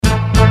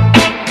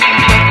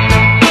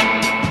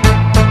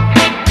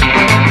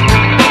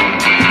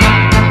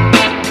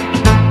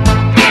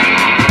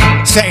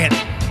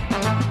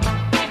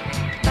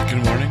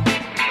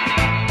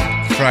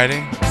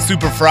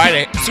Super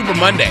Friday, Super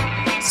Monday.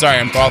 Sorry,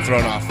 I'm all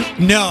thrown off.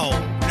 No.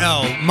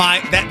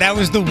 That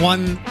was the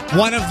one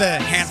of the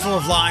handful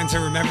of lines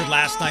I remembered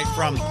last night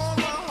from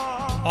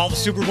all the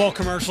Super Bowl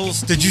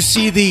commercials. Did you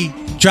see the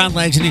John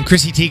Legend and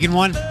Chrissy Teigen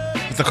one?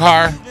 With the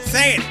car.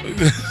 Say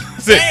it.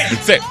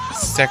 Say it.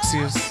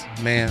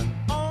 Sexiest man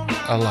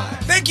alive.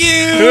 Thank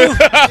you.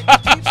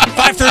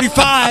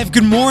 5:35.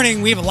 Good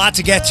morning. We have a lot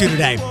to get to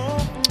today.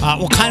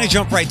 We'll kind of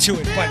jump right to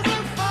it. But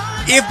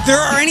if there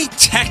are any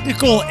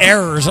technical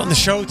errors on the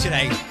show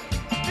today,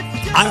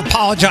 I'm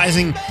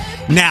apologizing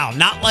now.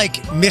 Not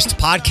like missed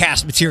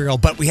podcast material,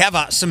 but we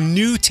have some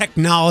new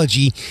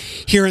technology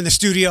here in the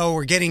studio.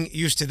 We're getting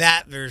used to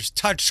that. There's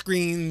touch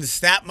screens.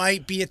 That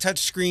might be a touch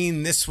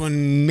screen. This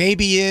one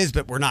maybe is,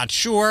 but we're not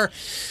sure.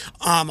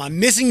 I'm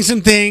missing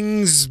some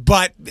things,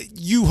 but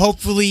you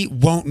hopefully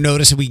won't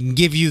notice. We can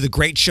give you the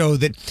great show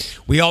that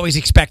we always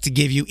expect to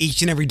give you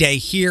each and every day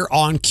here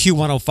on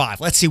Q105.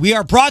 Let's see. We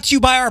are brought to you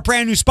by our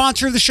brand new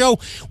sponsor of the show.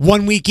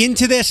 1 week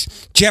into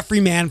this, Jeffrey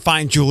Mann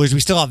Fine Jewelers.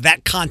 We still have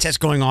that contest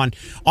going on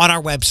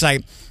our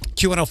website,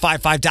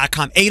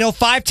 Q1055.com.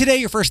 8:05 today,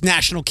 your first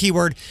national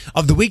keyword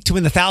of the week to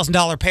win the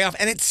 $1,000 payoff.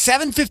 And at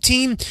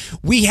 7:15,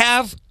 we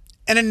have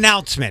an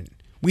announcement.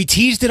 We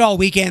teased it all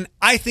weekend.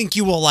 I think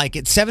you will like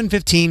it.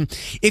 7:15.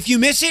 If you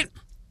miss it,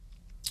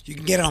 you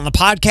can get it on the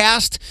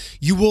podcast.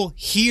 You will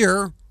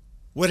hear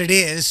what it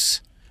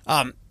is,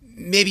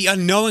 maybe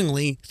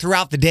unknowingly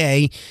throughout the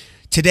day,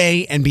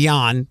 today and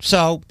beyond.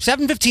 So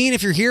 7:15,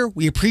 if you're here,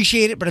 we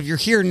appreciate it. But if you're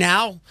here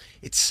now,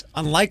 it's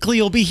unlikely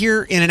you'll be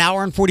here in an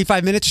hour and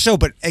 45 minutes or so.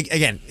 But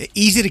again,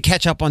 easy to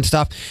catch up on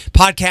stuff,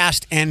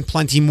 podcast, and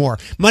plenty more.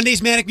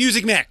 Monday's Manic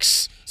Music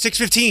Mix,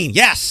 6:15.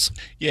 Yes.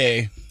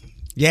 Yay.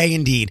 Yay,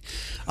 indeed.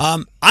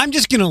 I'm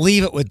just going to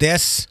leave it with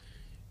this.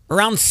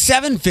 Around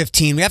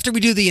 7:15, after we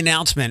do the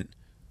announcement,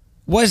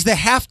 was the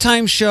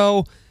halftime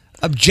show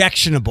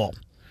objectionable?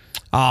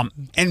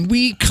 And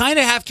we kind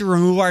of have to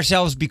remove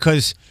ourselves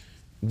because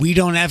we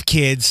don't have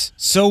kids,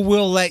 so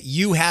we'll let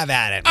you have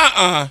at it.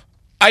 I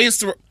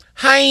used to...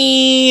 Hi,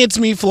 it's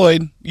me,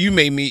 Floyd. You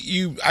made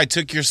me... I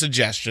took your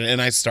suggestion,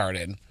 and I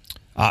started.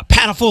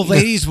 Panel full of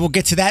ladies. We'll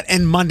get to that.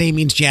 And Monday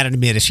means Janet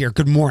Amid is here.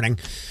 Good morning.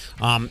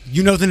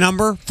 You know the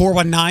number,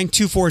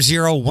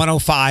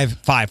 419-240-1055.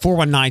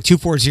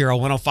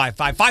 419-240-1055.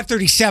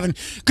 537.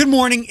 Good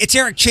morning. It's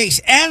Eric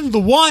Chase and the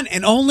one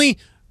and only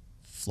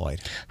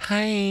Floyd.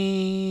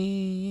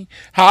 Hi.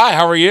 Hi,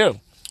 how are you?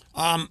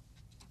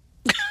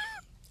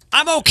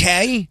 I'm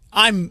okay.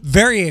 I'm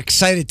very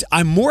excited.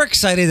 I'm more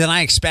excited than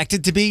I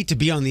expected to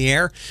be on the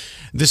air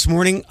this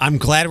morning. I'm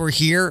glad we're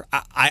here.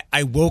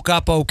 I woke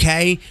up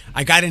okay.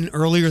 I got in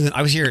earlier than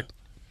I was here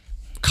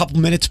a couple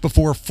minutes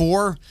before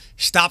 4.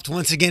 Stopped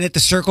once again at the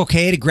Circle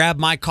K to grab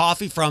my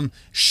coffee from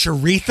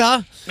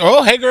Sharitha.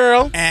 Oh, hey,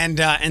 girl.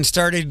 And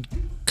started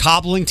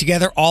cobbling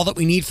together all that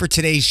we need for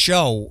today's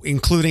show,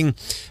 including a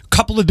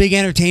couple of big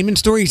entertainment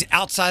stories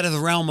outside of the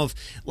realm of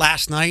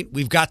last night.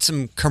 We've got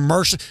some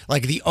commercial,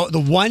 like the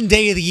one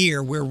day of the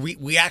year where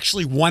we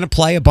actually want to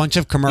play a bunch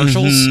of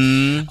commercials.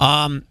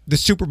 Mm-hmm. The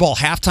Super Bowl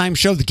halftime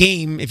show, the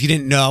game, if you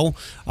didn't know,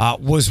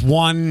 was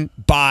won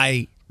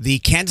by the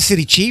Kansas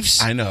City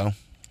Chiefs. I know.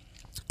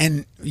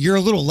 And you're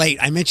a little late.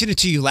 I mentioned it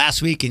to you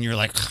last week, and you're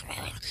like,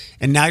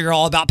 and now you're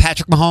all about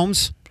Patrick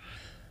Mahomes?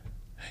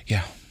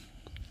 Yeah.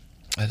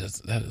 That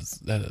is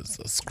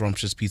a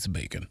scrumptious piece of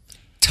bacon.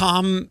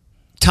 Tom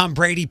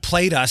Brady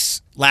played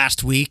us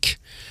last week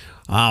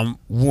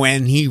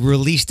when he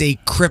released a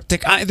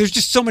cryptic. There's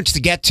just so much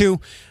to get to.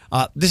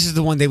 This is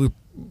the one day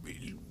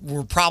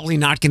we're probably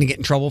not going to get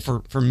in trouble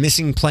for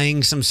missing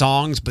playing some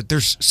songs, but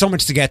there's so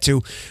much to get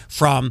to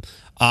from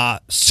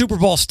Super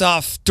Bowl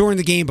stuff, during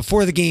the game,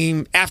 before the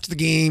game, after the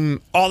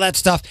game, all that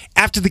stuff.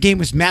 After the game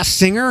was Masked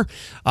Singer,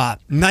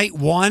 night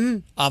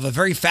 1 of a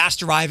very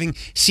fast arriving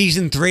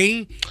season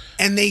 3,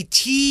 and they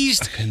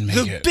teased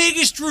the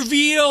biggest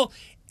reveal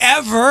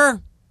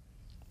ever.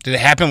 Did it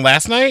happen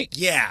last night?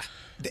 Yeah.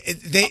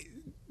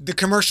 The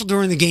commercial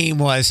during the game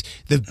was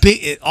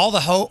all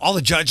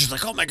the judges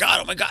like, oh my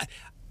God.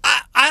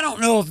 I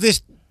don't know if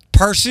this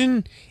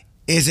person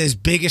is as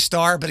big a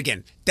star, but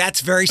again,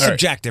 that's very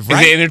subjective,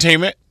 right? Is it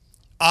entertainment?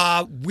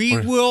 We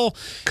will...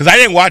 Because I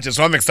didn't watch it,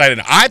 so I'm excited.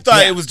 I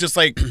thought it was just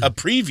like a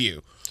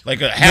preview.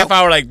 Like a half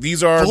hour, like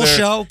these are full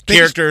show,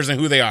 characters and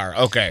who they are.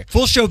 Okay.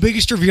 Full show,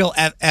 biggest reveal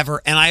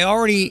ever. And I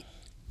already...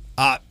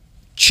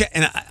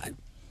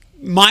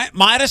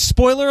 might a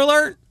spoiler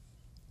alert,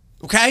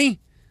 okay?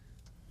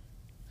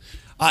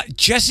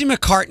 Jesse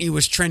McCartney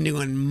was trending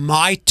on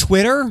my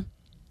Twitter.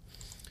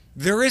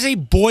 There is a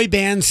boy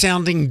band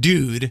sounding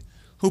dude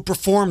who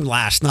performed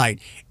last night.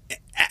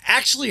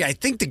 Actually, I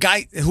think the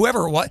guy,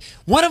 whoever it was,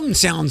 one of them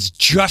sounds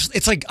just.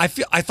 It's like I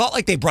thought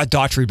like they brought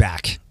Daughtry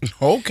back.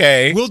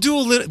 Okay, we'll do a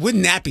little.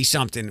 Wouldn't that be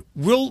something?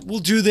 We'll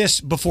do this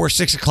before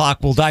 6 o'clock.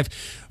 We'll dive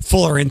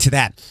fuller into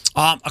that.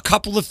 A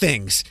couple of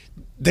things.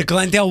 The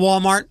Glendale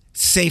Walmart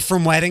safe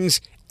from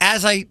weddings,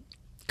 as I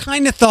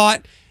kind of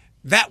thought.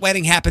 That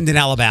wedding happened in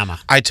Alabama.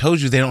 I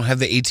told you they don't have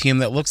the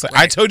ATM that looks like.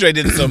 I told you I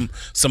did some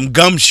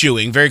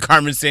gumshoeing. Very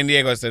Carmen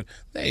Sandiego. I said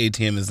the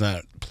ATM is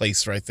not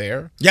placed right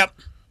there. Yep.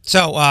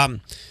 So,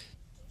 and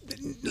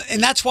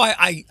that's why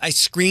I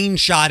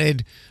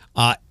screenshotted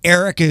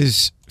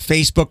Erica's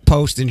Facebook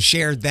post and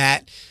shared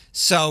that.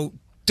 So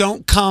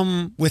don't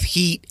come with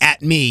heat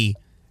at me,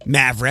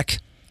 Maverick,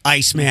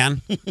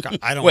 Iceman.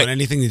 I don't want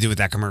anything to do with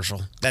that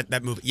commercial.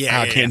 That movie.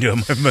 Yeah, I can't do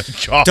it. My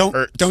jaw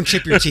hurts. Don't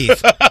chip your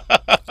teeth.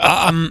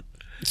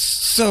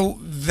 So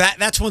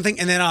that's one thing.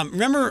 And then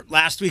remember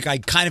last week I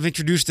kind of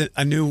introduced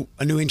a new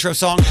intro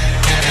song.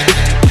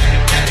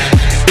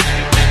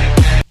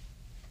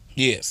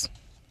 Yes.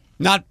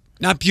 Not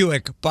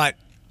Buick, but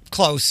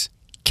close.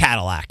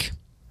 Cadillac.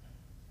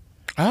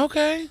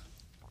 Okay.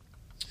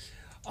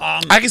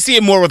 I can see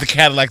it more with a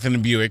Cadillac than a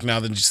Buick now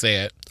that you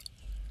say it.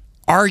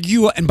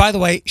 And by the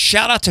way,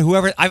 shout out to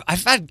whoever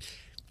I've had.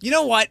 You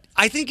know what?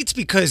 I think it's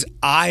because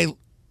I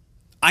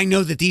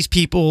know that these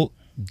people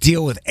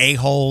deal with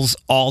a-holes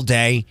all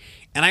day,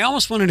 and I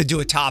almost wanted to do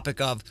a topic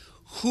of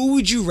who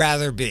would you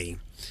rather be,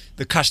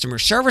 the customer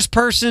service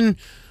person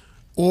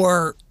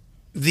or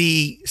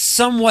the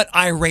somewhat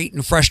irate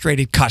and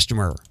frustrated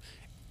customer.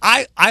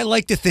 I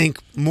like to think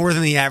more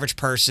than the average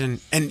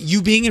person, and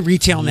you being in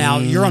retail now,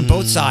 you're on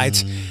both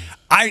sides.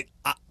 I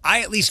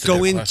at least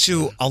go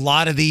into a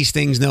lot of these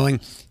things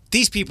knowing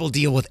these people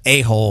deal with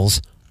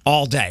a-holes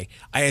all day.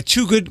 I had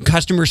 2 good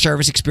customer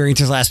service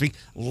experiences last week.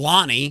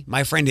 Lonnie,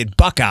 my friend at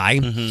Buckeye,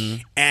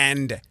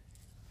 and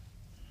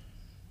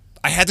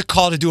I had to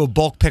call to do a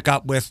bulk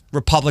pickup with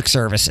Republic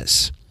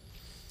Services.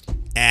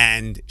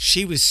 And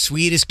she was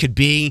sweet as could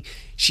be.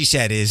 She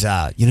said,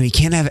 you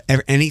can't have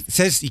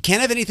you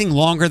can't have anything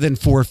longer than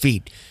 4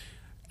 feet.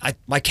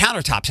 My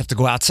countertops have to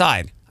go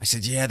outside. I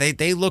said, yeah,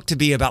 they look to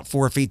be about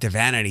 4 feet to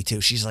vanity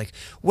too. She's like,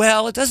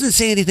 well, it doesn't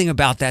say anything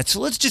about that, so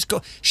let's just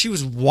go. She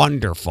was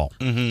wonderful.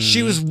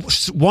 She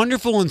was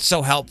wonderful and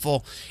so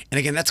helpful. And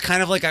again, that's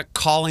kind of like a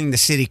calling the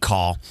city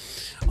call.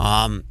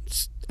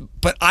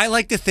 But I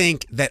like to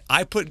think that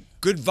I put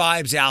good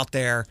vibes out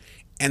there,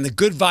 and the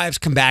good vibes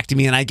come back to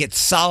me, and I get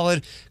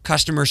solid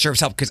customer service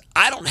help because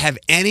I don't have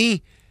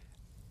any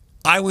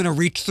I want to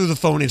reach through the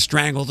phone and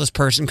strangle this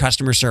person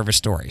customer service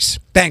stories,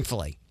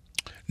 thankfully.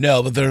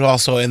 No, but there's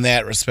also, in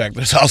that respect,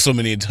 there's also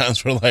many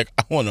times where, like,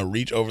 I want to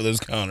reach over this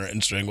counter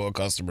and strangle a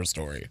customer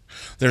story.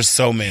 There's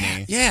so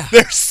many. Yeah.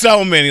 There's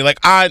so many. Like,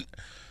 you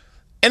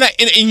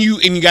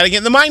got to get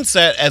in the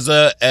mindset as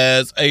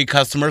a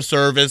customer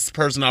service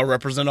person. I'll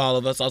represent all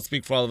of us. I'll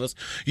speak for all of us.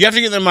 You have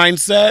to get in the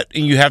mindset,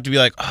 and you have to be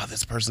like, oh,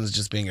 this person is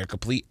just being a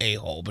complete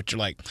a-hole. But you're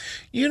like,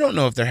 you don't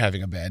know if they're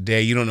having a bad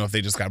day. You don't know if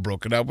they just got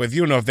broken up with.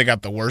 You don't know if they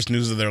got the worst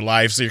news of their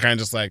life. So you're kind of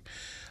just like,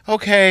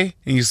 okay.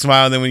 And you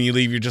smile, and then when you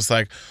leave, you're just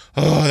like,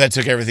 oh, that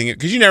took everything.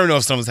 Because you never know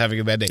if someone's having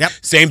a bad day. Yep.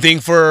 Same thing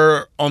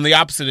on the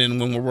opposite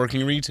end when we're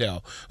working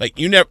retail. Like,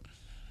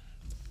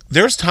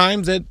 there's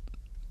times that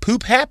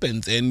poop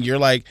happens, and you're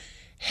like,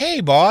 hey,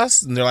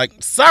 boss. And they're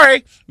like,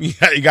 sorry. You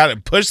got to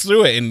push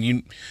through it.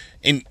 You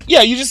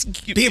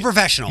just be a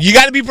professional. You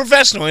got to be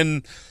professional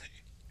and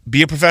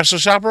be a professional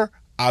shopper.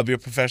 I'll be a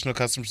professional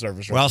customer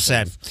service. Well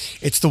said.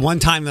 It's the one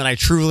time that I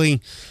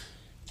truly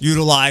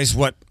utilize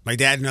what my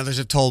dad and others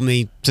have told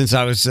me since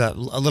I was a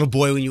little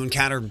boy. When you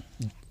encounter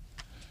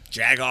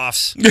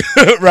jagoffs,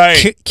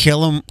 right?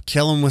 Kill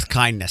them with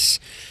kindness.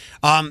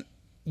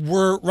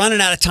 We're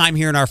running out of time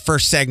here in our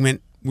first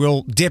segment.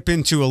 We'll dip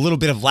into a little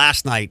bit of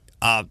last night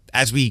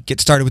as we get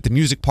started with the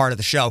music part of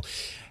the show.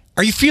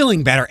 Are you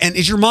feeling better? And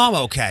is your mom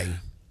okay?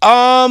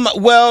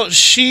 Well,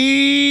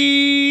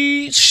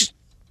 she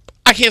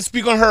I can't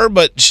speak on her,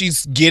 but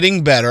she's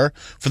getting better.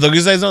 For those of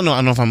you guys don't know, I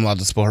don't know if I'm allowed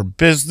to spoil her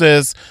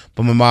business,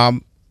 but my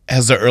mom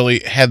had the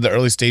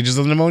early stages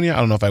of pneumonia. I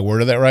don't know if I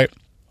worded that right.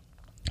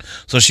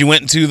 So she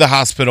went to the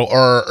hospital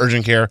or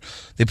urgent care.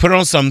 They put her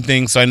on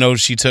something, so I know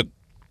she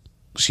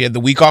had the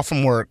week off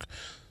from work.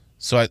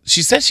 So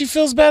she said she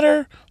feels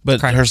better,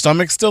 but her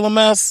stomach's still a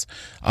mess.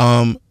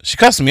 She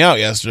cussed me out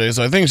yesterday,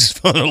 so I think she's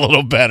feeling a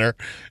little better.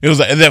 It was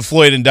like that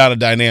Floyd and Donna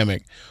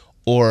dynamic.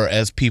 Or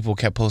as people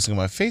kept posting on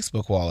my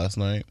Facebook wall last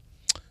night,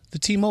 the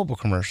T-Mobile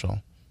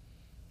commercial.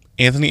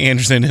 Anthony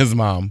Anderson and his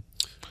mom.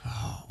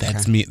 Oh,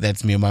 That's me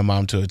and my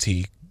mom to a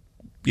T.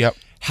 Yep.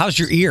 How's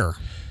your ear?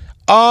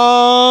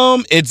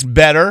 It's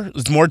better.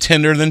 It's more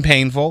tender than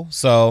painful,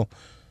 so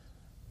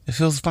it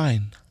feels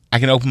fine. I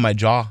can open my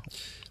jaw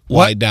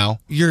wide now.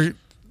 You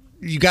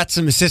got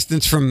some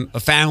assistance from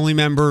a family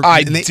member?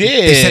 I did.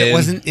 They said it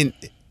wasn't in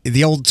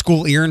the old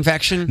school ear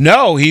infection?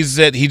 No, he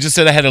just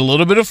said I had a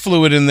little bit of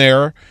fluid in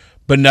there,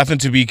 but nothing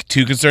to be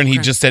too concerned. Okay.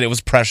 He just said it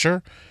was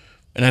pressure.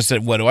 And I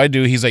said, what do I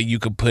do? He's like, you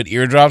could put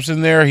eardrops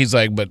in there. He's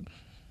like, but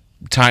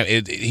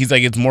he's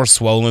like, it's more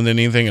swollen than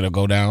anything. It'll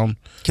go down.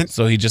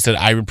 So he just said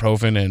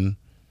ibuprofen, and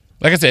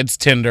like I said, it's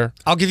tender.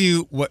 I'll give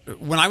you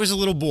when I was a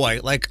little boy,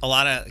 like a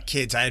lot of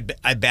kids, I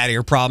had bad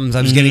ear problems.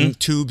 I was getting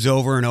tubes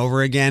over and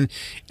over again.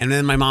 And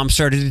then my mom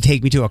started to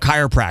take me to a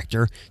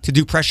chiropractor to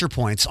do pressure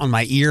points on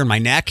my ear and my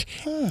neck,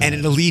 and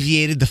it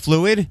alleviated the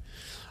fluid.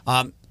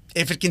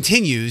 if it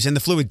continues and the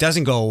fluid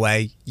doesn't go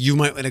away, you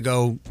might want to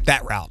go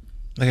that route.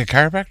 Like a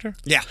chiropractor?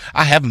 Yeah.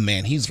 I have a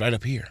man. He's right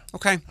up here.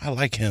 Okay. I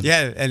like him.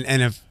 Yeah,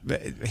 and if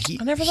he,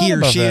 I never he thought or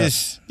about she that.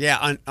 is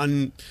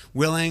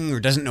unwilling or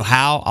doesn't know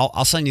how,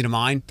 I'll send you to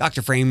mine.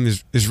 Dr. Frame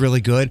is really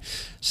good.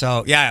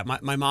 So yeah,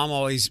 my mom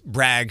always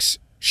brags.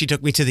 She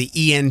took me to the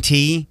ENT,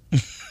 the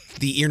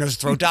ear, nose,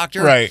 throat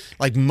doctor, Right.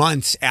 like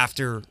months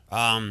after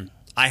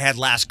I had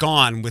last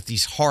gone with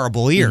these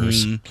horrible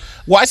ears.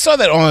 Well, I saw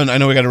that on, I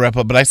know we got to wrap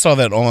up, but I saw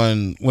that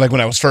on, like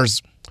when I was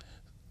first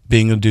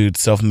being a dude,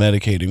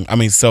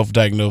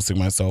 self-diagnosing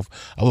myself.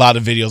 A lot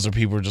of videos where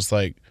people were just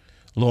like,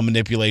 a little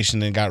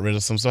manipulation and got rid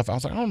of some stuff. I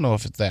was like, I don't know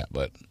if it's that,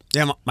 but.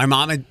 Yeah, my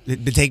mom had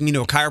been taking me to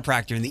a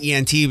chiropractor, and the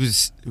ENT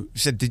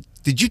said,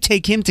 did you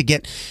take him to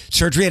get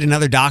surgery at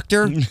another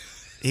doctor?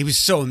 He was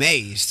so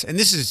amazed. And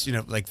this is,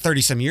 like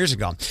 30-some years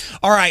ago.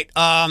 All right,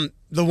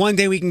 the one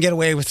day we can get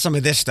away with some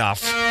of this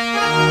stuff.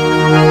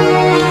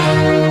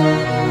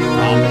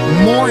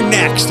 More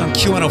next on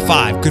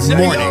Q105. Good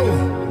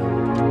morning.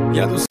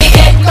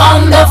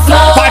 On the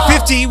floor.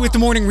 550 with the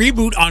morning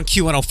reboot on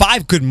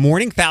Q105. Good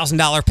morning.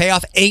 $1,000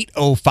 payoff,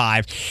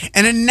 805.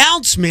 An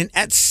announcement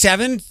at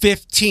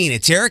 7:15.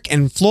 It's Eric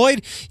and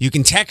Floyd. You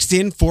can text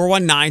in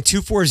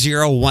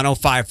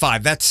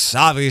 419-240-1055. That's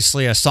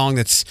obviously a song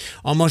that's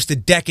almost a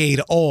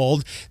decade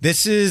old.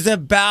 This is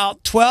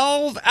about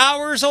 12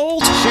 hours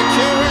old.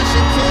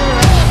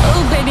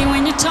 Oh, baby,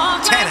 when you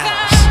talk 10 like hours.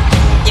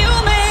 that, you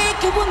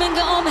make a woman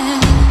go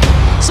mad.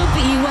 So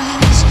be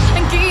wise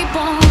and keep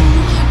on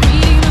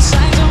reading the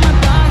signs on my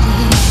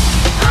body.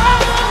 I'm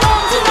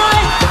home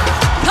tonight.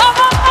 Come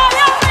on,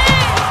 follow me.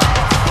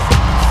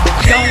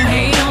 Don't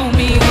hate on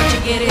me. What you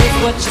get is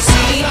what you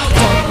see.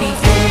 Don't be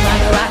fooled by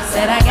the rocks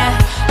that I got.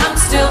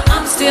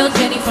 I'm still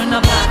Jenny from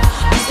the block.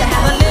 Used to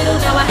have a little,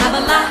 now I have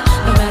a lot.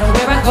 No matter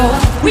where I go,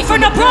 we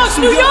from the Bronx,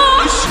 New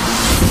York.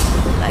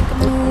 Like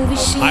a movie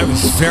scene. I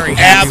was very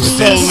happy with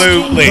this.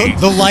 Absolutely.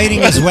 The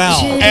lighting as well.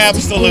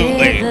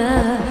 Absolutely.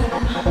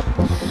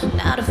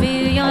 Now to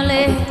feel your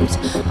lips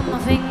on my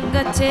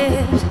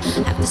fingertips,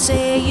 have to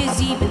say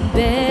is even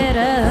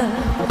better.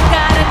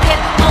 Gotta get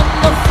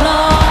on the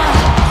floor.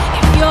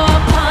 If you're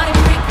a party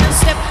freak, then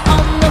step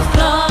on the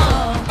floor.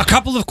 A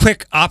couple of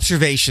quick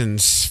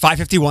observations.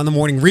 551 the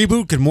morning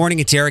reboot. Good morning,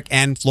 it's Eric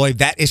and Floyd.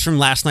 That is from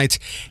last night's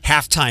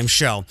halftime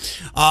show.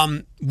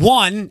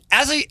 One,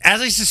 as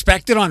I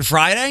suspected on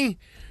Friday,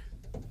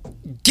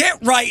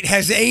 Get Right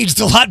has aged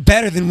a lot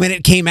better than when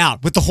it came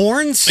out with the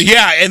horns.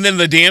 Yeah, and then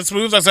the dance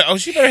moves. I was like, oh,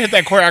 she better hit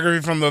that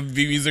choreography from the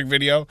music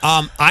video.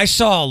 I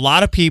saw a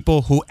lot of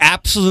people who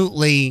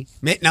absolutely,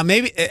 now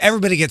maybe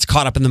everybody gets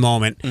caught up in the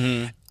moment.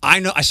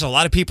 I saw a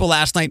lot of people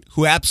last night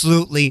who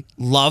absolutely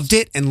loved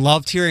it and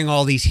loved hearing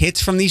all these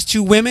hits from these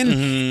two women.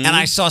 And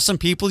I saw some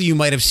people, you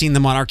might have seen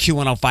them on our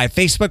Q105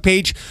 Facebook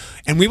page,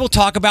 and we will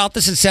talk about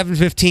this at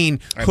 7:15,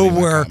 who made my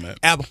were comment.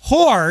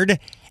 abhorred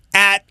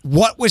at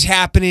what was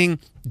happening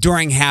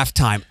during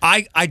halftime.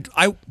 I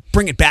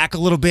bring it back a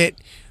little bit.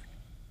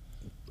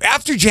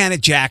 After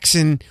Janet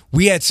Jackson,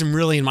 we had some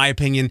really, in my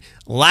opinion,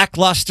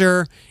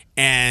 lackluster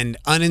and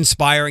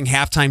uninspiring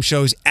halftime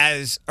shows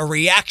as a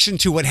reaction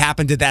to what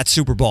happened at that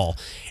Super Bowl.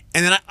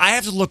 And then I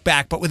have to look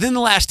back, but within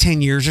the last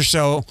 10 years or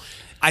so,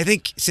 I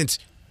think since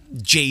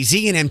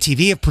Jay-Z and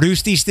MTV have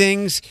produced these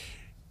things,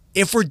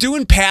 if we're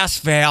doing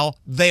pass-fail,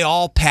 they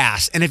all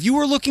pass. And if you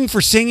were looking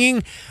for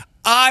singing,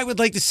 I would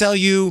like to sell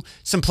you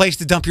some place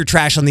to dump your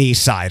trash on the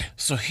east side.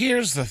 So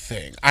here's the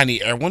thing. I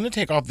need everyone to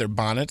take off their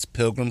bonnets,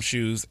 pilgrim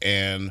shoes,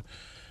 and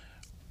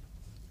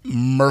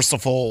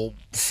merciful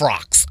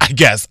frocks, I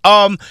guess.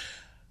 I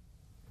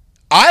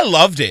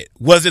loved it.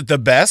 Was it the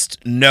best?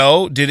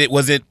 No.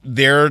 Was it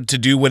there to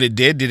do what it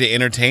did? Did it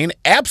entertain?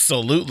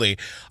 Absolutely.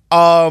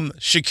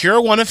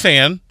 Shakira won a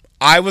fan.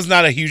 I was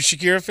not a huge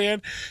Shakira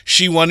fan.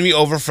 She won me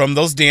over from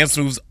those dance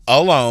moves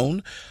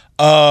alone.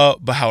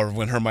 But however,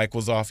 when her mic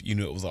was off, you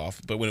knew it was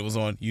off. But when it was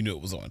on, you knew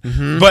it was on.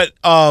 But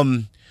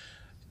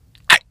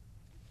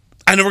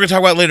I know we're gonna talk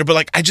about it later,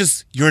 but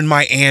you're in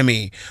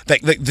Miami.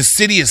 Like the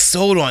city is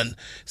sold on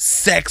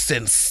sex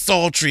and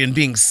sultry and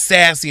being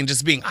sassy and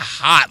just being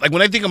hot. Like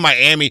when I think of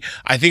Miami,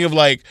 I think of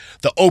like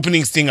the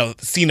opening scene of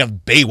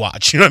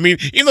Baywatch. You know what I mean?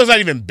 Even though it's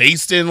not even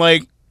based in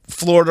like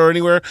Florida or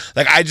anywhere,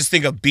 like I just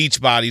think of beach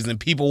bodies and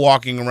people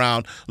walking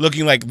around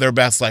looking like their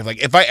best life.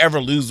 Like if I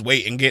ever lose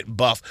weight and get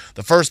buff,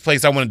 the first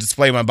place I want to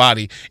display my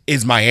body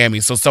is Miami,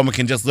 so someone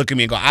can just look at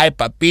me and go, "Ay,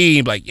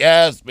 papi," like,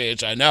 "Yes,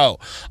 bitch, I know."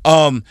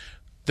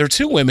 There are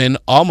two women,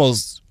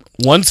 almost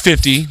one's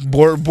 50,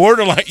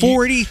 borderline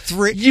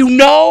 43.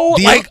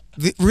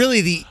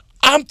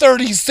 I'm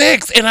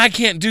 36 and I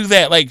can't do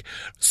that. Like,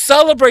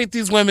 celebrate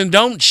these women.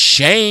 Don't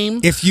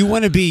shame. If you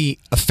want to be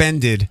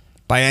offended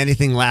by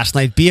anything last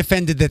night, be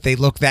offended that they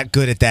look that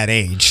good at that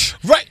age.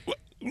 Right.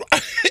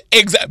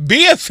 Exactly.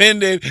 Be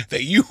offended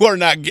that you are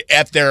not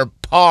at their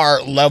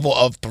par level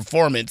of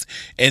performance.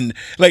 And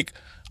like,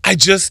 I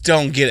just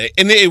don't get it.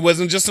 And it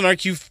wasn't just on our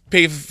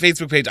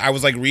Facebook page. I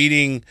was like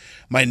reading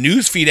my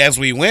news feed as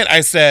we went.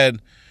 I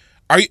said,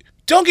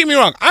 don't get me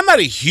wrong. I'm not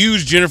a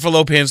huge Jennifer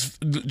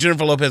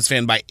Lopez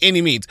fan by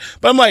any means,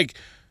 but I'm like,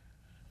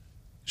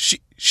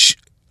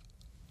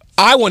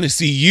 I want to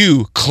see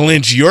you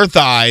clench your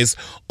thighs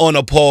on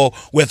a pole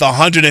with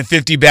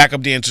 150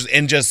 backup dancers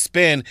and just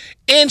spin.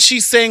 And she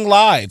sang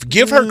live.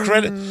 Give her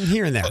credit.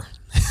 Here and there.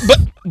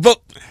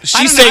 But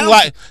she sang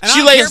live.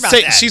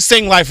 She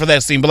sang live for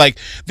that scene. But like,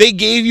 they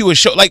gave you a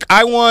show. Like,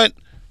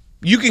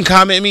 you can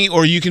comment me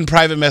or you can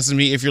private message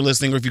me if you're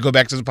listening, or if you go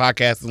back to the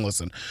podcast and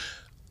listen.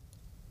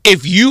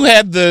 If you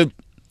had the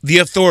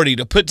authority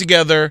to put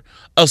together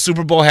a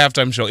Super Bowl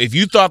halftime show, if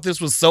you thought this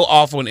was so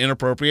awful and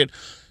inappropriate,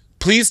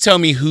 please tell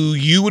me who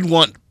you would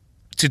want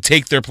to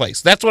take their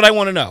place. That's what I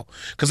want to know.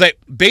 Because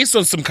based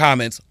on some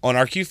comments on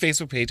our Q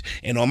Facebook page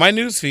and on my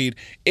news feed,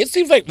 it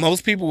seems like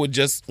most people would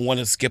just want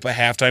to skip a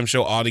halftime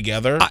show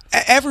altogether.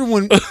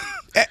 Everyone...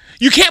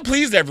 You can't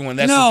please everyone.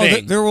 That's the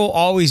thing. There will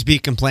always be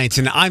complaints,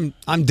 and I'm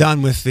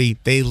done with the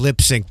lip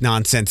sync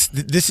nonsense.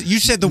 You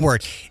said the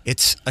word.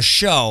 It's a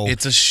show.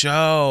 It's a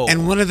show.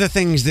 And one of the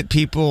things that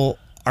people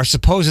are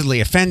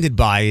supposedly offended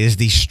by is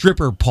the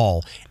stripper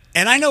pole.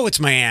 And I know it's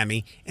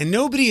Miami, and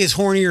nobody is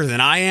hornier than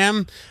I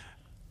am.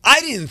 I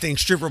didn't think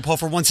stripper pole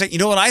for 1 second. You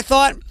know what I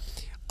thought?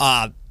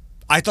 I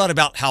thought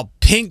about how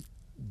Pink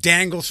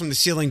dangles from the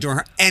ceiling during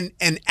her, and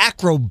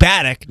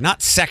acrobatic,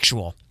 not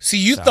sexual. See,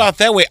 you thought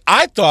that way.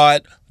 I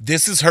thought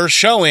this is her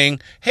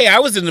showing, hey, I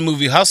was in the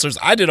movie Hustlers.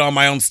 I did all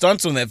my own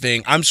stunts on that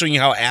thing. I'm showing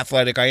you how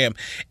athletic I am.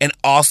 And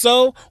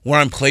also, where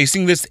I'm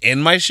placing this in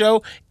my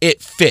show,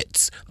 it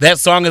fits. That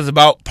song is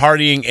about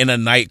partying in a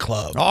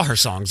nightclub. All her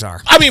songs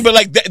are. I mean, but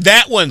like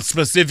that one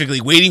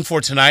specifically, Waiting for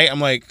Tonight, I'm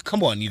like,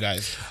 come on, you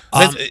guys.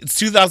 It's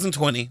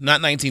 2020,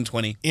 not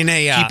 1920.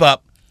 Keep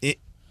up.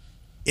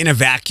 In a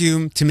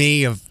vacuum, to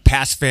me, of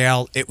pass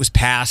fail, it was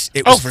pass.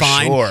 It was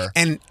fine. Sure.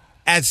 And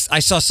as I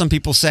saw some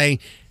people say,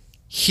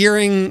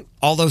 hearing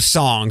all those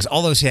songs,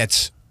 all those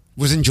hits,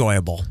 was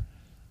enjoyable.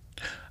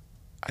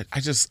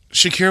 I just,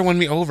 Shakira won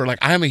me over. Like,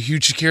 I am a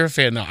huge Shakira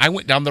fan now. I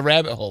went down the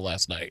rabbit hole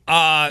last night.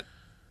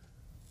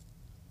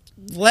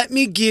 Let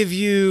me give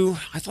you,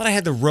 I thought I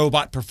had the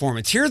robot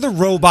performance. Here, the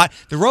robot.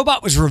 The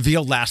robot was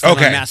revealed last night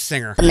on Masked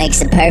Singer.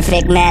 Makes a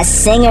perfect Masked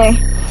Singer.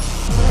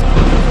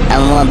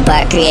 I'm 1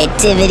 part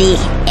creativity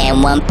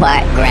and 1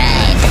 part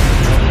grind.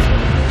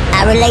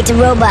 I relate to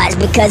robots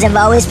because I've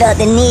always felt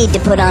the need to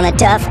put on a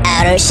tough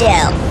outer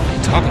shell.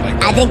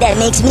 I think that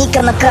makes me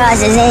come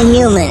across as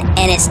inhuman,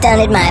 and it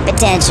stunted my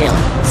potential.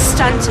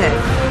 Stunted.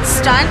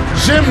 Stunt?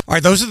 All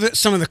right, those are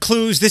some of the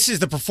clues. This is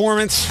the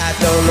performance. I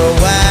don't know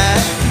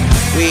why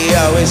we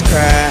always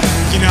cry.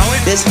 You know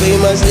it? This we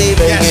must leave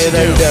and get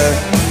undone.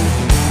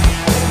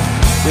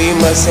 We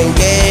must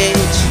engage.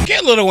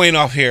 Get Lil Wayne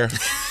off here.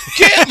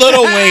 Get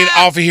Lil Wayne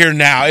off of here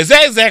now. Is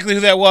that exactly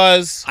who that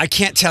was? I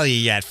can't tell you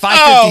yet. 5:56.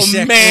 Oh,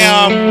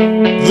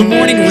 ma'am. The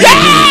morning review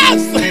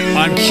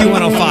on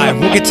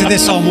Q105. We'll get to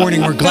this all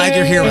morning. We're glad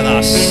you're here with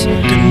us.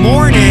 Good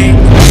morning.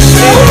 We've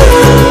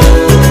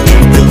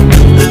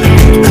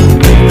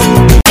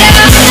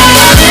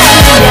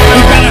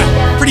got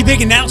a pretty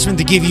big announcement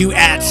to give you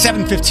at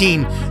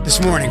 7:15 this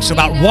morning. So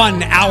about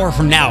 1 hour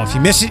from now. If you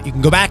miss it, you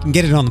can go back and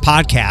get it on the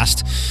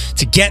podcast.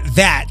 To get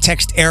that,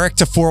 text Eric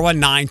to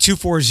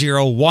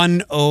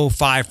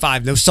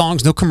 419-240-1055. No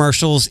songs, no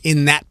commercials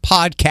in that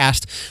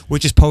podcast,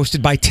 which is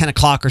posted by 10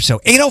 o'clock or so.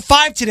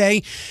 8:05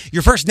 today,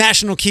 your first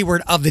national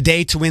keyword of the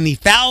day to win the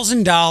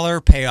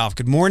 $1,000 payoff.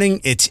 Good morning.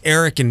 It's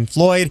Eric and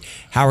Floyd.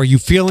 How are you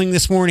feeling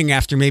this morning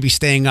after maybe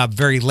staying up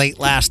very late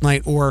last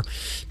night or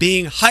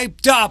being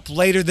hyped up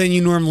later than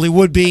you normally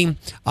would be?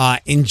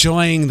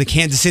 Enjoying the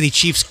Kansas City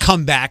Chiefs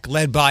comeback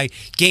led by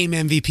game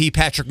MVP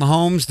Patrick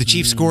Mahomes. The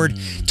Chiefs scored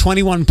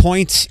 21 points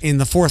in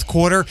the fourth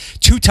quarter,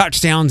 2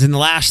 touchdowns in the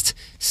last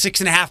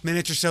 6.5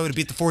 minutes or so to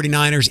beat the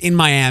 49ers in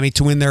Miami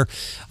to win their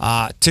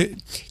to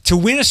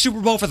win a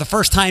Super Bowl for the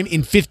first time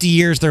in 50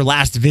 years, their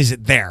last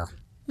visit there.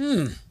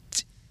 Yeah,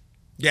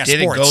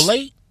 Did sports. it go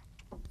late?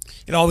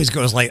 It always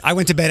goes late. I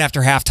went to bed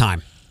after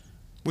halftime,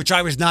 which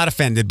I was not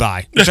offended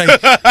by, which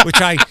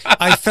I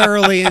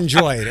thoroughly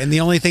enjoyed. And the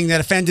only thing that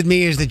offended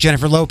me is that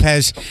Jennifer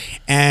Lopez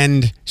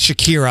and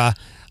Shakira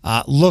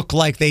look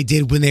like they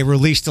did when they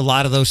released a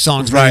lot of those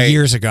songs many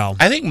years ago.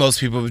 I think most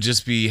people would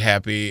just be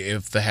happy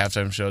if the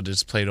halftime show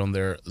just played on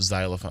their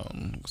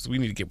xylophone. Because we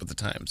need to get with the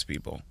times,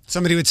 people.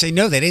 Somebody would say,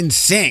 no, they didn't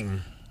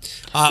sing.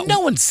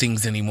 No one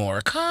sings anymore.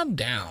 Calm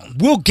down.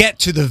 We'll get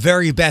to the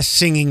very best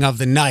singing of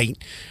the night.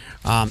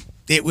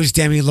 It was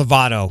Demi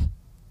Lovato.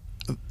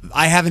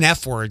 I have an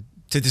F word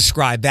to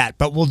describe that,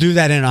 but we'll do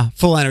that in a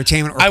full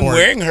entertainment report. I'm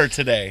wearing her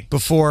today.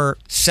 Before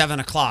 7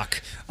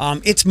 o'clock.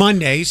 It's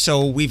Monday,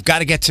 so we've got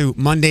to get to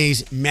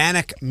Monday's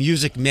Manic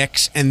Music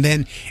Mix, and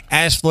then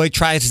as Floyd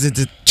tries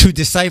to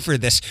decipher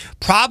this,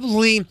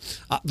 probably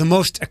the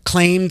most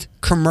acclaimed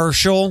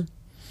commercial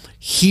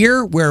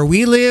here where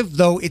we live,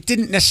 though it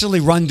didn't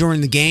necessarily run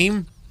during the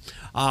game.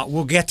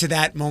 We'll get to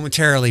that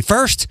momentarily.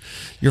 First,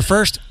 your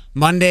first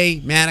Monday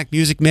Manic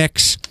Music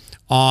Mix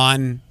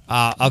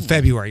of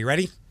February. You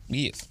ready?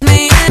 Yes.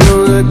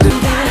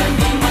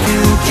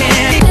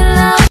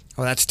 Oh,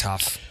 that's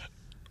tough.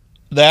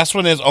 The last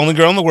one is Only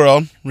Girl in the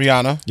World,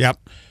 Rihanna. Yep.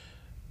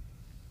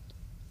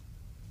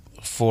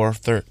 4,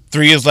 3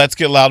 is Let's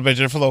Get Loud by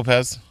Jennifer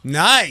Lopez.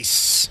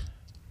 Nice.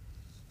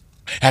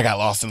 I got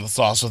lost in the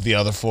sauce with the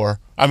other 3. All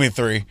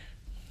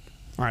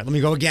right, let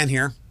me go again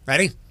here.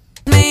 Ready?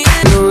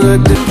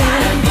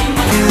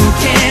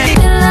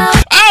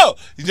 Oh!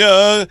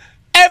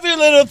 Every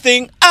little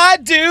thing I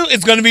do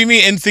is going to be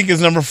me. NSYNC is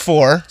number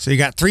 4. So you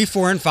got 3,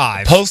 4, and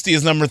 5. Posty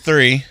is number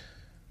 3.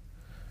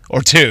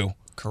 Or 2.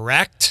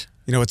 Correct.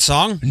 You know what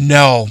song?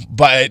 No,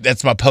 but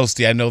that's my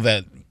Posty. I know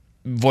that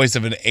voice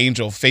of an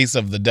angel, face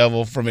of the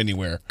devil from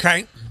anywhere.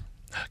 Okay.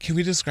 Can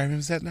we describe him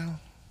as that now?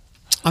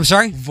 I'm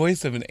sorry?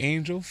 Voice of an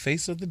angel,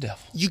 face of the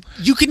devil.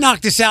 You could knock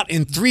this out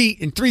in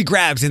three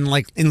grabs in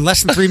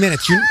less than 3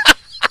 minutes.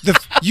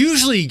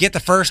 Usually you get the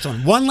first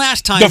one. One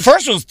last time. The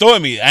first one's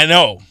throwing me, I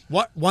know.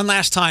 One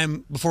last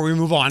time before we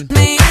move on.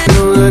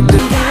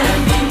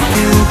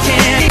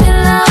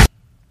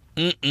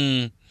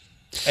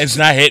 It's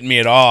not hitting me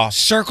at all.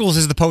 Circles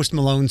is the Post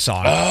Malone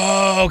song.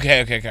 Oh,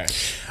 okay.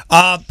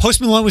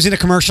 Post Malone was in a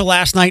commercial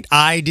last night.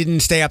 I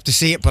didn't stay up to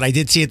see it, but I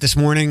did see it this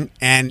morning,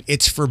 and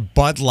it's for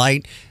Bud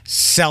Light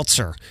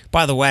Seltzer.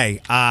 By the way,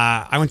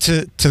 I went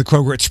to the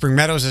Kroger at Spring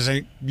Meadows, as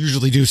I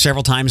usually do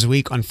several times a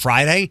week on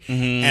Friday,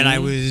 and I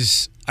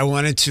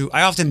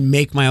often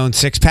make my own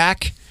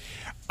 6-pack.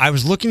 I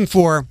was looking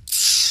for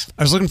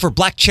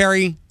black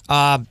cherry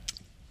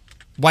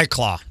White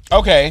Claw.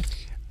 Okay.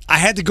 I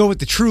had to go with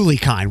the Truly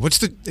kind.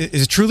 Is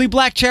it Truly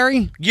black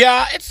cherry?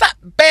 Yeah, it's not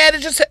bad.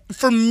 It just,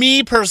 for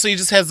me personally, it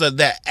just has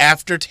that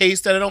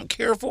aftertaste that I don't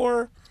care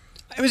for.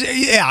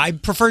 I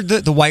preferred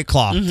the White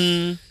Claw.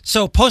 Mm-hmm.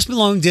 So Post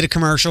Malone did a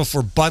commercial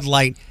for Bud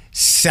Light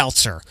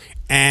Seltzer,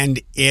 and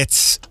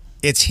it's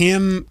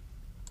him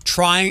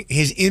trying,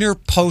 his inner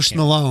Post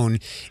Malone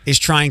is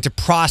trying to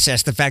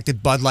process the fact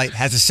that Bud Light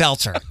has a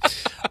seltzer.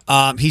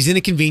 He's in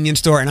a convenience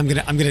store, and I'm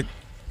gonna.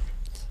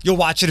 You'll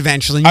watch it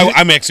eventually.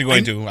 I'm actually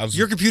going to.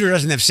 Your computer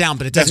doesn't have sound,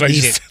 but it doesn't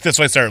need it. That's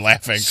why I started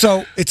laughing.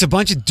 So it's a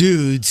bunch of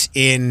dudes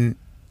in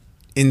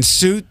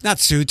not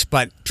suits,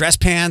 but dress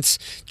pants,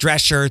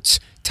 dress shirts,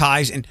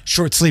 ties, and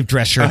short sleeve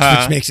dress shirts,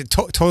 which makes it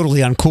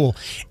totally uncool.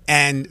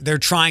 And they're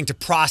trying to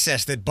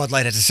process that Bud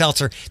Light has a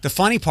seltzer. The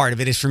funny part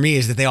of it is, for me,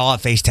 is that they all have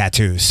face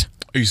tattoos.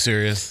 Are you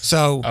serious?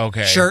 So,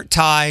 okay. Shirt,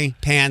 tie,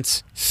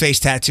 pants, face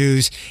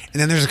tattoos,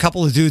 and then there's a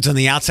couple of dudes on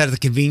the outside of the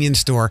convenience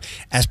store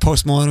as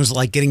Post Malone was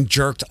getting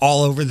jerked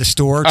all over the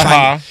store.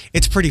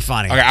 It's pretty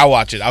funny. Okay, I'll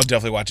watch it. I'll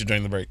definitely watch it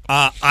during the break.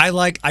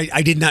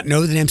 I did not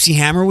know that MC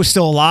Hammer was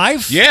still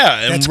alive.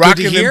 Yeah, and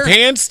rocking them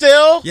pants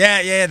still.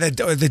 Yeah,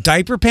 the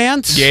diaper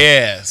pants.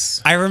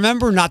 Yes, I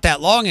remember not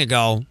that long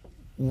ago.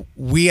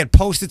 We had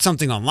posted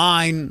something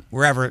online,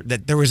 wherever,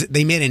 that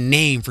they made a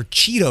name for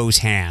Cheetos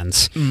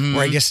hands,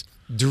 or I guess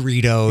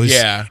Doritos.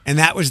 Yeah. And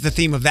that was the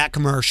theme of that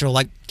commercial.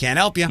 Can't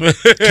help you.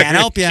 Can't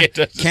help you.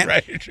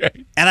 Right.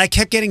 And I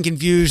kept getting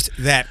confused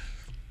that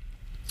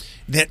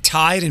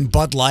Tide and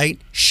Bud Light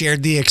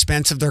shared the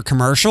expense of their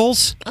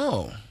commercials.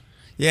 Oh.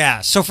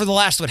 Yeah. So for the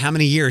last, how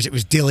many years? It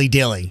was Dilly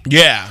Dilly.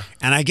 Yeah.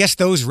 And I guess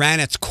those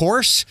ran its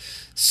course.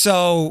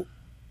 So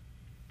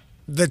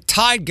the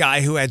Tide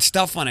guy who had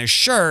stuff on his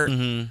shirt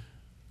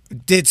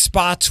did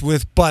spots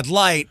with Bud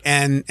Light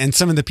and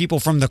some of the people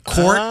from the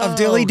court of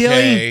Dilly Dilly.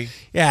 Okay.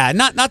 Yeah,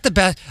 not the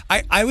best.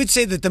 I would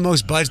say that the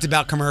most buzzed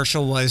about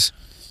commercial was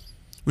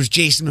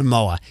Jason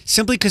Momoa,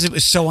 simply because it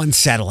was so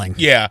unsettling.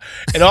 Yeah.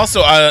 And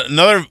also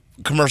another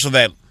commercial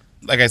that,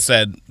 like I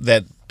said,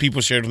 that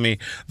people shared with me,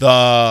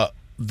 the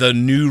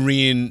new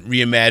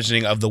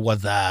reimagining of the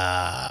What's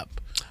Up.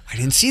 I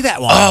didn't see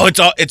that one. Oh,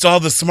 it's all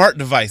the smart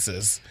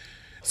devices.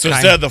 So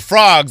instead of the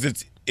frogs,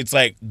 it's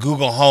like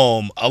Google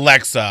Home,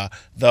 Alexa,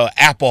 the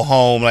Apple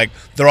Home,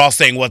 they're all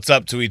saying what's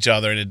up to each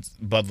other, and it's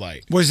Bud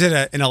Light. Was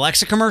it an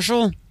Alexa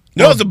commercial?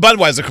 No, it's a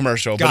Budweiser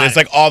commercial, but it's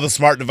it. all the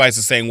smart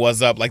devices saying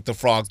what's up, like the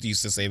frogs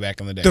used to say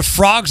back in the day. The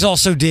frogs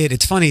also did.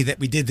 It's funny that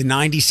we did the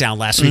 90s sound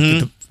last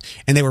week,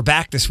 and they were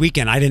back this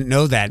weekend. I didn't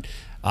know that.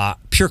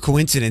 Pure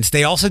coincidence.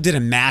 They also did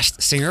a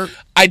Masked Singer.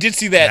 I did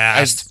see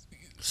that.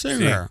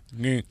 Singer.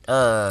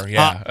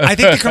 Yeah. I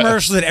think the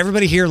commercial that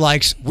everybody here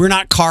likes, we're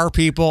not car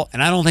people,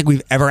 and I don't think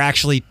we've ever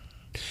actually...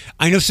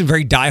 I know some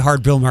very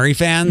diehard Bill Murray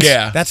fans.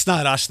 Yeah. That's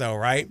not us, though,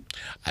 right?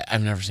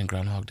 I've never seen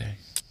Groundhog Day.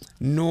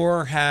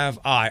 Nor have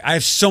I. I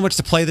have so much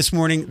to play this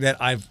morning that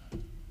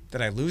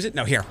Did I lose it?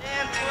 No, here. Okay,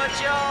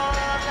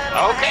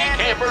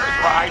 campers,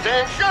 rise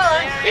and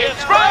shine.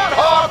 It's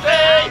Groundhog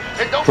Day.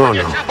 And don't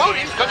forget your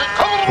booties, because it's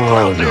cold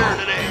out there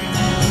today.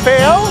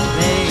 Phil?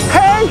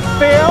 Hey,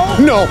 Phil!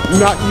 No,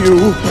 not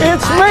you.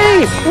 It's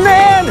me,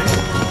 Nan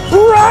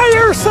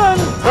Ryerson!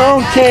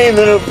 Okay,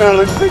 little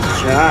fella, good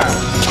job.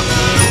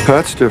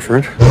 That's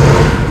different.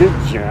 Good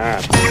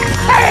job.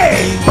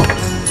 Hey!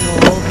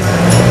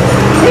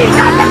 He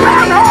got the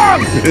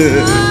groundhog!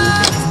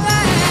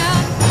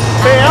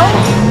 Phil?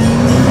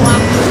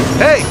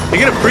 Hey,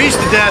 you're gonna freeze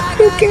to death.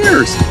 Who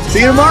cares?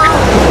 See you tomorrow.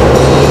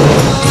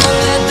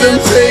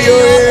 Don't say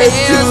your hair's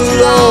too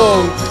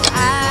long.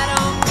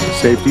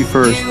 Safety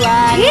first.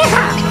 Yeah! He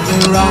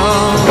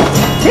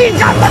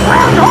got the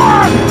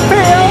groundhog!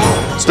 Phil!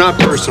 It's not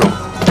personal.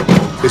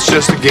 It's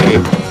just a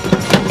game.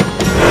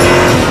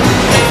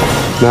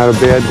 Not a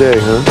bad day,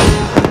 huh?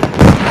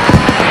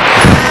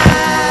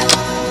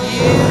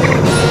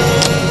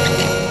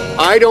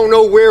 I don't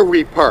know where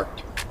we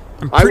parked.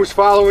 I was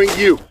following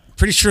you.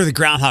 Pretty sure the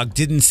groundhog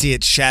didn't see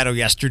its shadow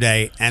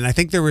yesterday, and I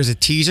think there was a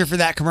teaser for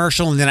that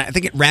commercial, and then I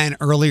think it ran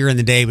earlier in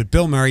the day with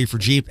Bill Murray for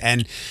Jeep,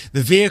 and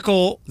the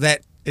vehicle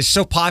that is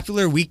so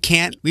popular we've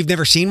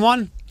never seen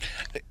one.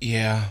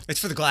 Yeah. It's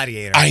for the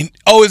Gladiator. Is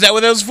that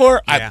what that was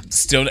for? Yeah.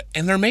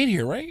 And they're made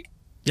here, right?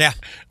 Yeah.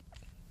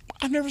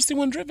 I've never seen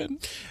one driven.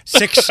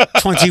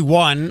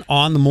 6:21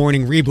 on the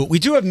morning reboot. We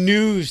do have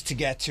news to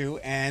get to,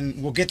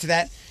 and we'll get to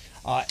that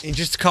in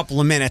just a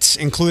couple of minutes,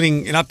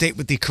 including an update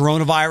with the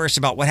coronavirus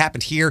about what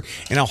happened here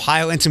in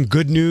Ohio and some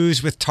good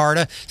news with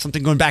TARDA,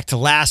 something going back to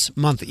last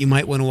month that you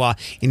might want to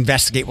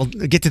investigate. We'll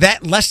get to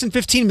that in less than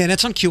 15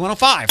 minutes on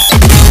Q105.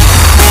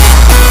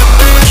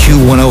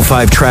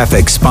 Q105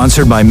 traffic,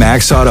 sponsored by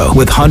Max Auto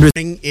with hundreds.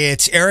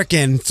 It's Eric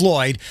and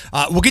Floyd.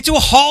 We'll get to a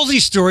Halsey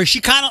story.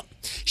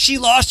 She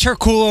lost her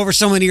cool over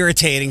someone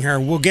irritating her.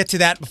 We'll get to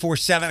that before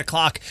 7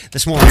 o'clock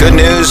this morning. Good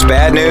news,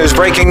 bad news,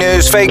 breaking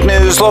news, fake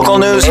news, local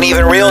news, and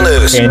even real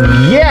news.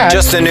 And yeah,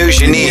 just the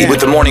news you need with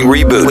the morning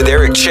reboot with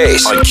Eric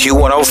Chase on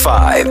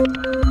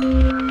Q105.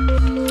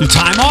 Your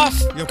time off?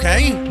 You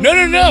okay? No.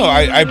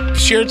 I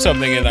shared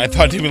something and I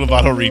thought Demi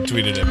Lovato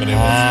retweeted it, but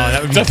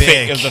that would be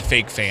big. It was a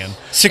fake fan.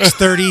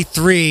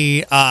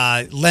 6:33,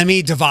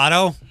 Lemmy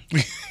Devato.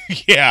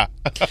 Yeah.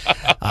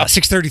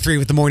 6:33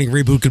 with the morning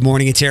reboot. Good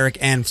morning, it's Eric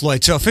and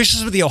Floyd. So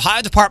officials with the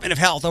Ohio Department of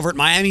Health over at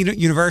Miami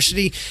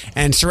University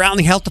and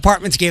surrounding health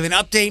departments gave an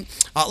update,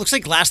 looks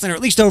like last night or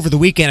at least over the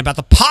weekend, about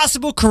the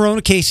possible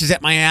corona cases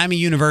at Miami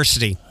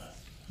University.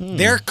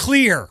 They're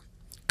clear.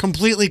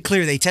 Completely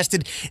clear. They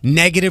tested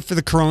negative for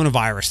the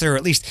coronavirus. There are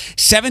at least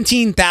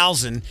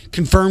 17,000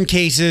 confirmed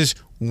cases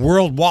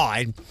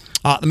worldwide.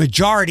 The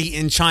majority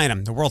in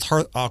China,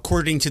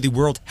 according to the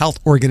World Health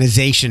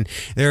Organization.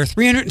 There are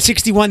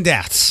 361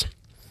 deaths,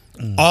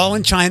 all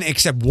in China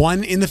except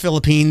one in the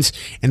Philippines,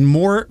 and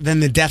more than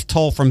the death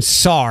toll from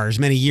SARS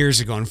many years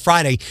ago. On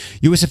Friday,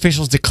 U.S.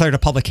 officials declared a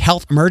public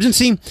health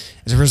emergency.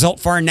 As a result,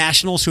 foreign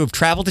nationals who have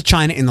traveled to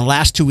China in the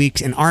last 2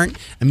 weeks and aren't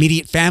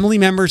immediate family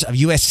members of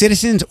U.S.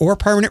 citizens or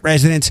permanent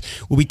residents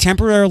will be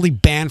temporarily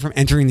banned from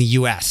entering the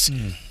U.S.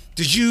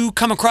 Did you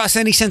come across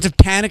any sense of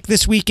panic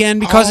this weekend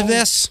because of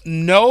this?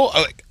 No.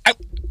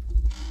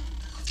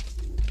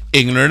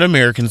 Ignorant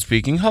American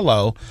speaking.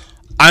 Hello.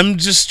 I'm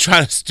just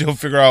trying to still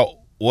figure out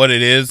what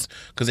it is,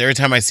 because every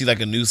time I see like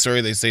a news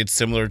story, they say it's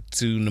similar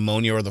to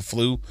pneumonia or the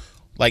flu,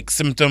 like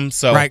symptoms.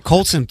 So right,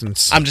 cold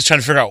symptoms. I'm just trying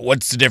to figure out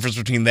what's the difference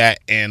between that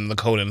and the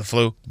cold and the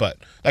flu. But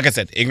like I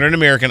said, ignorant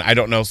American, I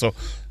don't know.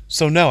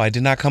 So no, I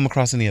did not come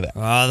across any of that.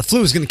 The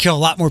flu is going to kill a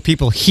lot more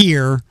people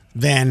here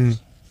than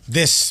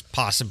this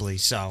possibly.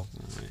 So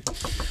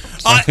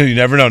you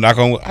never know.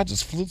 I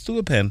just flew through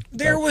a pen.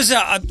 There was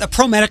a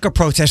ProMedica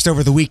protest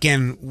over the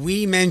weekend.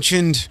 We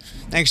mentioned,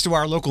 thanks to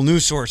our local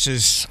news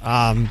sources,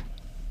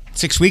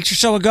 6 weeks or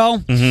so ago,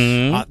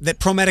 that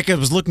ProMedica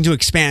was looking to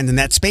expand, and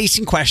that space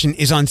in question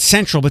is on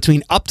Central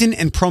between Upton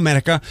and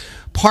ProMedica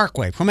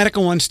Parkway.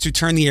 ProMedica wants to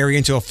turn the area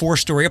into a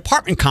 4-story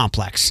apartment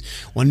complex.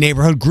 One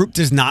neighborhood group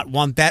does not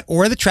want that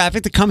or the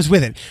traffic that comes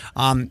with it.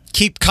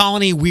 Keep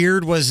Colony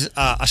Weird was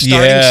a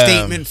starting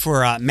statement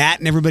for Matt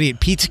and everybody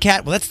at Pizza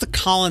Cat. Well, that's the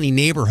Colony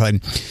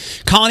neighborhood.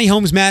 Colony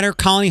Homes Matter.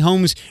 Colony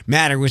Homes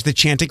Matter was the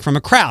chanting from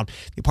a crowd.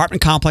 The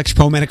apartment complex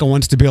ProMedica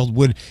wants to build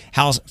would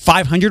house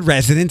 500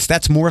 residents.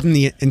 That's more than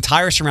the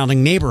entire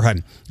surrounding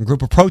neighborhood. A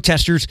group of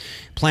protesters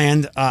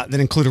planned that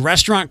include a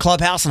restaurant,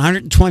 clubhouse,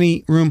 and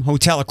 120-room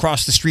hotel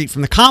across the street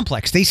from the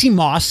complex. Stacy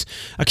Moss,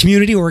 a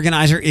community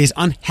organizer, is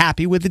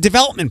unhappy with the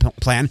development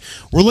plan.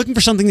 We're looking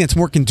for something that's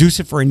more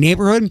conducive for a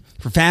neighborhood,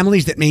 for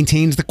families, that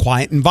maintains the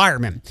quiet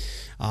environment.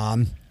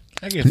 I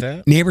get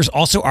that. Neighbors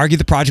also argue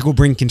the project will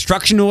bring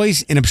construction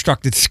noise, an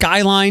obstructed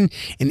skyline,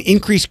 and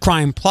increased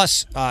crime,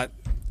 plus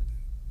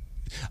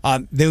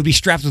they would be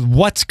strapped with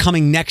what's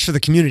coming next for the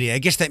community. I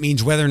guess that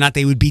means whether or not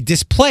they would be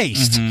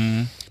displaced.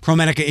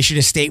 ProMedica issued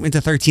a statement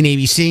to 13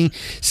 ABC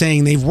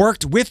saying they've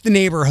worked with the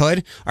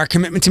neighborhood. Our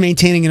commitment to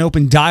maintaining an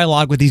open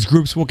dialogue with these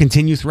groups will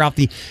continue throughout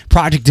the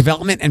project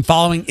development and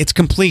following its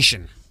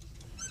completion.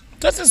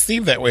 Doesn't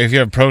seem that way if you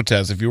have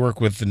protests, if you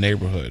work with the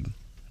neighborhood.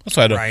 That's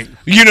why I don't. Right.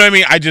 You know what I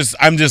mean?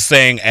 I'm just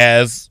saying,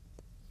 as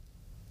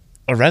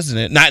a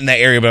resident, not in that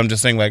area, but I'm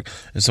just saying, like,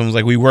 if someone's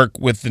like, we work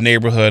with the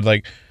neighborhood,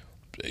 like,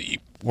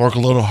 work a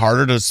little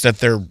harder to set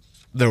their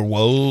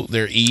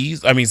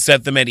ease. I mean,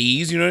 set them at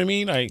ease. You know what I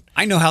mean?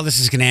 I know how this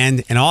is going to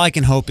end, and all I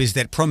can hope is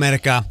that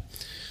ProMedica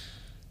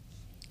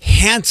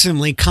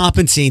handsomely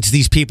compensates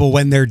these people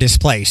when they're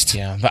displaced.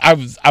 Yeah, but I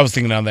was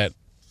thinking on that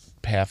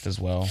path as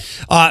well.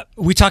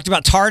 We talked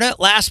about Tarda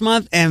last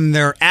month, and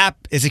their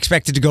app is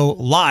expected to go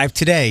live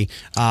today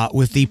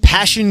with the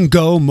Passion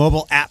Go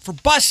mobile app for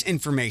bus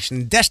information.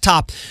 The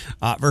desktop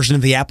version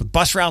of the app with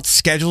bus routes,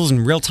 schedules,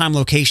 and real-time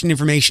location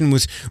information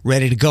was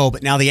ready to go,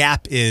 but now the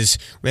app is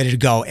ready to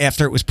go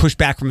after it was pushed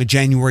back from a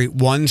January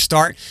 1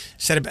 start.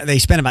 They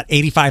spent about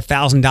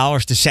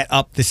 $85,000 to set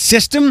up the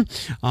system,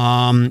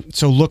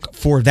 so look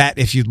for that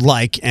if you'd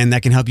like, and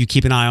that can help you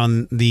keep an eye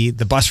on the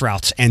bus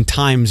routes and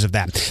times of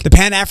that. The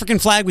Pan-African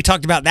flag, we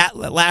talked about that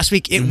last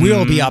week. It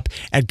will be up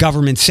at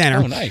Government Center.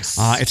 Oh, nice.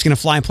 It's going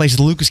to fly in place of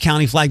the Lucas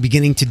County flag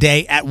beginning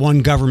today at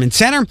One Government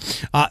Center.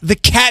 The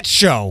Cat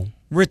Show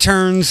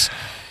returns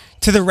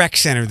to the Rec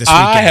Center this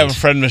weekend. I have a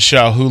friend,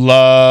 Michelle, who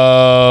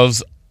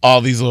loves all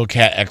these little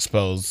cat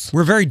expos.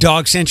 We're very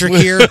dog-centric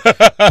here,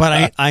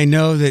 but I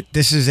know that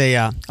this is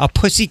a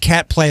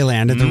pussycat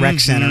playland at the Rec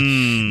Center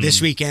this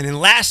weekend. And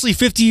lastly,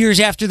 50 years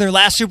after their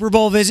last Super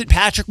Bowl visit,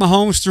 Patrick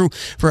Mahomes threw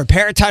for a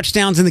pair of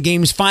touchdowns in the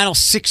game's final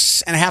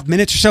 6.5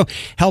 minutes or so,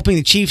 helping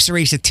the Chiefs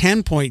erase a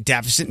 10-point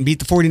deficit and beat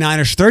the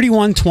 49ers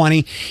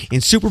 31-20 in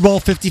Super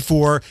Bowl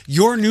 54.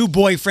 Your new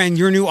boyfriend,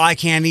 your new eye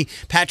candy,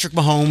 Patrick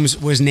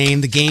Mahomes, was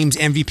named the game's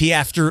MVP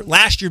after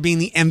last year being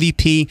the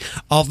MVP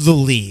of the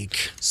league.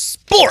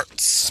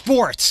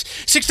 Sports.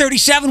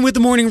 6:37 with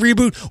the morning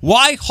reboot.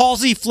 Why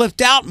Halsey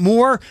flipped out.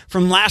 More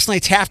from last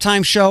night's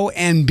halftime show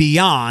and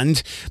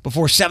beyond.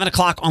 Before 7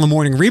 o'clock on the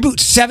morning reboot.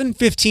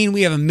 7:15,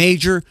 we have a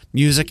major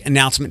music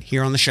announcement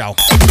here on the show.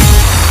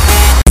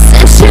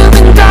 Since you've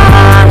been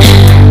gone.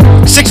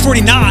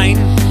 6:49.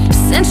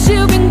 Since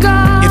you've been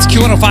gone. It's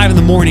Q105 in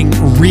the morning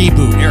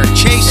reboot. Eric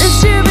Chase.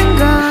 Since you've been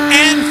gone.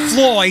 And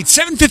Floyd.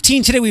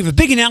 7:15 today. We have a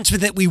big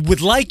announcement that we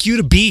would like you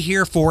to be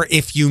here for.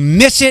 If you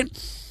miss it,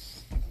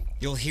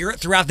 you'll hear it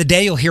throughout the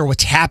day. You'll hear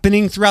what's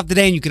happening throughout the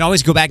day, and you can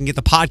always go back and get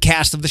the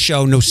podcast of the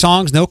show. No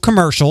songs, no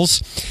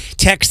commercials.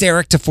 Text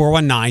Eric to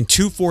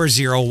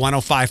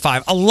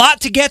 419-240-1055. A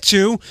lot to get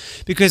to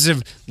because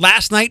of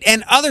last night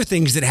and other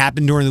things that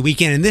happened during the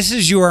weekend, and this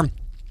is your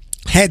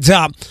heads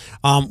up.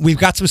 We've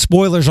got some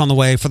spoilers on the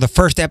way for the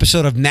first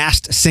episode of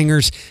Masked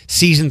Singers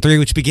Season 3,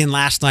 which began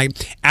last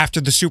night after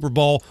the Super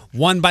Bowl,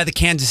 won by the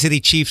Kansas City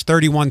Chiefs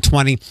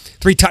 31-20,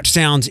 3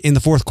 touchdowns in the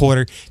fourth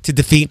quarter to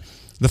defeat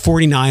the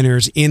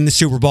 49ers in the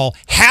Super Bowl.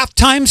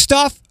 Halftime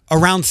stuff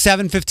around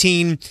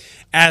 7:15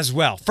 as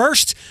well.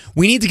 First,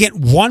 we need to get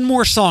one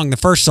more song, the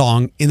first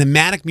song, in the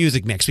Manic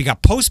Music Mix. We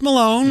got Post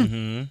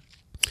Malone.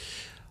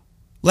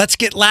 Let's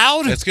Get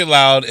Loud. Let's Get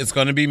Loud. It's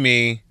going to be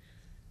me.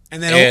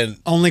 And then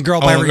Only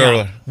Girl by Only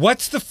Rihanna. Girl.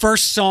 What's the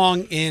first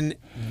song in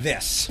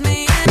this?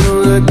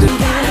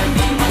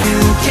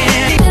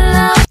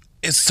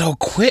 It's so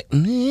quick.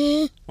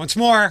 Once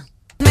more.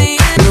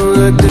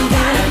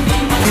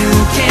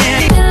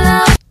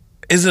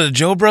 Is it a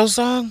Joe Bro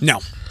song?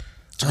 No.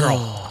 It's a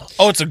girl.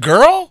 Oh, it's a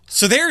girl?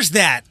 So there's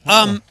that.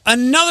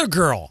 Another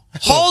girl.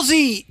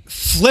 Halsey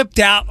flipped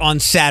out on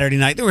Saturday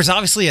night. There was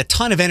obviously a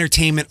ton of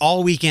entertainment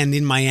all weekend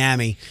in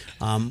Miami.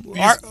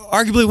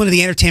 Arguably one of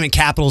the entertainment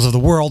capitals of the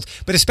world,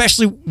 but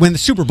especially when the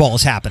Super Bowl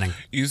is happening.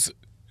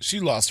 She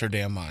lost her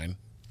damn mind.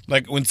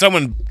 Like, when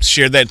someone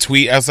shared that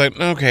tweet, I was like,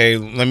 okay,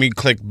 let me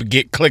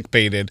get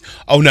clickbaited.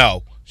 Oh,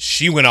 no.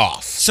 She went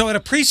off. So at a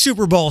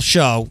pre-Super Bowl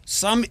show,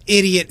 some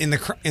idiot in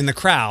the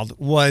crowd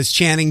was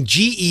chanting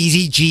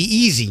G-Eazy,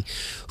 G-Eazy,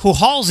 who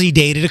Halsey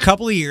dated a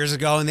couple of years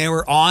ago, and they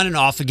were on and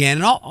off again.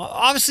 And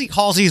obviously,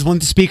 Halsey is one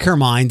to speak her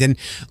mind and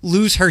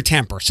lose her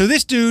temper. So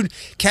this dude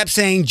kept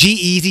saying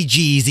G-Eazy,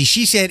 G-Eazy.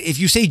 She said, if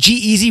you say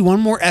G-Eazy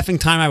one more effing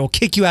time, I will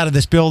kick you out of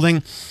this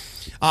building.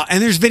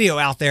 And there's video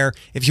out there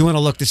if you want to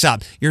look this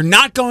up. You're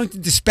not going to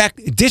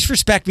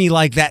disrespect me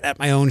like that at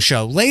my own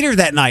show. Later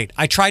that night,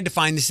 I tried to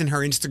find this in her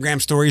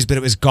Instagram stories, but it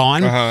was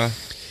gone.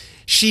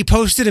 She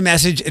posted a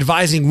message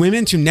advising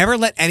women to never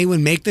let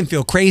anyone make them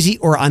feel crazy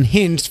or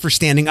unhinged for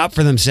standing up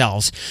for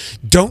themselves.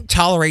 Don't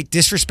tolerate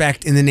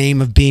disrespect in the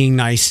name of being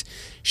nice,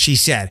 she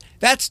said.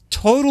 That's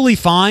totally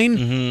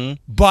fine,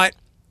 but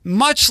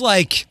much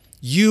like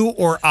you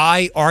or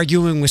I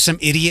arguing with some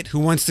idiot who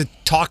wants to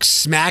talk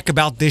smack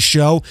about this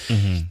show,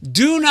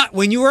 do not,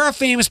 when you are a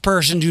famous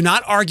person, do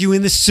not argue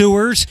in the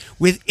sewers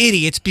with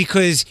idiots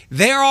because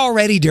they're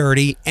already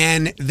dirty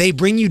and they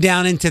bring you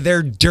down into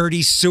their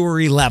dirty,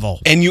 sewery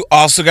level. And you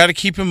also got to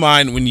keep in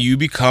mind when you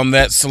become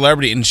that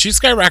celebrity, and she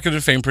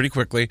skyrocketed fame pretty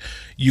quickly,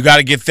 you got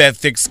to get that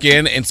thick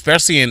skin, and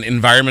especially in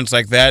environments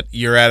like that.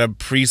 You're at a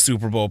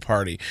pre-Super Bowl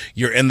party.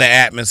 You're in the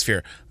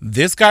atmosphere.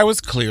 This guy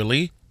was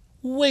clearly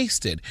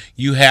wasted.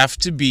 You have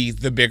to be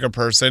the bigger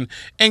person.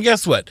 And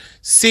guess what?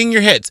 Sing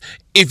your hits.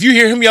 If you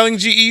hear him yelling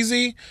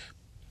G-Eazy,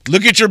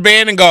 look at your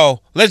band and go,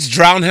 let's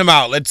drown him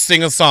out. Let's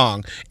sing a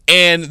song.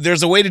 And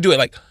there's a way to do it.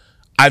 Like,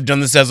 I've done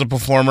this as a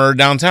performer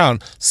downtown.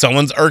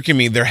 Someone's irking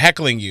me. They're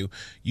heckling you.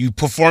 You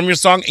perform your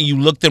song and you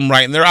look them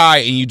right in their eye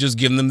and you just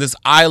give them this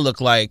eye look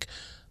like,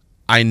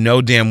 I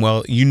know damn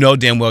well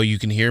you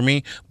can hear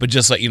me, but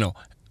just let you know,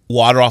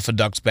 water off a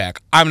duck's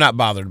back. I'm not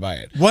bothered by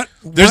it.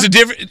 There's a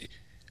different...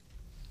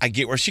 I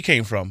get where she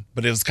came from,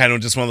 but it was kind of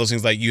just one of those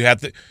things like you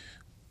have to...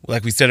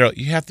 like we said earlier,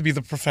 you have to be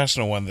the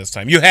professional one this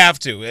time. You have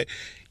to.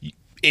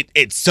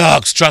 It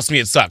sucks. Trust me,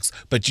 it sucks.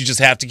 But you just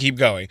have to keep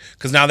going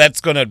because now that's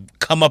going to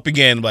come up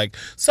again. Like,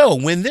 so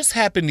when this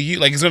happened to you,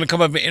 like it's going to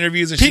come up in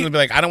interviews and she's going to be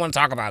like, I don't want to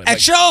talk about it. At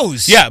like,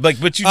 shows. Yeah, but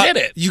you did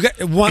it. You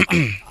got one.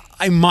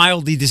 I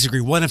mildly disagree.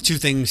 One of two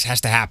things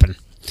has to happen.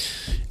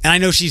 And I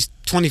know she's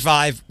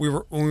 25.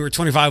 When we were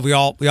 25, we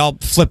all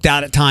flipped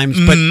out at times.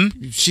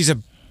 Mm-hmm. But she's a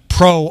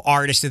pro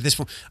artist at this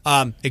point.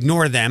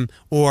 Ignore them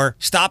or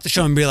stop the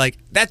show and be like,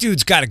 that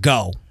dude's got to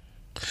go.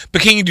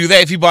 But can you do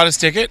that if he bought his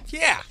ticket?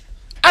 Yeah.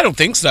 I don't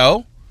think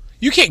so.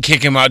 You can't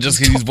kick him out just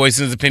because he's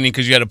voicing his opinion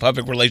because you had a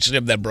public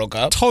relationship that broke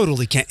up.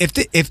 Totally can't.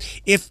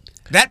 If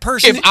that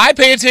person, if I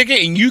pay a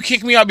ticket and you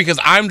kick me out because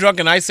I'm drunk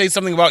and I say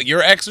something about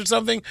your ex or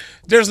something,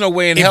 there's no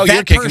way in hell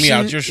you're kicking me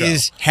out your show.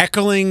 Is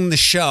heckling the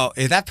show.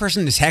 If that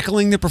person is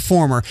heckling the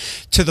performer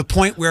to the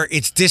point where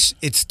it's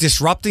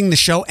disrupting the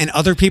show and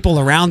other people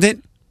around it,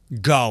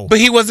 go. But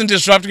he wasn't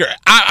disrupting her.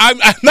 I'm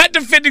not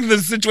defending the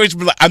situation,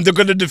 but I'm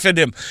going to defend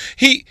him.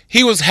 He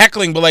was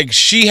heckling, but like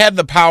she had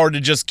the power to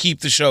just keep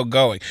the show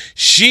going.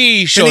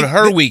 She showed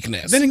her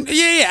weakness.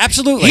 Yeah,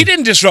 absolutely. He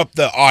didn't disrupt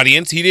the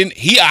audience. He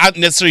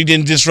necessarily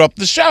didn't disrupt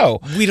the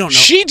show. We don't know.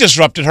 She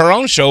disrupted her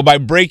own show by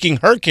breaking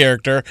her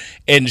character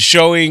and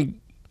showing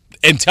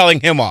and telling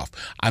him off.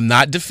 I'm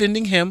not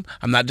defending him.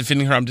 I'm not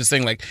defending her. I'm just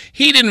saying, like,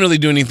 he didn't really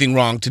do anything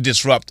wrong to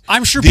disrupt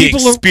I'm sure the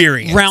people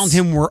experience. Around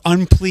him were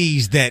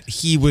unpleased that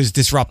he was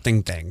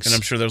disrupting things. And I'm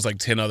sure there was like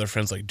 10 other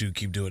friends like, dude,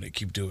 keep doing it.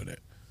 Keep doing it.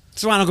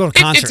 So I don't go to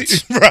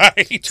concerts.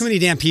 Right. Too many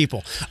damn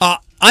people.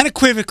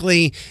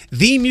 Unequivocally,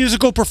 the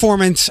musical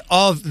performance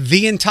of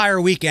the entire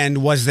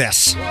weekend was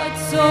this.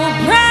 What's so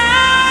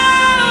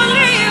proudly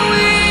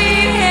we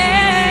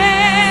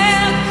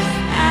hailed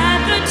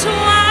at the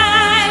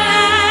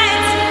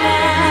twilight's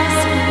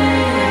last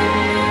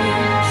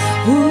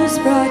gleam, whose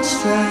broad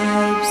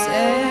stripes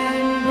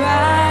and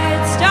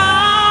bright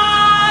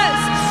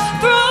stars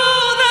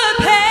through the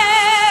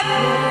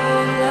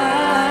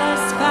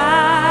perilous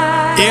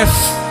fight.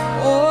 If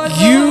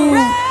you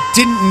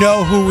didn't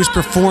know who was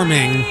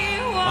performing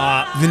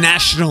the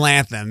national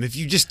anthem, if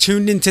you just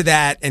tuned into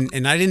that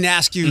and I didn't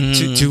ask you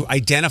to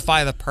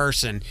identify the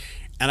person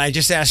and I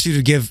just asked you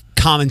to give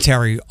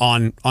commentary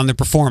on the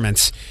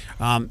performance,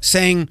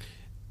 saying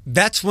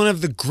that's one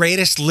of the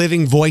greatest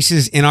living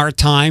voices in our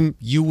time,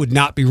 you would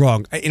not be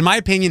wrong. In my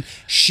opinion,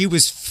 she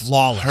was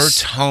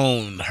flawless. Her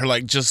tone,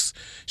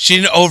 she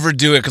didn't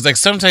overdo it because like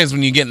sometimes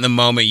when you get in the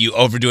moment, you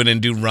overdo it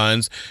and do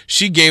runs.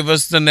 She gave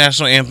us the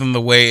national anthem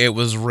the way it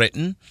was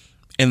written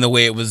and the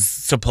way it was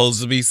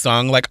supposed to be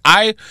sung. Like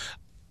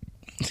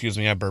excuse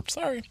me, I burped.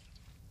 Sorry.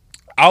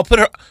 I'll put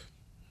her.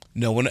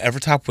 No one ever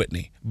top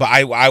Whitney, but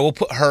I will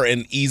put her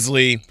in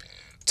easily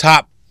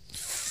top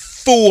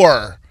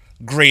 4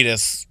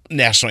 greatest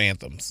national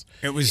anthems.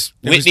 It was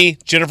Whitney,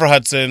 Jennifer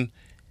Hudson,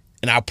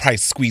 and I'll probably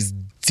squeeze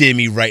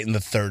Demi right in the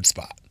 3rd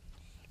spot.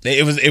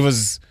 It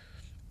was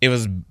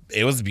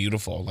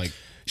beautiful. Like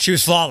she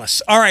was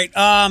flawless. All right,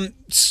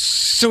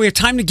 so we have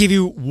time to give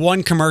you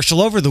one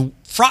commercial over the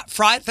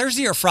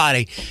Thursday or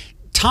Friday.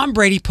 Tom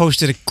Brady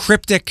posted a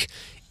cryptic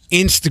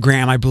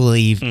Instagram, I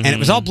believe, and it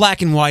was all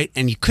black and white,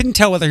 and you couldn't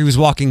tell whether he was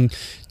walking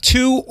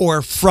to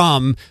or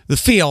from the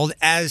field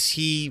as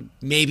he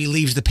maybe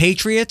leaves the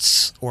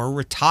Patriots or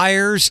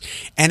retires,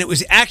 and it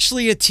was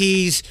actually a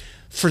tease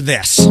for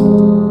this.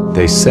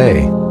 They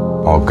say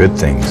all good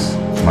things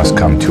must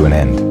come to an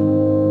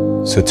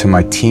end. So to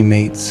my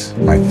teammates,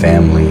 my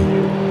family,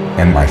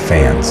 and my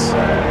fans,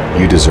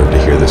 you deserve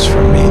to hear this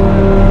from me.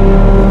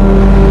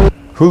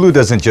 Hulu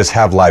doesn't just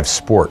have live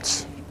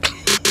sports.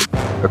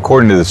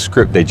 According to the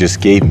script they just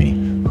gave me,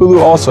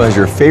 Hulu also has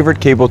your favorite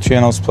cable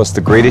channels plus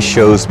the greatest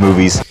shows,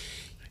 movies.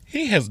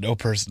 He has no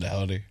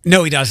personality.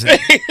 No, he doesn't.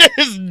 He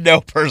has no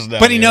personality.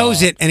 But he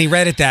knows it, and he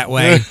read it that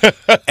way.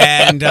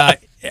 And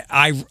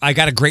I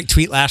got a great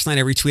tweet last night.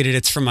 I retweeted it.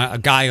 It's from a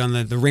guy on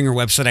the Ringer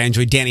website I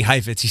enjoy, Danny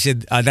Heifetz. He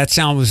said that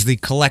sound was the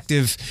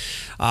collective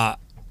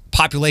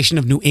population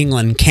of New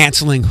England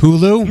canceling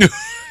Hulu.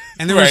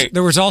 And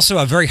there was also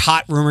a very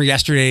hot rumor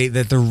yesterday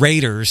that the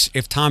Raiders,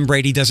 if Tom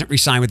Brady doesn't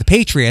re-sign with the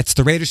Patriots,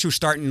 the Raiders who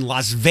start in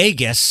Las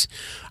Vegas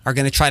are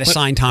going to try to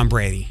sign Tom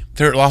Brady.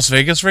 They're Las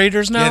Vegas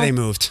Raiders now? Yeah, they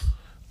moved.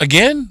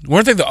 Again?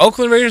 Weren't they the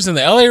Oakland Raiders and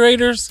the LA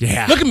Raiders?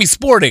 Yeah. Look at me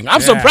sporting.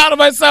 I'm so proud of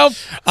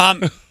myself.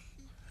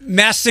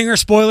 Masked Singer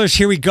spoilers,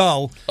 here we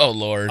go. Oh,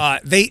 Lord.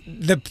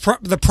 The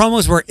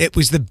promos were, it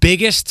was the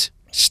biggest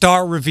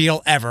star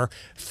reveal ever.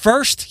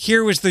 First,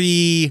 here was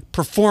the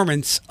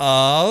performance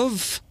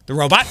of the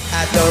robot.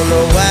 I don't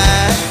know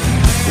why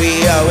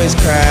we always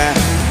cry.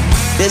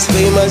 This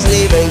we must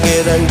leave and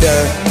get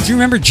undone. Do you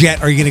remember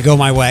Jet, Are You Gonna Go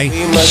My Way?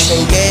 We must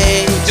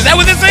engage. Is that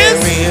what this is?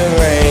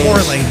 Rearrange.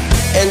 Poorly.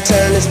 And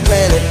turn this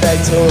planet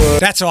back to one.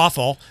 That's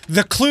awful.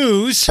 The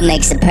clues. What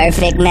makes a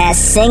perfect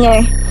masked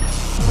singer?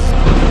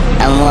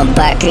 I'm 1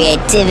 part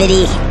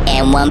creativity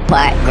and 1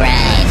 part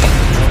grind.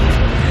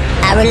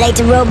 I relate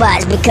to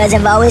robots because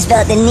I've always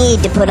felt the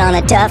need to put on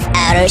a tough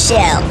outer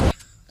shell.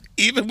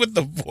 Even with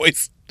the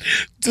voice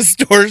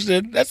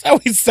distortion. That's how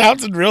he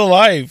sounds in real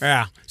life.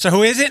 Yeah. So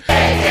who is it?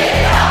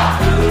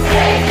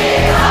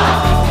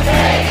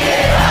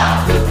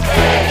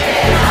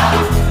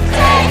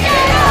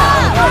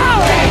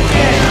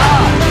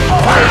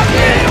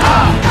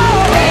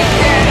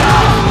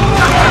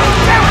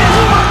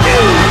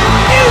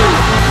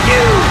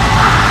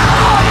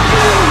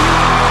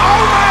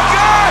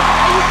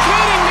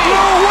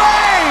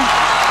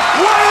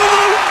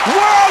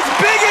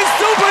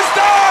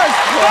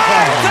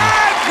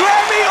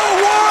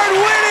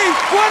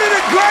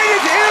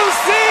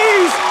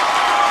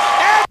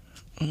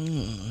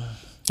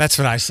 That's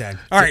what I said.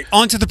 All right,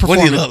 on to the What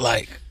performance. do you look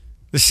like?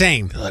 The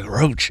same. Like a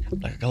roach,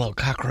 like a little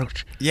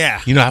cockroach. Yeah.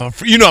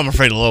 I'm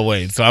afraid of Lil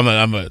Wayne, so I'm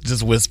gonna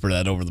just whisper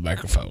that over the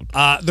microphone.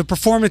 The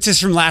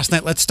performances from last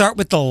night. Let's start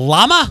with the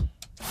llama.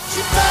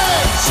 She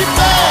begs,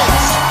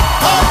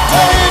 oh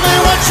baby,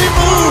 when she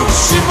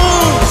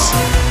moves.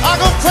 I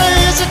go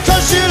crazy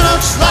cause she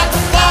looks like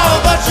a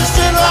flower, but she's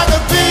still like a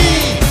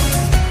bee,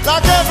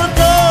 like every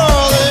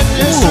girl in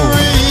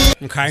history.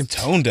 Okay.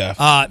 Tone deaf.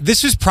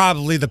 This was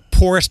probably the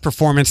poorest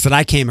performance that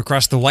I came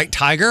across, the White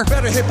Tiger.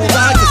 Better hit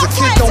bullseye cause the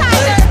kid don't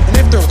play, and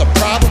if there was a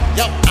problem,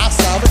 yup, I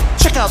solve it.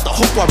 Check out the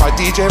hook by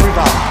DJ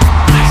Revival.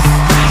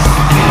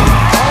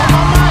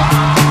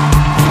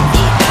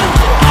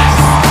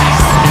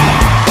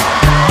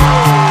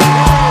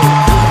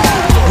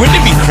 Wouldn't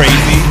it be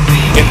crazy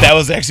if that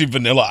was actually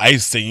Vanilla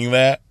Ice singing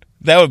that?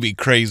 That would be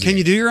crazy. Can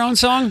you do your own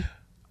song?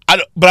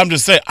 But I'm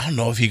just saying, I don't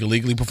know if he can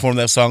legally perform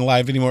that song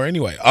live anymore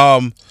anyway.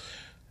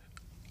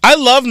 I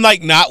love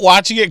not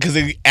watching it because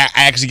I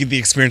actually get the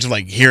experience of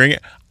hearing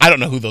it. I don't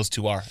know who those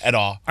two are at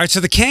all. All right, so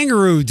the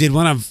Kangaroo did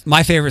one of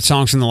my favorite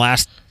songs from the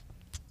last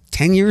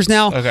 10 years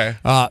now. Okay.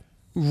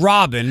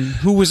 Robin,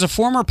 who was a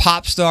former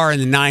pop star in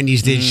the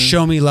 90s, did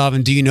Show Me Love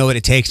and Do You Know What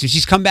It Takes? And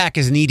she's come back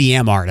as an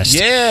EDM artist.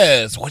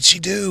 Yes. What'd she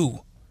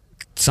do?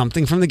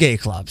 Something from the gay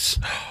clubs.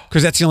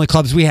 Because that's the only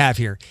clubs we have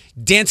here.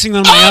 Dancing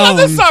on My I Own.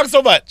 love this song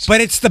so much.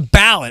 But it's the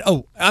ballad.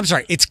 Oh, I'm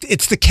sorry.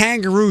 It's the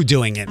Kangaroo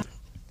doing it.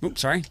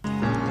 Oops, sorry.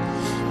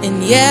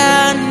 And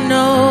yeah, I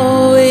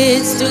know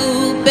it's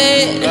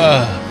stupid,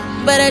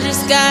 but I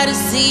just gotta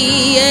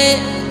see it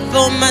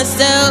for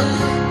myself.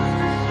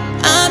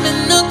 I'm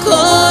in the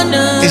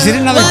corner. Is it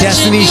another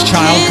Destiny's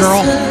Child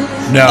girl?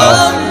 No.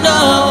 Oh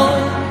no.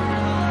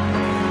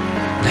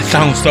 That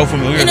sounds so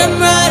familiar. And I'm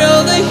right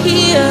over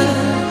here.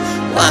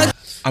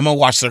 I'm gonna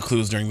watch their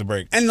clues during the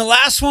break. And the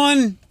last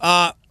one,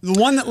 the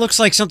one that looks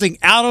like something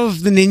out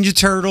of the Ninja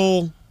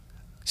Turtle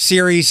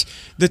series,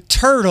 the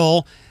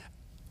turtle.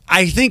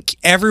 I think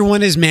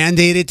everyone is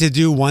mandated to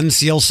do one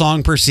Seal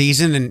song per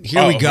season, and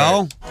here we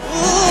go. Is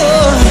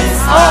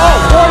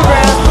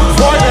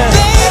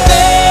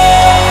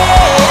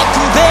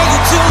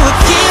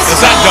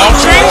that Dog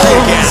Trees?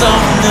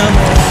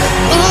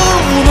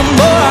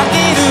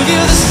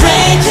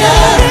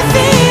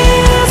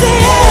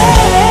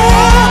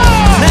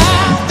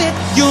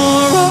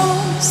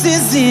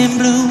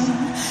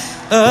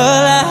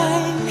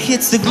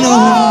 Hits the glue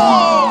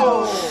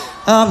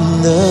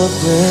on the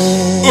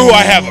brain. Ooh,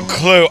 I have a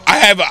clue. I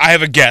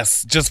have a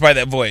guess just by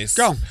that voice.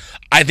 Go.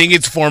 I think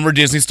it's former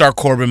Disney star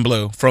Corbin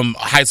Bleu from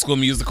High School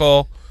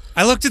Musical.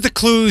 I looked at the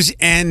clues,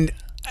 and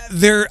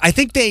I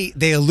think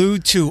they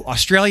allude to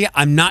Australia.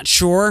 I'm not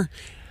sure,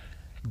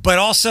 but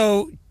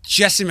also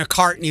Jesse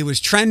McCartney was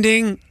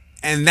trending,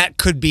 and that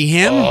could be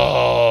him.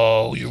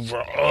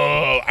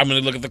 I'm going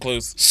to look at the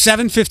clues.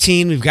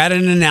 7:15, we've got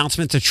an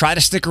announcement, to try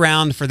to stick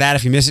around for that.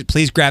 If you miss it,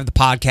 please grab the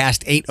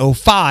podcast,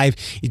 8:05.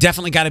 You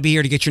definitely got to be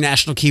here to get your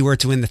national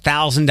keyword to win the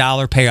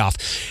 $1,000 payoff.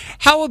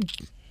 How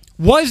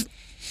was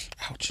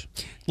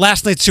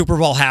last night's Super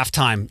Bowl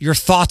halftime? Your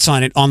thoughts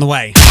on it on the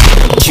way.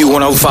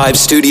 Q105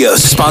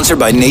 Studios, sponsored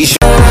by Nation.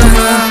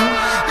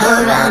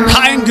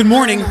 Hi and good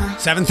morning.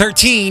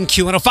 7:13,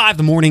 Q105,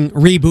 the morning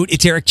reboot.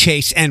 It's Eric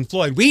Chase and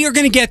Floyd. We are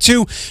going to get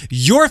to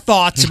your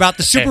thoughts about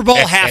the Super Bowl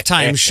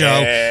halftime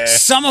show,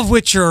 some of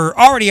which are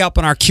already up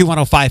on our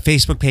Q105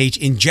 Facebook page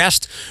in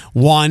just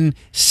 1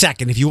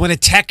 second. If you want to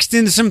text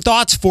in some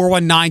thoughts,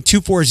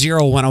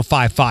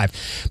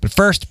 419-240-1055. But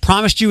first,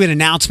 promised you an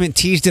announcement,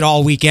 teased it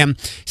all weekend,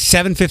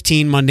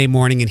 7:15 Monday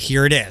morning, and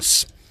here it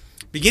is.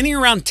 Beginning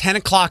around 10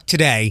 o'clock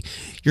today,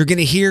 you're going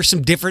to hear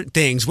some different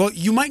things. Well,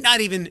 you might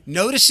not even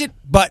notice it,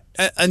 but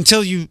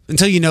until you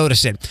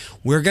notice it,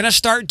 we're going to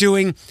start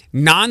doing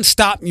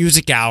nonstop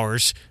music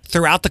hours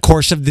throughout the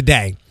course of the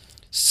day.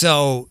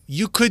 So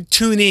you could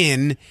tune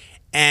in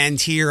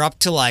and hear up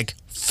to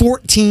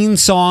 14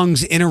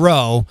 songs in a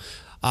row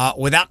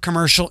without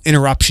commercial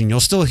interruption.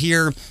 You'll still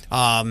hear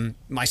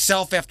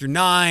myself after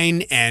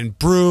 9 and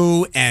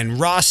Brew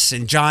and Russ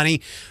and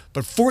Johnny,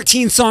 but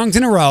 14 songs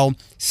in a row,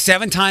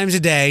 7 times a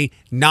day,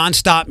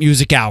 nonstop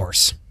music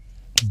hours.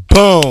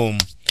 Boom.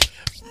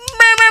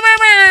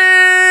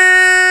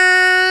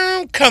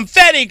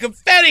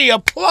 confetti,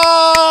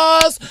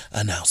 applause,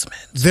 announcement.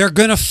 They're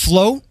going to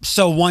float.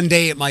 So one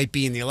day it might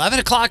be in the 11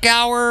 o'clock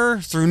hour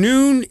through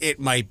noon. It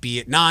might be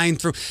at 9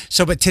 through.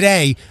 So, but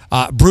today,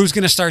 Brew's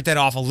going to start that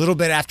off a little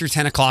bit after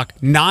 10 o'clock.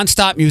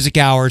 Nonstop music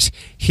hours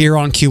here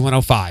on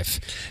Q105.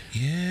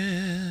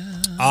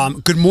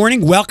 Good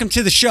morning. Welcome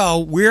to the show.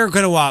 We're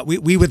going to,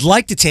 we would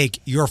like to take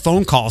your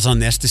phone calls on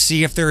this to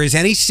see if there is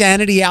any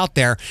sanity out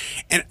there.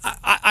 And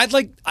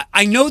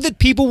I know that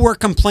people were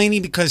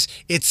complaining because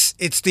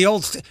it's the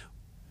old,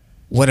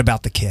 what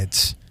about the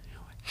kids?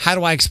 How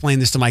do I explain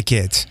this to my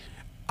kids?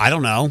 I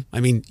don't know.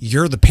 I mean,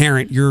 you're the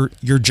parent.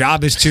 Your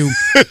job is to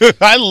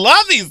I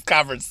love these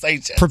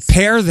conversations.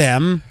 Prepare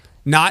them,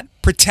 not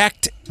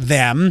protect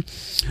them.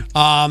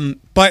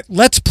 But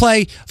let's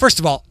play. First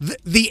of all,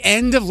 the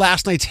end of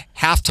last night's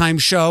halftime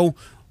show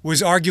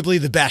was arguably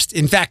the best.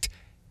 In fact,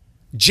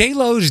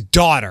 J-Lo's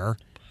daughter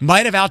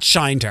might have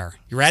outshined her.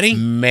 You ready?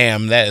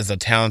 Ma'am, that is a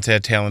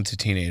talented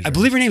teenager. I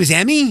believe her name is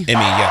Emmy? Emmy,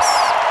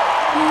 yes.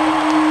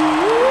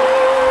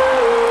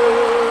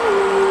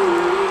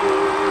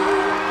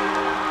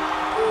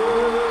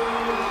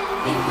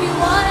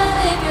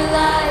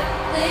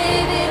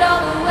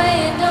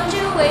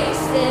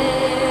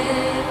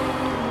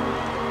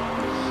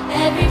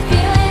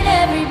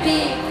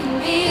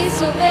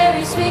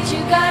 Very sweet, you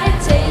gotta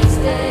taste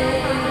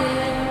it.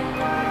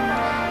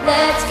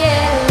 Let's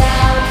get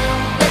loud.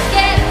 Let's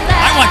get loud.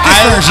 I want this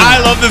version. I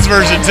love this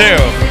version too.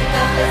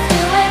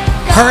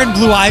 Her and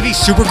Blue Ivy,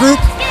 supergroup.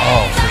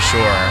 Oh, for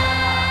sure.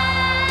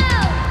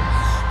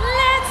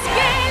 Let's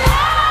get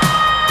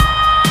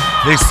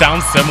loud. They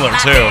sound similar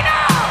too.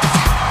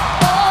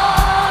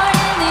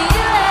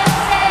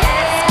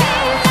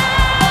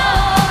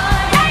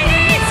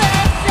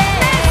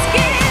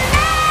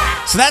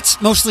 So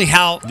that's mostly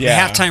how the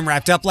halftime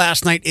wrapped up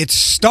last night. It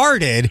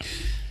started.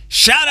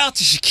 Shout out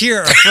to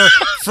Shakira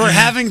for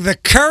having the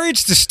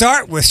courage to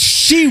start with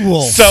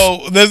She-Wolf.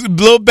 So there's a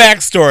little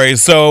backstory.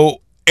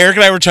 So Eric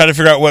and I were trying to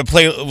figure out what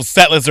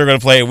set list they were going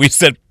to play. And we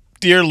said,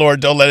 dear Lord,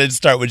 don't let it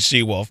start with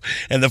She-Wolf.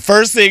 And the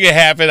first thing that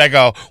happened, I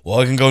go, well,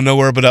 it can go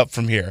nowhere but up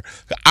from here.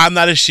 I'm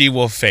not a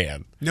She-Wolf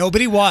fan.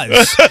 Nobody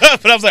was.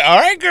 But I was like, all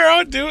right,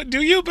 girl, do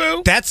you,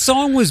 boo. That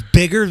song was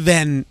bigger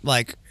than,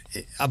 like,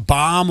 a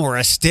bomb or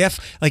a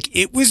stiff. Like,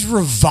 it was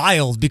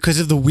reviled because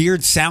of the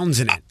weird sounds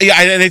in it.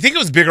 Yeah, and I think it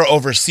was bigger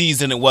overseas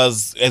than it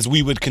was as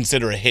we would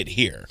consider a hit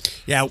here.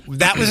 Yeah,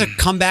 that was a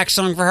comeback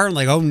song for her.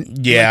 Like,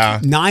 yeah,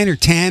 like 9 or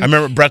 10. I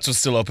remember Brett's was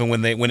still open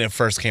when it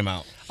first came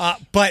out.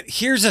 But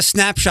here's a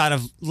snapshot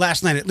of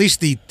last night, at least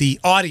the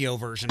audio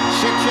version.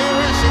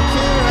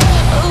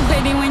 Oh,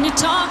 baby, when you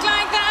talk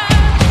like that,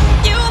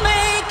 you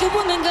make a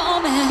woman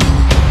go mad.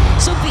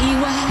 So be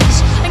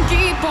wise and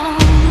keep on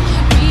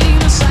reading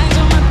the signs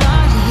on my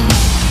body.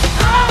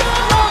 I'm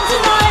home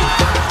tonight.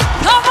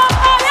 Come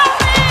on, me.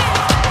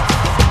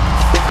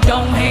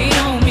 Don't hate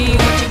on me.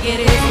 What you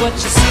get is what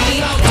you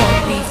see.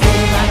 Don't be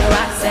fooled by the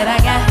rocks that I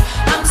got.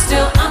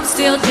 I'm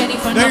still Jenny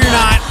from No, you're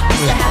not.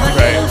 Used to have a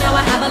little, now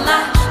I have a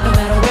lot. No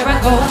matter where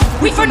I go,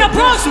 we from the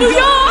Bronx, New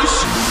York.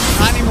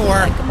 Not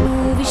anymore.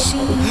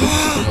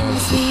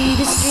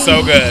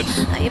 So good.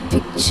 I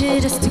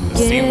pictured us together.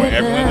 See where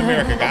everyone in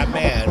America got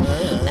mad.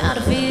 Now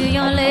to feel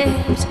your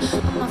lips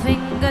on my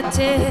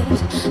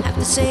fingertips. Have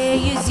to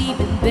say is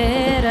even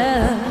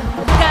better.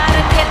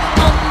 Gotta get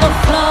on the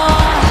floor.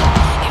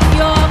 If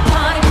you're a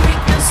party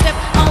freak, step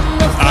on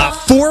the floor.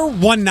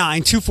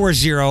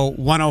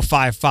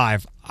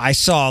 419-240-1055. I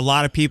saw a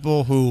lot of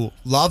people who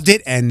loved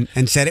it and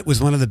said it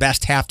was one of the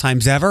best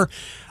halftimes ever.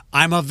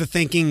 I'm of the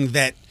thinking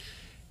that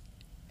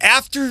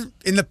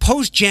in the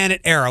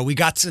post-Janet era, we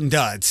got some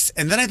duds.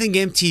 And then I think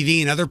MTV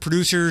and other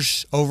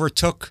producers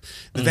overtook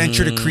the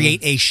venture to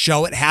create a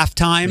show at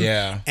halftime.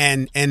 Yeah.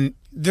 And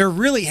there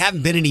really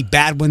haven't been any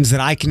bad ones that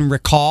I can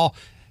recall.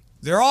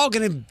 They're all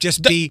going to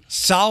just be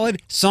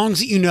solid songs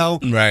that you know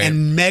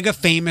and mega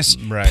famous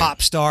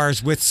pop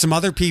stars with some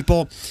other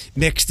people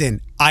mixed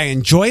in. I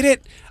enjoyed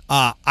it.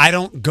 I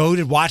don't go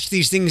to watch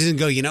these things and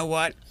go, you know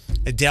what?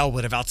 Adele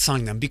would have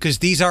outsung them because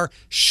these are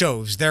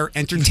shows. They're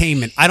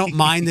entertainment. I don't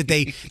mind that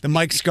the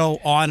mics go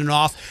on and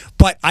off,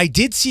 but I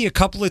did see a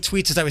couple of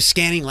tweets as I was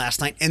scanning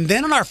last night. And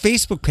then on our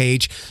Facebook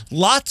page,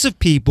 lots of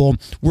people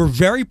were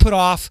very put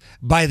off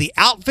by the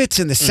outfits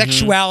and the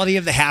sexuality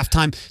of the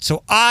halftime.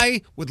 So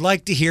I would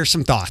like to hear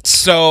some thoughts.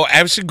 So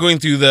actually going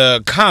through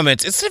the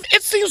comments, it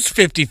seems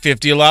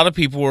 50-50. A lot of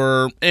people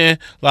were a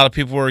lot of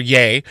people were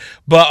yay.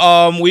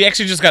 But we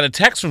actually just got a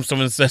text from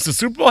someone that says the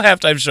Super Bowl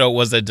halftime show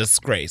was a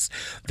disgrace.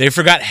 They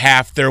forgot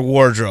half their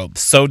wardrobe.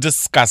 So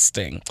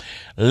disgusting.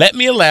 Let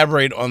me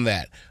elaborate on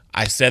that.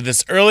 I said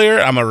this earlier.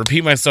 I'm going to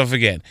repeat myself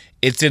again.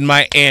 It's in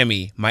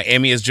Miami.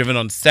 Miami is driven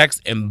on sex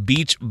and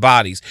beach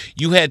bodies.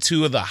 You had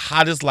two of the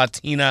hottest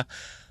Latina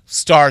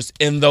stars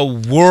in the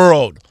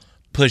world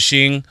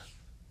pushing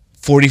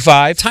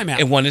 45. Timeout.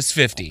 And one is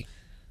 50.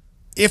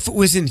 If it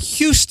was in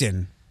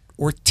Houston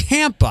or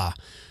Tampa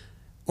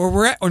or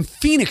we're on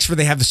Phoenix where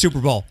they have the Super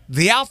Bowl,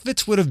 the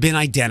outfits would have been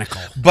identical.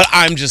 But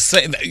I'm just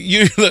saying,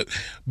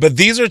 but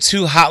these are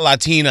two hot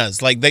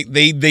Latinas. Like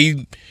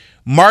they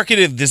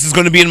marketed, this is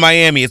going to be in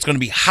Miami. It's going to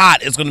be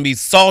hot. It's going to be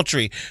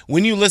sultry.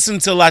 When you listen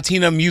to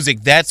Latina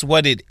music, that's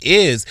what it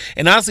is.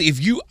 And honestly, if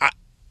you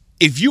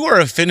are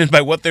offended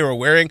by what they were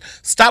wearing,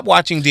 stop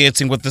watching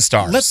Dancing with the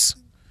Stars.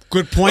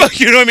 Good point.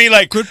 You know what I mean?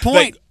 Like, good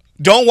point.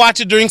 Don't watch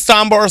it during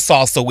Samba or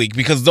Salsa week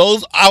because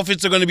those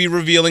outfits are going to be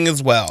revealing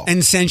as well.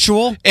 And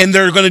sensual. And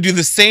they're going to do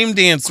the same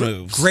dance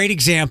moves. Great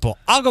example.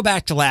 I'll go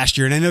back to last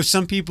year, and I know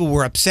some people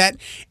were upset,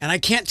 and I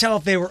can't tell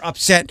if they were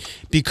upset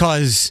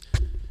because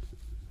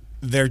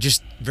they're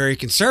just very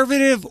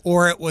conservative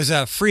or it was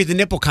a free the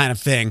nipple kind of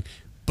thing.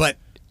 But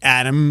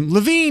Adam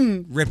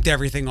Levine ripped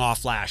everything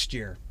off last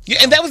year. Yeah,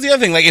 and that was the other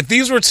thing. Like, if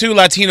these were two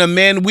Latina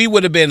men, we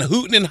would have been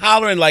hooting and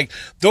hollering, like,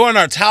 throwing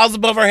our towels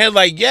above our head,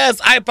 like, yes,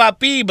 ay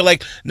papi. But,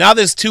 like, now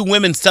there's two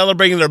women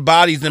celebrating their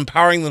bodies,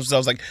 empowering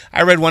themselves. Like,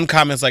 I read one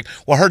comment, it's like,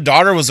 well, her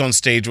daughter was on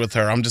stage with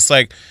her. I'm just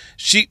like,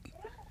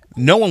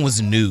 no one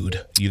was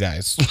nude, you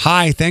guys.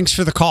 Hi, thanks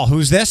for the call.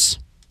 Who's this?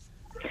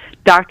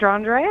 Dr.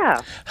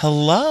 Andrea.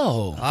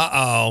 Hello.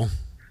 Uh-oh.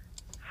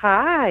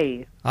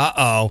 Hi.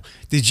 Uh-oh.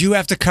 Did you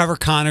have to cover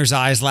Connor's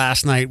eyes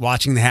last night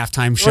watching the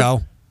halftime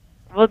show?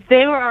 Well,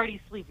 they were already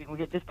sleeping. We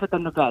could just put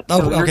them to bed.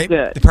 So Oh, okay.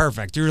 Good.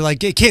 Perfect. You were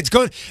like, hey, kids,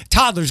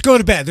 toddlers, go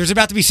to bed. There's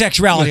about to be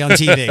sexuality on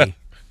TV.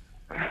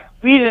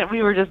 We didn't.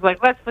 We were just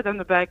like, let's put them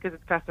to bed because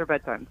it's past their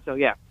bedtime. So,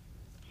 yeah.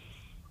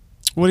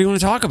 What do you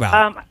want to talk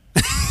about?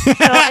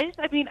 I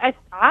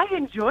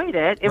enjoyed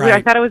it.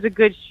 I thought it was a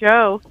good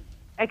show,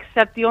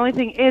 except the only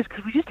thing is,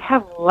 could we just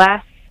have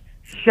less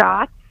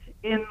shots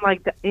in,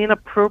 like, the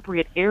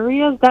inappropriate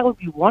areas? That would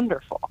be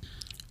wonderful.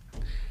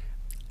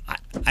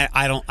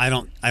 I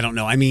don't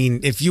know. I mean,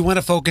 if you want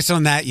to focus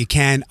on that, you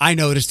can. I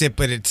noticed it,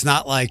 but it's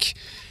not like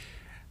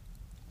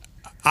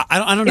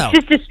I don't know.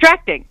 It's just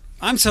distracting.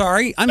 I'm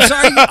sorry. You're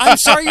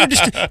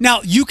now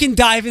you can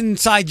dive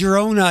inside your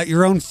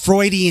own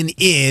Freudian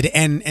id,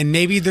 and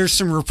maybe there's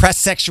some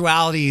repressed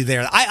sexuality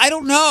there. I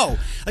don't know.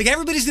 Like,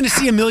 everybody's going to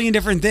see a million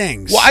different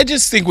things. Well, I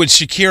just think with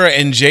Shakira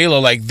and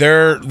J-Lo, like,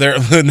 they're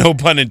no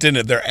pun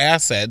intended, their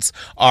assets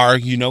are,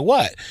 you know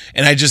what?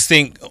 And I just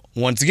think,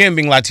 once again,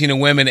 being Latina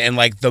women and,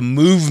 like, the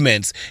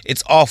movements,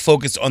 it's all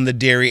focused on the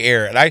dairy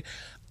era. And I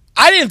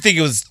didn't think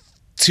it was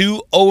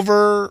too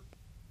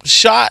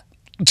overshot.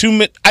 I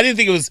didn't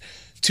think it was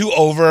too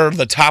over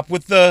the top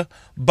with the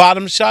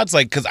bottom shots,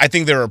 like, because I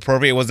think they were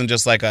appropriate. It wasn't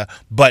just like a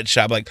butt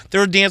shot. Like, there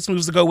were dance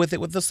moves to go with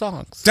it with the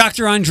songs.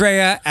 Dr.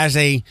 Andrea, as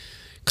a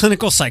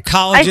clinical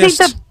psychologist,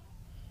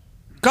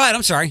 go ahead.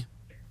 I'm sorry.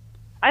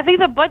 I think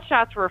the butt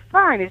shots were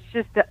fine. It's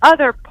just the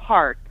other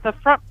part, the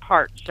front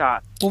part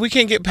shots. Well, we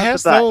can't get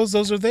past those.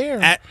 Those are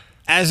there.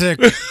 As a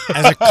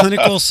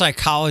clinical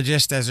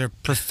psychologist, as a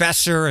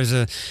professor,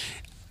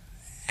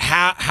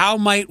 How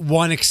might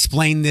one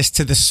explain this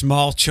to the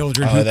small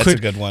children a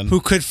good one.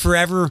 who could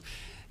forever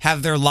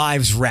have their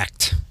lives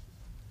wrecked?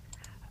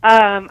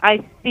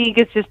 I think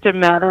it's just a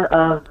matter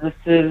of this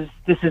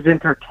is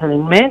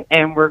entertainment,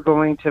 and we're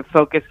going to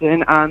focus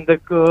in on the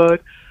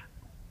good.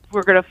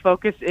 We're going to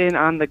focus in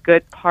on the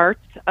good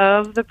parts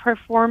of the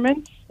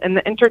performance and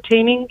the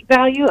entertaining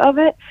value of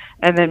it,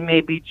 and then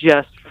maybe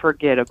just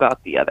forget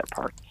about the other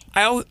parts.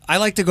 I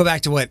like to go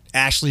back to what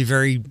Ashley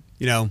very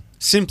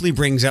simply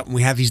brings up when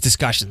we have these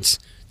discussions.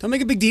 Don't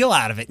make a big deal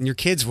out of it, and your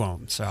kids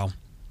won't. So,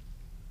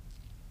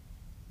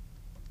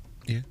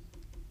 yeah,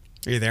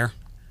 are you there?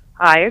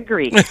 I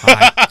agree.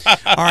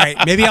 All right.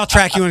 Maybe I'll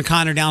track you and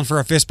Connor down for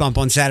a fist bump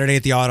on Saturday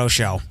at the auto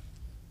show.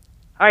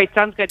 All right,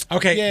 sounds good.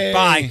 Okay, Yay.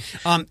 bye.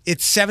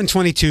 It's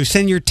 7:22.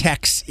 Send your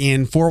texts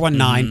in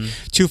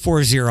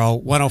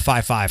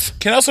 419-240-1055.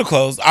 Can I also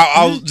close?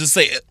 I'll just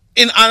say,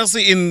 and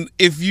honestly,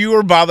 if you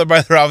were bothered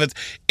by their outfits,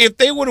 if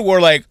they would have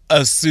wore like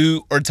a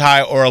suit or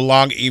tie or a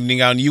long evening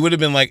gown, you would have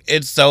been like,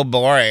 it's so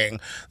boring.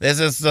 This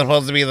is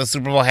supposed to be the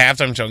Super Bowl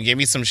halftime show. Give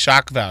me some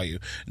shock value.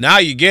 Now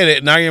you get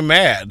it. Now you're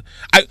mad.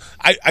 I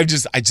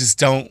just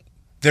don't.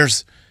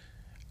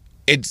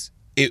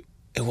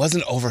 It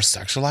wasn't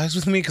over-sexualized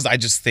with me because I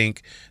just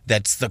think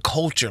that's the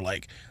culture.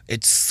 Like,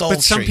 it's sultry.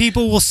 But some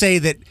people will say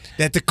that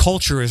the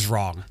culture is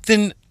wrong.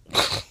 Then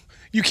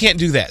you can't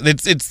do that.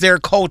 It's their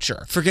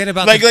culture. Forget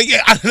about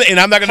and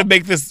I'm not going to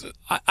make this.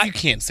 You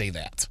can't say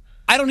that.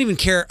 I don't even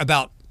care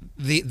about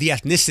the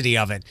ethnicity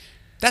of it.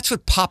 That's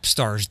what pop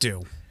stars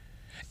do.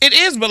 It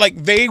is, but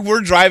like they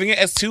were driving it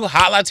as two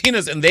hot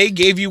Latinas, and they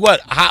gave you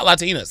what? Hot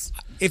Latinas.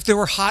 If there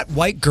were hot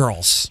white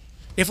girls.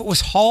 If it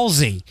was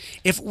Halsey,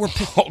 if it were...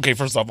 Okay,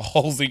 first off,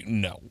 Halsey,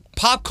 no.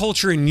 Pop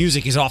culture and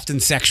music is often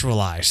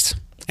sexualized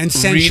and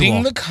sensual.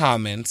 Reading the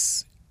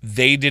comments,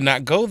 they did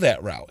not go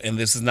that route. And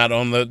this is not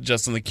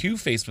just on the Q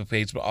Facebook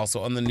page, but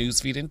also on the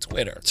newsfeed and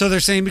Twitter. So they're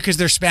saying because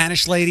they're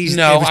Spanish ladies,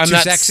 no, it was I'm too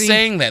not sexy?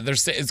 saying that. They're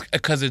saying it's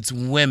because it's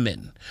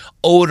women.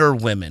 Older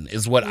women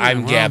is what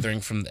I'm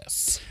gathering from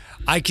this.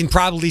 I can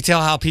probably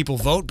tell how people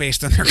vote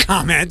based on their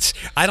comments.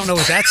 I don't know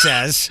what that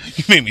says.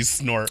 You made me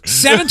snort.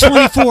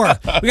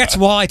 7:24. We got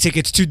some walleye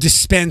tickets to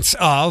dispense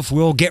of.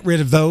 We'll get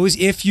rid of those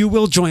if you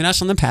will join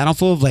us on the panel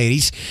full of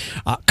ladies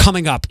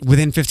coming up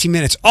within 15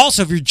 minutes.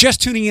 Also, if you're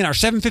just tuning in, our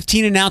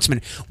 7:15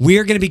 announcement,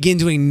 we're going to begin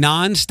doing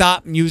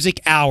non-stop music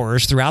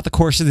hours throughout the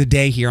course of the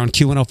day here on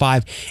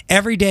Q105.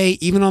 Every day,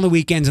 even on the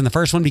weekends, and the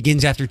first one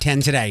begins after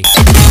 10 today.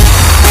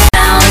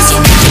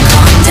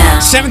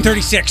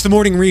 7:36, the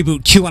morning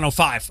reboot,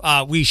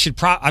 Q105.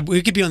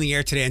 We could be on the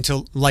air today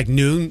until like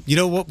noon. You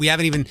know what we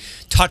haven't even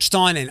touched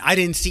on, and I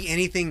didn't see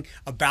anything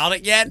about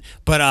it yet,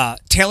 but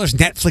Taylor's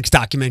Netflix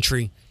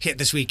documentary hit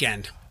this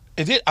weekend.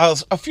 It did.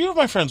 A few of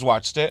my friends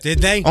watched it. Did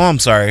they? Oh, I'm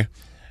sorry.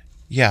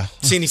 Yeah.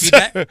 See any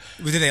feedback? Did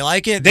they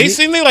like it? They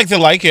seem they like to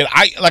like it.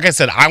 Like I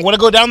said, I want to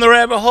go down the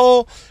rabbit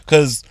hole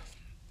because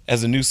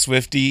as a new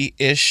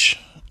Swiftie-ish,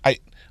 I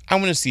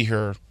want to see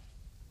her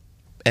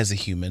as a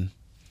human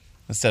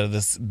instead of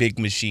this big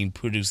machine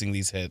producing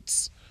these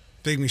hits.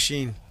 Big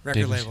Machine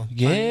record label.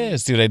 Yeah,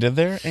 see what I did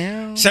there?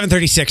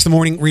 7:36, the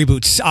morning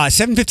reboots.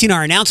 7:15,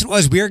 our announcement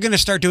was we are going to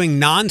start doing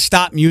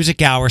non-stop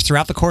music hours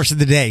throughout the course of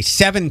the day,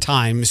 7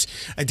 times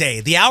a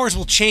day. The hours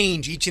will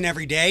change each and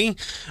every day,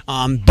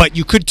 but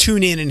you could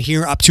tune in and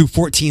hear up to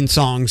 14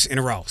 songs in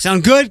a row.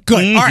 Sound good?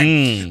 Good.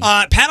 Mm-hmm. All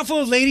right. Panel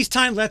full of ladies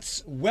time.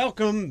 Let's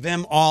welcome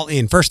them all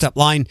in. First up,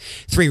 line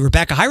 3,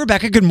 Rebecca. Hi,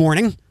 Rebecca. Good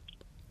morning.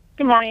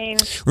 Good morning.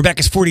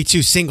 Rebecca's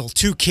 42, single,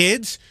 2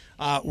 kids.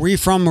 Where are you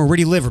from or where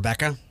do you live,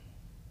 Rebecca?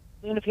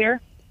 Live here.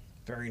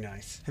 Very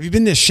nice. Have you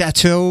been to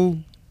Chateau?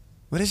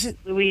 What is it?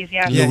 Louise,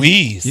 yeah.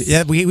 Louise.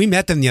 Yeah, we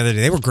met them the other day.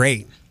 They were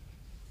great.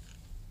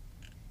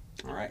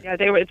 All right. Yeah,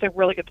 it's a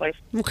really good place.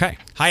 Okay.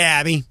 Hi,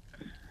 Abby.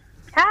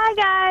 Hi,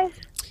 guys.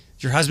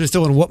 Is your husband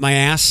still going to whoop my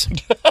ass?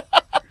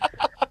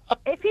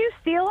 If you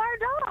steal our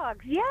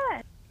dogs,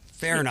 yes.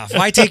 Fair enough.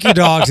 If I take your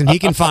dogs and he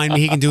can find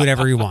me, he can do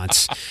whatever he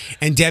wants.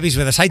 And Debbie's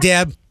with us. Hi,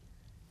 Deb.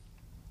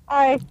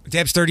 Hi.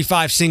 Deb's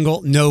 35,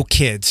 single, no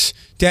kids.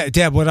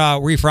 Deb, where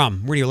are you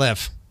from? Where do you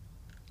live?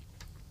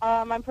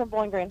 I'm from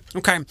Bowling Green.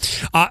 Okay.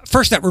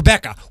 First up,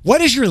 Rebecca,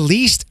 what is your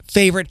least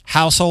favorite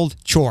household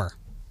chore?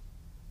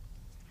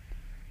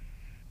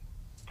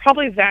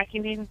 Probably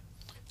vacuuming.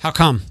 How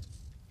come?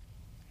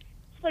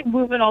 Just like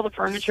moving all the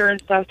furniture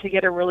and stuff to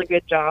get a really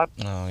good job.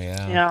 Oh,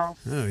 yeah. You know?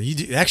 Oh, you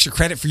do, extra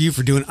credit for you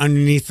for doing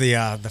underneath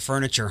the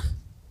furniture.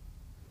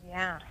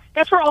 Yeah.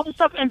 That's where all the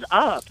stuff ends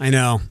up. I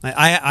know.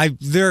 I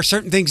there are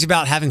certain things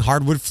about having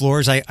hardwood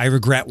floors I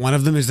regret. One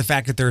of them is the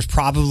fact that there's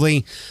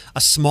probably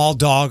a small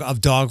dog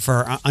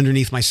for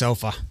underneath my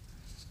sofa.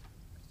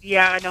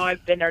 Yeah, I know.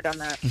 I've been there, done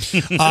that.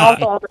 And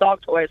also all the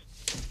dog toys.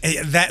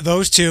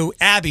 Those two.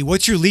 Abby,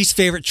 what's your least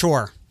favorite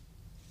chore?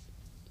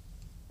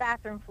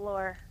 Bathroom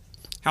floor.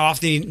 How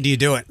often do you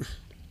do it?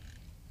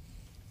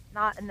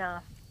 Not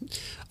enough.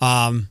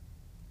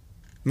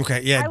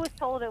 Okay, yeah. I was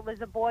told it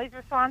was a boy's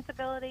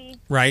responsibility.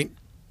 Right.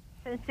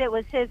 Since it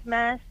was his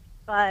mess,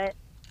 but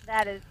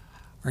that is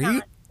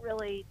not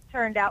really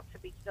turned out to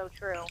be so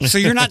true. So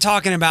you're not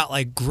talking about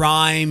like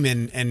grime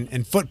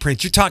and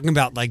footprints. You're talking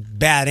about like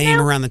bad aim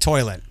around the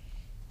toilet.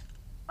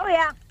 Oh,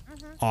 yeah.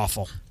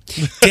 Awful.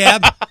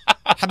 Deb,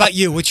 how about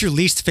you? What's your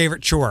least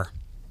favorite chore?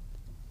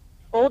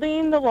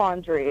 Folding the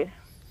laundry.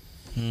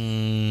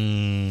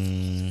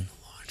 You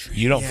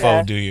don't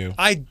fold, do you?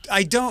 I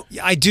don't.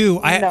 I do.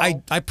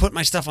 No. I put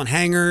my stuff on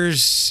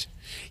hangers.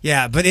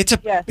 Yeah, but I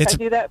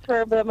do that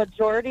for the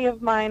majority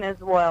of mine as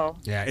well.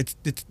 Yeah,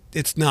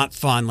 it's not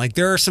fun. Like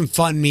there are some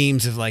fun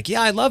memes of like,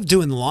 yeah, I love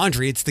doing the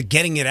laundry. It's the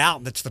getting it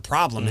out that's the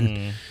problem.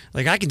 And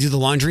like I can do the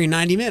laundry in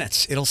 90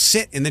 minutes. It'll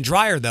sit in the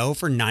dryer though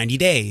for 90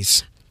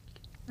 days.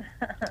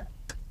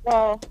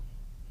 Well,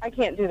 I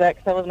can't do that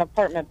because I live in an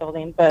apartment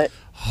building, but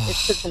it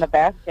sits in a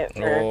basket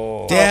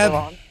for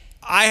Deb,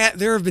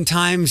 there have been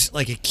times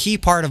like a key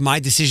part of my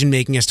decision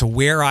making as to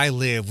where I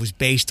live was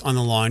based on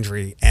the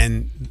laundry,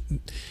 and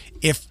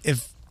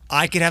if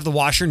I could have the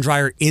washer and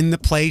dryer in the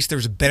place,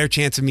 there's a better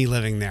chance of me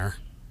living there.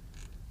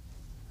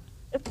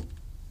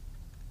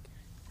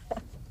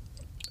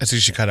 I see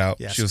she cut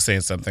out. Yes. She was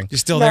saying something. You're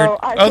still there?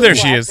 Oh, there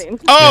she is.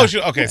 Oh,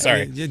 yeah. Okay,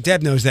 sorry.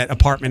 Deb knows that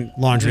apartment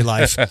laundry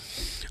life.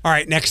 All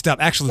right, next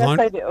up. Actually,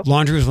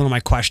 laundry was one of my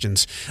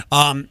questions.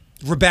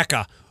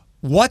 Rebecca,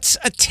 what's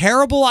a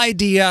terrible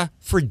idea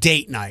for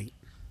date night?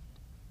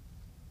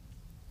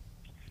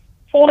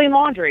 Folding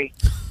laundry.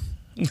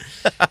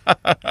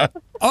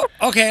 Oh,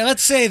 okay,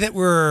 let's say that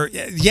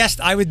yes,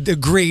 I would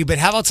agree, but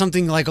how about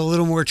something like a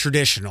little more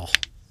traditional?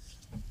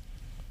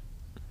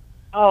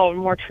 Oh,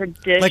 more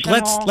traditional. Like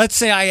let's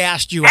say I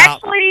asked you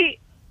out.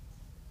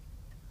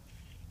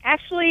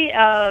 Actually,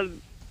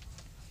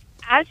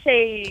 I'd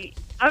say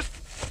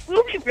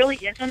movie really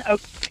isn't a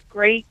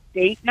great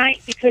date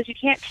night because you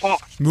can't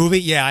talk.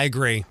 Movie? Yeah, I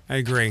agree.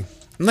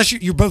 Unless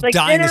you're both like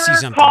dying dinner, to see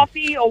something.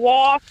 Coffee, a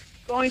walk,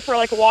 going for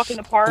like a walk in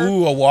the park.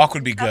 Ooh, a walk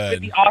would be good. That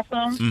would be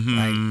awesome.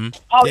 Mm-hmm.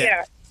 Right. Oh,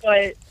 yeah.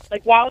 But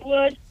like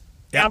Wildwood,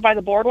 down by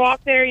the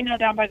boardwalk there,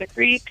 down by the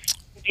creek,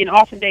 would be an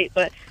awesome date.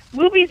 But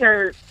movies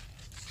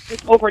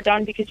it's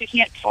overdone because you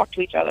can't talk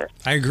to each other.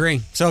 I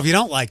agree. So if you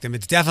don't like them,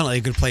 it's definitely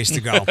a good place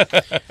to go.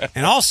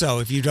 And also,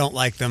 if you don't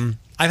like them,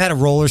 I've had a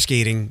roller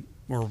skating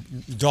or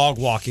dog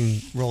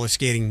walking roller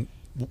skating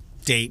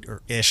date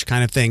or ish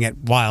kind of thing at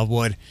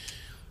Wildwood.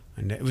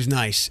 And it was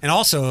nice. And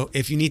also,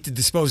 if you need to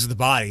dispose of the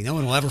body, no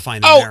one will ever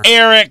find them there.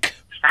 Eric.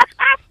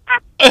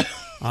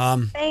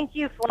 Thank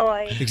you,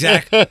 Floyd.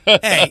 Exactly.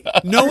 Hey,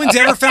 no one's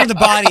ever found a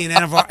body in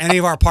any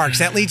of our parks.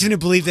 That leads me to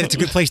believe that it's a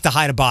good place to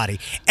hide a body.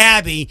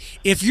 Abby,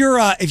 if your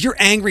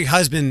angry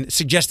husband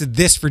suggested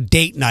this for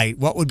date night,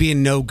 what would be a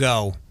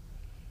no-go?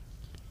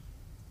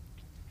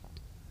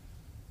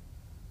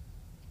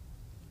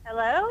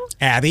 Hello?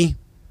 Abby?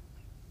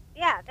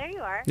 Yeah, there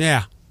you are.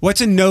 Yeah. What's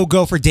a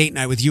no-go for date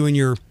night with you and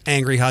your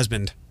angry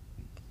husband?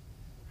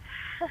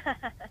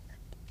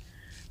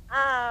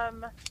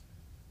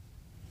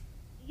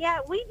 Yeah,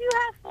 we do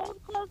have fold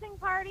closing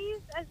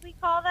parties, as we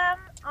call them,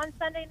 on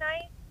Sunday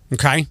night.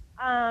 Okay.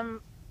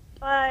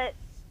 But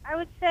I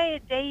would say a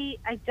date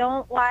I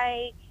don't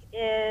like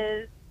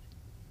is,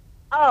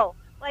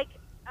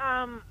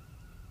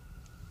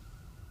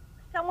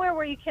 somewhere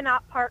where you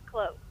cannot park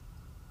close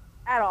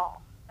at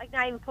all. Like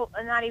not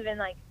even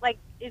like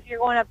if you're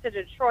going up to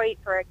Detroit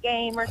for a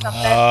game or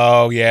something.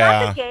 Oh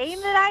yeah. Not the game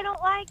that I don't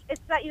like.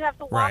 It's that you have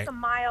to walk a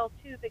mile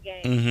to the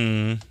game.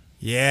 Mm-hmm.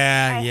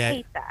 Yeah, I yeah.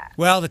 hate that.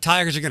 Well, the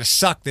Tigers are going to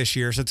suck this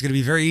year, so it's going to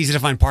be very easy to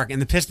find parking,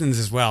 and the Pistons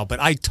as well.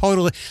 But I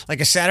totally, like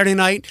a Saturday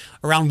night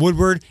around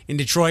Woodward in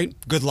Detroit,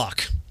 good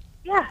luck.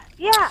 Yeah.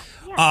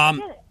 I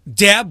get it.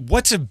 Deb,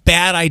 what's a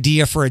bad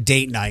idea for a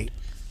date night?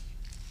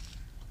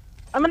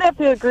 I'm gonna have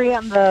to agree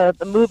on the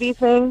movie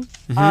thing.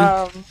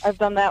 Mm-hmm. I've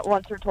done that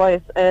once or twice,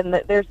 and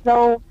the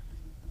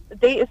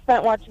date is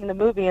spent watching the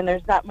movie, and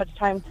there's not much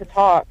time to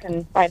talk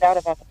and find out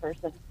about the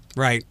person.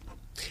 Right.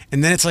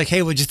 And then it's like,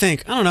 hey, what'd you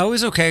think? I don't know. It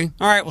was okay.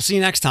 All right, we'll see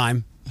you next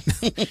time.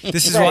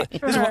 This is why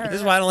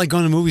I don't like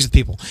going to movies with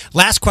people.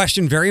 Last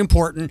question, very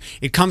important.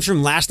 It comes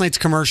from last night's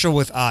commercial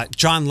with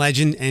John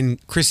Legend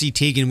and Chrissy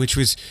Teigen, which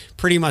was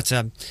pretty much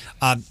a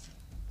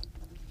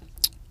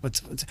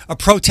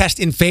protest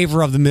in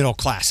favor of the middle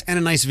class and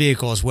a nice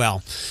vehicle as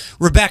well.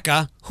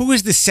 Rebecca, who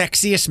is the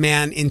sexiest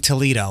man in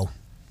Toledo?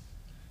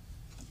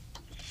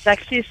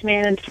 Sexiest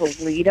man in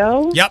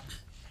Toledo? Yep.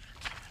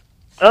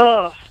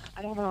 Ugh,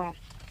 I don't know.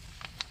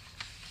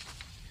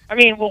 I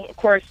mean, well, of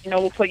course,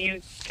 we'll put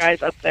you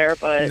guys up there,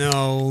 but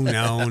no. I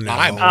don't know.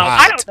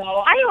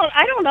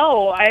 I don't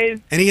know.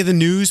 Any of the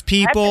news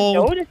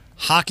people,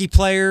 hockey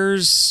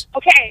players?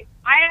 Okay,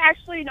 I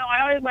actually know.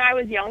 When I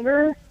was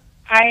younger,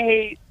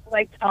 I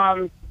liked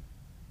Robert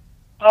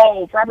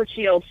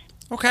Shields.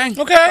 Okay.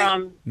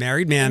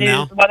 Married man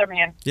now.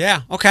 Weatherman.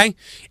 Yeah. Okay.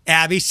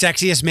 Abby,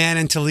 sexiest man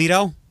in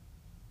Toledo.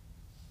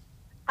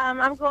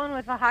 I'm going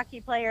with a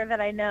hockey player that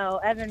I know,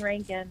 Evan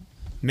Rankin.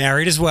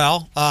 Married as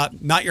well.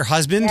 Not your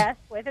husband? Yes,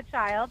 with a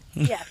child.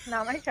 Yes,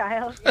 not my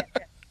child. Yes.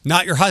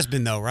 Not your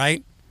husband, though,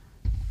 right?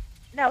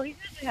 No, he's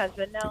not my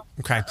husband, no.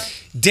 Okay.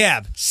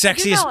 Deb,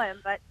 sexiest... I do know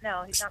him, but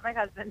no, he's not my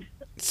husband.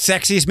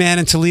 Sexiest man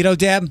in Toledo,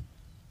 Deb?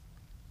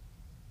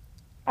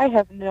 I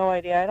have no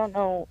idea. I don't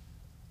know.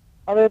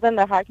 Other than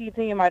the hockey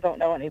team, I don't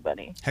know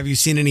anybody. Have you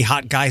seen any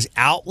hot guys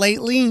out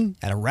lately?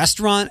 At a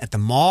restaurant? At the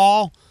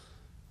mall?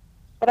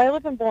 But I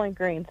live in Bowling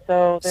Green,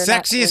 so they're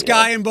sexiest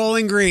guy in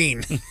Bowling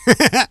Green.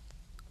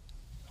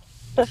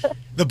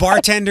 The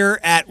bartender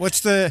at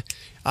what's the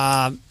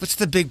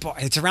big bar?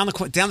 It's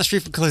down the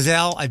street from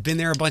Clazel. I've been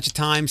there a bunch of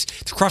times.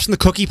 It's across from the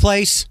cookie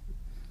place.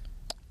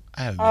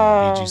 I haven't been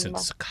to BG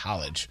since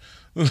college.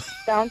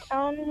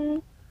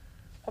 Downtown,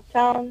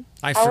 uptown,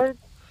 I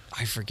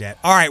forget.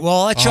 All right, well,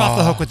 I'll let you off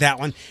the hook with that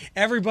one.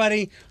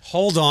 Everybody,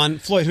 hold on.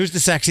 Floyd, who's the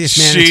sexiest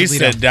man in Toledo? She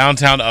said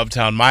downtown,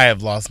 uptown. I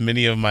have lost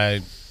many of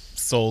my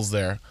souls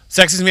there.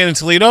 Sexiest man in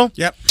Toledo?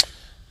 Yep.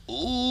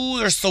 Ooh,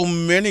 there's so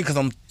many because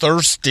I'm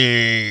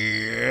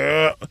thirsty.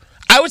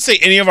 I would say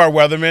any of our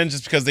weathermen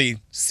just because they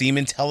seem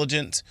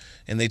intelligent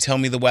and they tell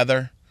me the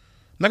weather.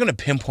 I'm not going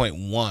to pinpoint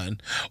one.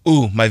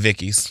 Ooh, my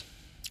Vickies.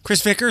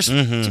 Chris Vickers?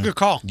 Mm-hmm. It's a good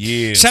call.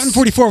 Yes.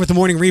 7:44 with the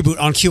morning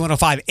reboot on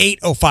Q105,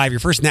 805,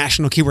 your first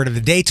national keyword of the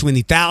day to win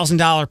the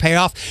 $1,000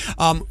 payoff.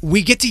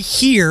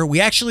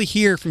 We actually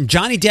hear from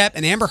Johnny Depp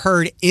and Amber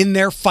Heard in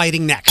their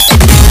fighting next.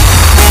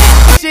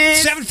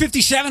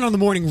 7:57 on the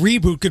morning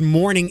reboot. Good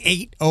morning,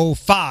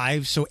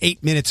 8:05, so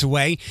 8 minutes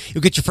away.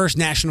 You'll get your first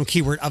national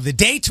keyword of the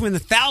day to win the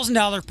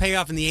 $1,000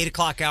 payoff in the 8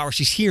 o'clock hour.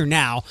 She's here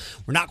now.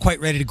 We're not quite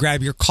ready to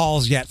grab your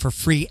calls yet for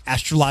free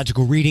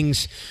astrological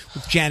readings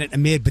with Janet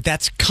Amid, but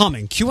that's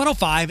coming.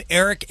 Q105,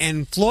 Eric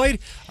and Floyd,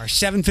 our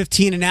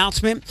 7:15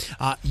 announcement.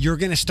 You're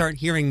going to start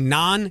hearing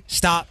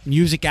non-stop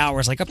music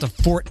hours, like up to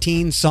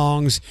 14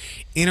 songs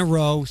in a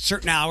row,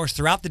 certain hours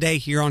throughout the day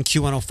here on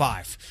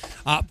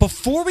Q105.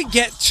 Before we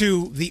get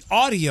to the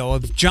audio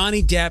of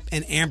Johnny Depp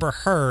and Amber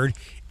Heard,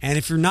 and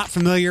if you're not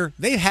familiar,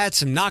 they've had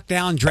some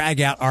knockdown,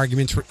 drag-out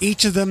arguments where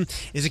each of them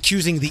is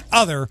accusing the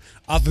other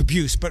of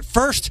abuse. But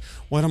first,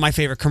 one of my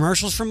favorite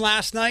commercials from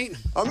last night.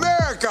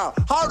 America,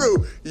 how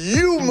do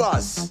you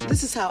must?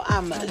 This is how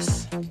I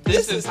must.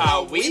 This is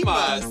how we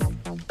must.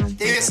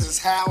 This is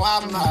how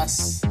I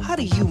must. How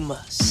do you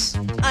muss?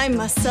 I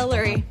must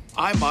celery.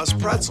 I must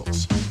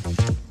pretzels.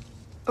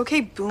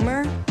 Okay,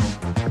 Boomer.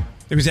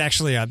 It was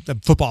actually a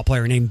football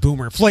player named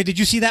Boomer. Floyd, did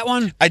you see that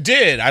one? I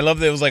did. I love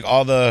that it was like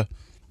all the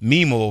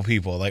memeable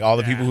people, like all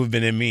the people who've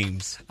been in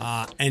memes.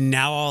 And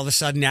now all of a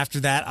sudden after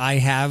that, I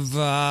have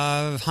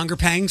hunger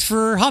pangs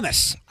for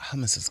hummus.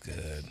 Hummus is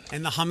good.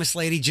 And the hummus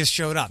lady just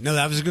showed up. No,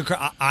 that was a good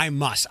I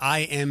must.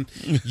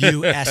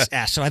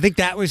 I-M-U-S-S. So I think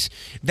that was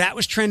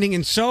trending.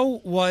 And so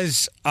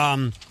was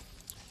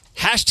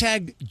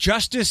hashtag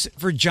justice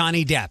for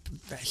Johnny Depp.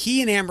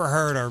 He and Amber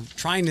Heard are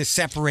trying to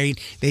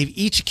separate. They've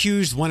each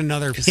accused one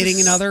another of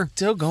hitting another.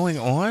 Still going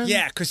on?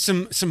 Yeah, because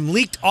some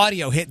leaked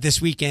audio hit this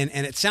weekend,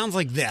 and it sounds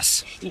like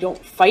this. You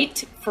don't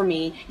fight for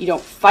me. You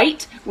don't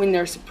fight when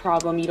there's a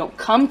problem. You don't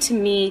come to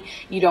me.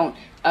 You don't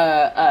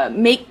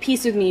make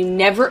peace with me. You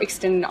never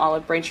extend an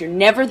olive branch. You're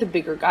never the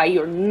bigger guy.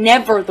 You're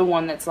never the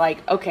one that's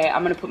like, okay,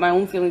 I'm going to put my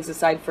own feelings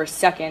aside for a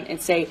second and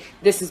say,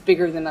 this is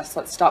bigger than us.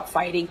 Let's stop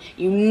fighting.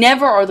 You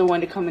never are the one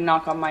to come and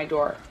knock on my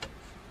door.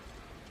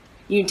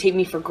 You take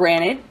me for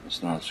granted.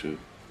 It's not true.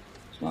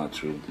 It's not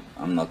true.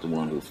 I'm not the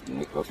one who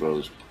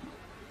throws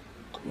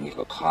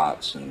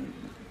pots and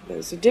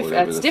those are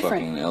different. That's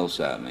different. Fucking else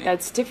at me.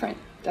 That's different.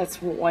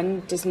 That's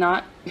one does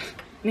not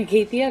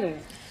negate the other.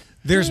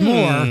 There's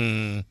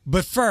more,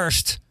 but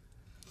first,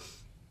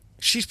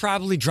 she's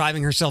probably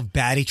driving herself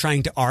batty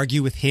trying to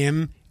argue with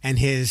him and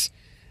his...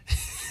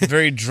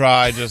 Very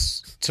dry,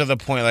 just to the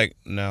point, like,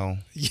 no.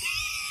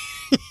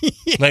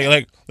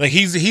 like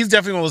he's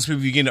definitely one of those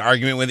people you get in an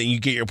argument with and you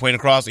get your point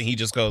across and he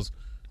just goes,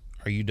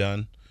 "Are you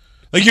done?"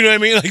 Like, you know what I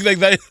mean? Like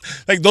that,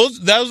 like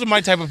those are my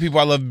type of people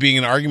I love being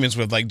in arguments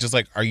with. Like, just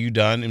like, "Are you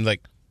done?" And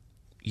like,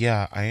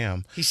 "Yeah, I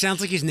am." He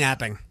sounds like he's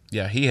napping.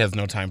 Yeah, he has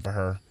no time for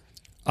her.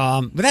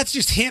 But that's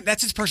just him.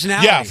 That's his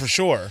personality. Yeah, for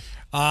sure.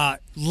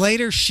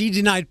 Later, she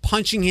denied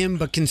punching him,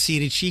 but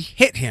conceded she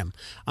hit him.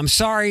 "I'm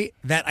sorry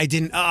that I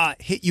didn't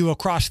hit you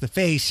across the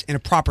face in a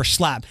proper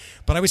slap,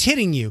 but I was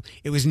hitting you.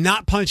 It was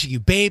not punching you.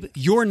 Babe,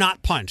 you're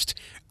not punched.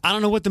 I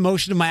don't know what the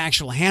motion of my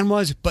actual hand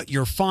was, but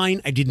you're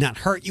fine. I did not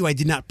hurt you. I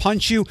did not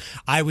punch you.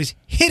 I was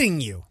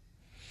hitting you."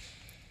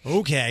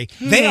 Okay.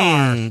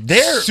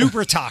 They're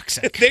super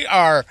toxic. They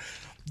are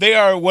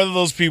one of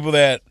those people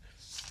that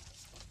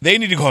they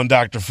need to go on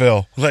Dr.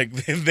 Phil. Like,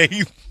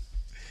 they'd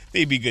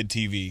be good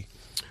TV.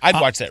 I'd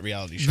watch that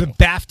reality show. The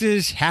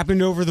BAFTAs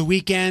happened over the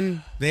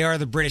weekend. They are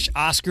the British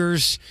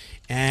Oscars,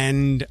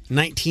 and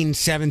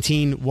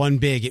 1917 won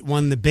big. It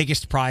won the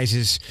biggest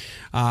prizes.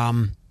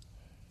 Winning,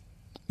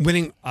 in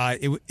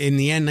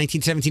the end,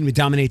 1917 would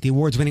dominate the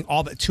awards, winning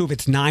all but 2 of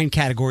its 9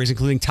 categories,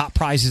 including top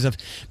prizes of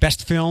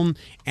Best Film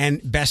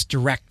and Best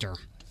Director.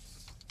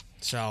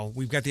 So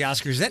we've got the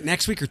Oscars. Is that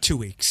next week or 2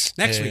 weeks?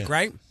 Next week,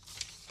 right?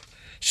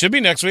 Should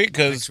be next week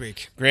because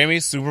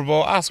Grammys, Super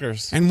Bowl,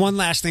 Oscars. And one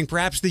last thing,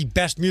 perhaps the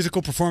best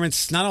musical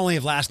performance, not only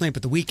of last night,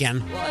 but the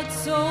weekend. What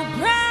so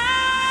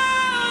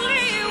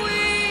proudly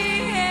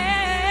we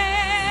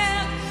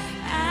hailed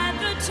at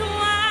the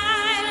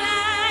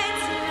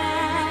twilight's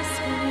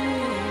last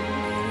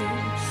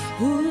gleam,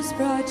 whose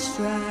broad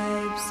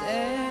stripes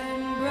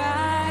and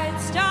bright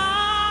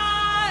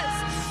stars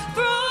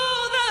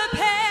through the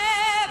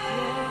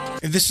pebble.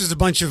 If this was a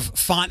bunch of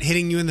font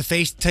hitting you in the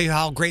face to tell you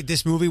how great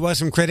this movie was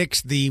from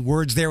critics, the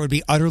words there would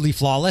be utterly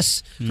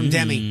flawless from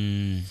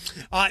Demi.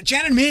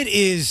 Janet Mid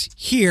is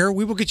here.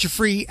 We will get you a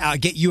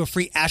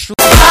free Astro.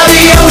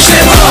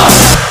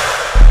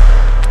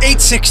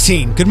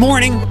 8:16. Good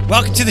morning.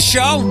 Welcome to the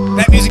show.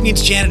 That music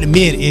means Janet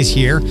Mid is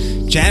here.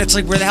 Janet's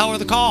like, where the hell are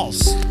the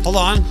calls? Hold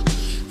on.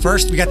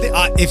 First, we got the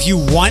if you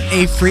want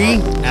a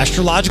free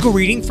astrological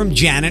reading from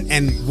Janet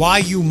and why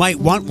you might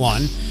want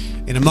one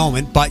in a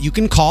moment, but you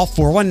can call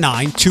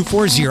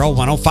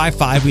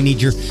 419-240-1055. We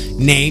need your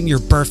name, your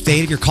birth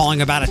date if you're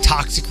calling about a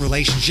toxic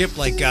relationship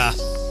like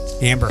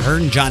Amber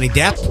Heard and Johnny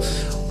Depp.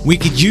 We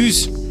could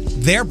use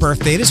their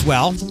birth date as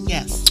well.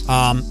 Yes.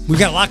 We've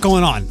got a lot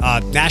going on.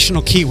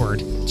 National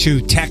keyword to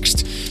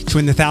text to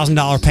win the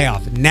 $1,000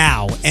 payoff.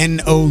 Now,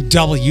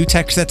 NOW.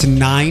 Text that to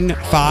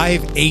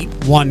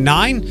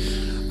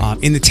 95819.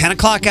 In the 10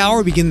 o'clock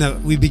hour, we begin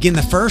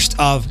the first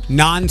of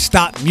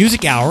non-stop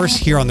music hours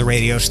here on the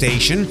radio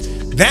station.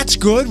 That's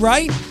good,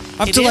 right?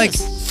 Up to like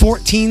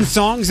 14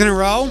 songs in a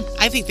row.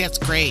 I think that's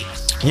great.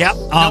 Yep.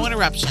 No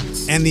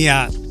interruptions. And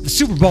the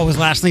Super Bowl was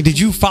last night. Did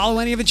you follow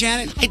any of it,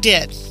 Janet? I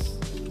did.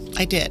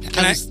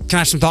 Can I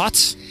have some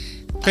thoughts?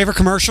 Favorite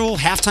commercial,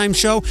 halftime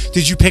show?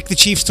 Did you pick the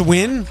Chiefs to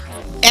win?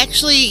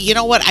 Actually, you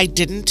know what? I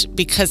didn't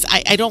because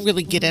I don't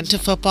really get into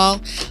football,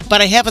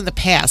 but I have in the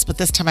past, but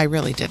this time I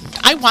really didn't.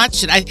 I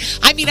watched it. I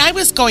mean, I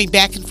was going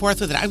back and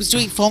forth with it. I was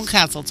doing phone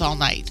consults all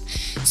night.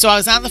 So I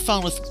was on the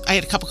phone I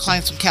had a couple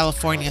clients from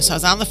California, so I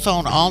was on the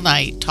phone all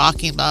night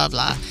talking, blah,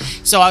 blah.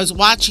 So I was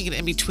watching it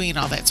in between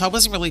all that. So I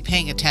wasn't really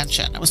paying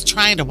attention. I was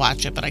trying to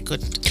watch it, but I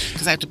couldn't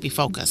because I have to be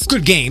focused.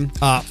 Good game.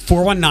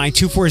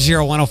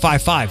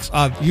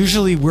 419-240-1055.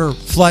 Usually we're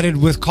flooded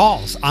with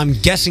calls. I'm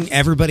guessing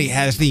everybody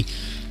has the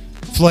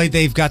Floyd,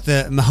 they've got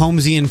the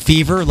Mahomesian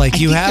fever like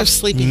you have. They're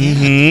sleeping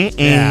in.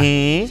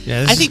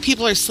 Yeah. I think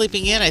people are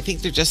sleeping in. I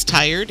think they're just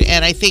tired.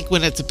 And I think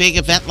when it's a big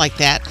event like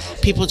that,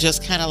 people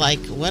just kind of like,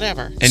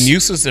 whatever. And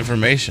useless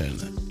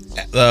information.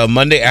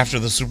 Monday after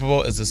the Super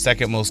Bowl is the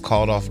second most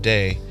called off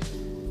day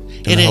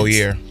in the whole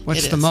year.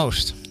 What's the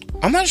most?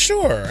 I'm not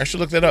sure. I should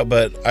look that up,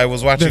 but I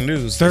was watching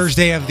news.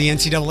 Thursday of the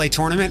NCAA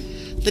tournament?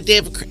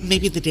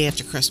 Maybe the day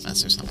after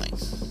Christmas or something.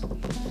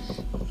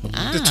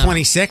 The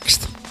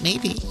 26th?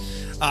 Maybe.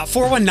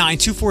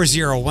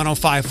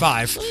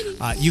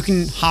 419-240-1055. You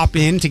can hop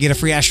in to get a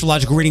free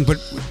astrological reading, but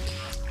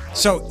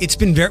so it's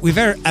been we've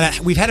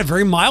had a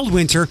very mild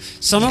winter.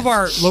 Some of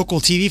our local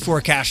TV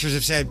forecasters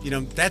have said,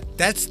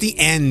 that's the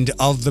end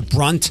of the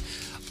brunt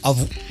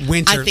of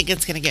winter. I think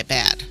it's going to get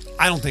bad.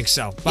 I don't think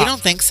so. You don't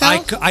think so?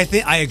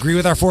 I agree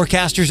with our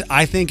forecasters.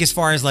 I think as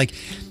far as like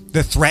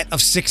the threat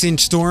of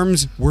 6-inch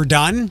storms, we're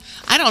done.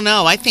 I don't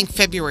know. I think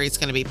February is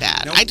going to be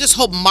bad. I just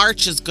hope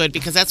March is good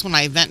because that's when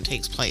my event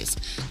takes place.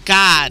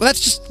 God. Well,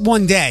 that's just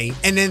one day.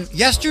 And then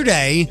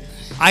yesterday,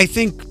 I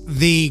think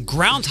the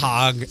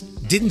groundhog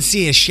didn't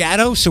see a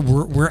shadow, so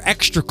we're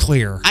extra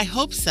clear. I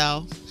hope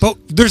so. But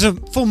there's a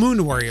full moon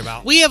to worry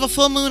about. We have a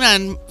full moon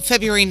on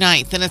February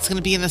 9th, and it's going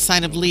to be in the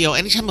sign of Leo.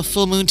 Anytime a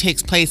full moon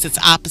takes place, it's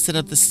opposite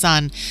of the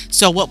sun.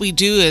 So what we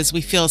do is we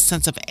feel a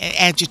sense of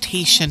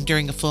agitation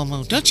during a full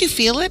moon. Don't you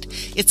feel it?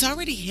 It's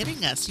already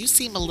hitting us. You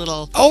seem a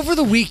little over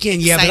the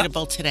weekend.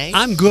 Excitable today.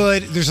 I'm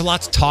good. There's a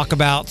lot to talk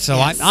about, so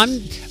yes. I'm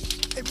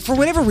for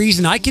whatever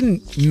reason I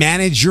can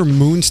manage your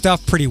moon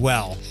stuff pretty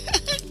well.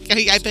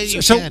 I bet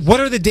you So can.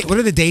 what are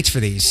the dates for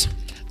these?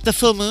 The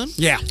full moon?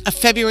 Yeah.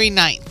 February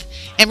 9th.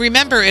 And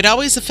remember, it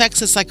always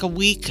affects us like a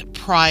week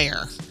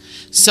prior.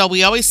 So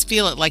we always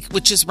feel it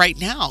which is right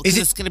now, because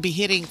it's going to be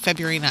hitting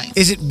February 9th.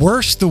 Is it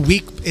worse the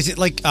week? Is it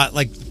like a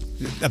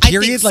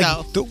period? I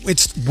think so.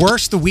 It's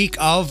worse the week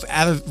of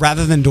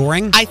rather than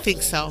during? I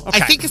think so. Okay.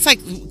 I think it's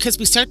because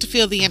we start to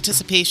feel the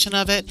anticipation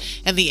of it,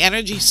 and the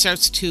energy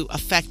starts to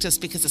affect us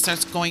because it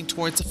starts going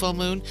towards the full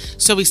moon.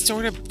 So we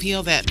sort of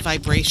feel that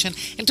vibration.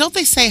 And don't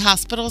they say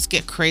hospitals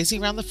get crazy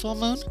around the full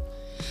moon?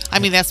 I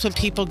mean, that's when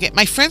people get...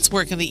 My friends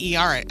work in the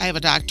ER. I have a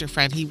doctor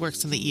friend. He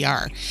works in the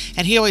ER.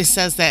 And he always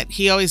says that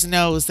he always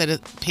knows that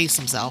it pays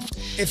himself.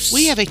 If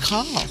we have a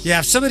call. Yeah,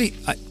 if somebody...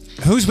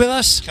 who's with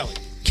us?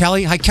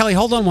 Kelly. Hi, Kelly.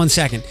 Hold on one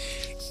second.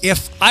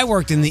 If I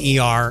worked in the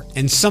ER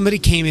and somebody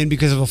came in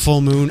because of a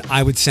full moon,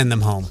 I would send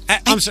them home.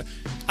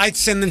 I'd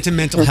send them to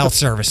mental health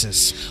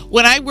services.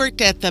 When I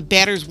worked at the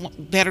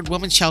battered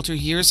women's shelter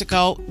years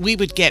ago, we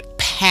would get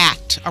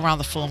packed around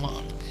the full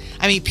moon.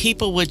 I mean,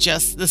 people would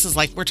just, this is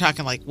we're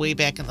talking way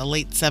back in the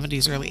late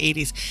 70s, early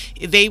 80s.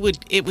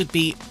 It would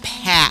be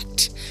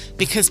packed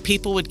because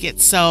people would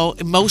get so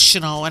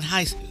emotional and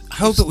high. I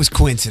hope it was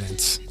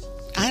coincidence.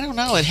 I don't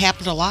know. It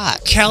happened a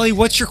lot. Kelly,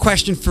 what's your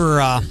question for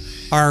our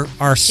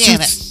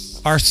Janet.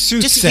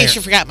 soothsayer? Just in case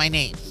you forgot my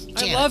name. I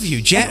Janet. love you,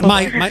 Janet.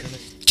 My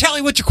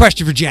Kelly, what's your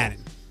question for Janet?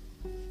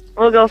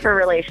 We'll go for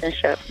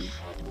relationship.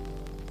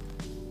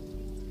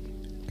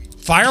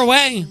 Fire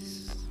away.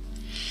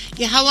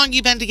 Yeah, how long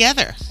you been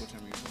together?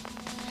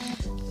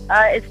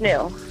 It's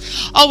new.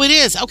 Oh, it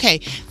is? Okay.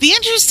 The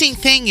interesting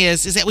thing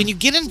is that when you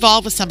get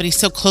involved with somebody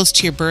so close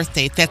to your birth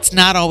date, that's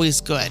not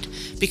always good.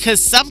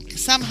 Because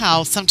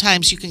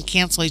sometimes you can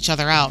cancel each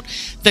other out.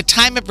 The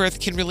time of birth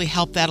can really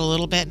help that a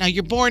little bit. Now,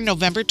 you're born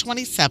November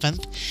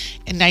 27th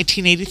in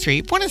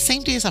 1983. Born the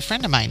same day as a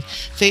friend of mine.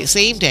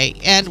 Same day.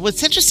 And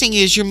what's interesting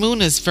is your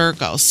moon is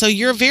Virgo. So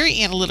you're a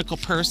very analytical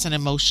person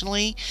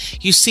emotionally.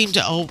 You seem to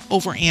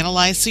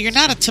overanalyze. So you're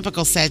not a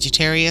typical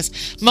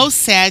Sagittarius. Most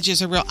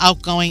Sagittarius are real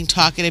outgoing,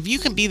 talkative. You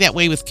can be that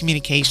way with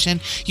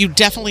communication. You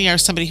definitely are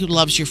somebody who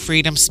loves your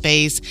freedom,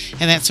 space,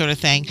 and that sort of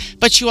thing.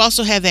 But you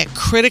also have that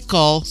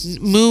critical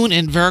moon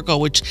in Virgo,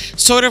 which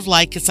sort of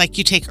it's like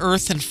you take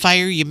earth and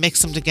fire, you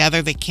mix them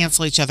together, they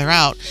cancel each other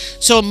out.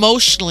 So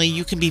emotionally,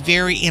 you can be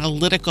very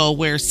analytical,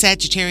 where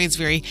Sagittarius is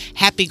very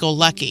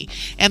happy-go-lucky.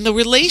 And the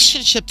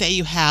relationship that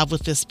you have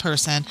with this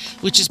person,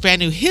 which is brand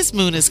new, his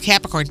moon is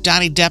Capricorn,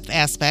 Donnie Depp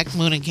aspect,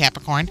 moon in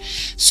Capricorn.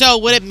 So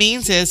what it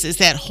means is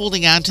that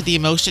holding on to the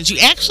emotions, you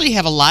actually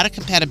have a lot of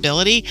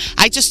compatibility.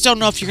 I just don't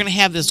know if you're going to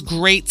have this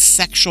great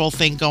sexual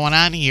thing going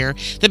on here.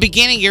 The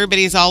beginning,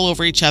 everybody's all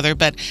over each other,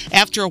 but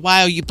after a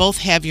while, you both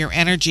have your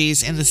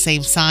energies in the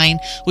same sign,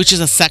 which is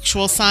a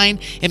sexual sign.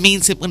 It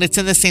means that when it's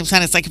in the same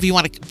sign, it's like if you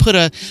want to put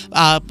a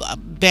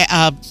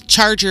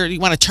charger, you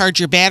want to charge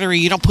your battery,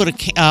 you don't put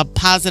a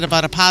positive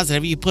on a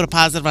positive, you put a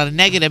positive on a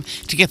negative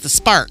to get the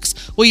sparks.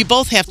 Well, you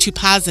both have two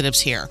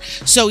positives here.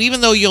 So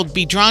even though you'll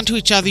be drawn to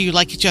each other, you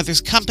like each other's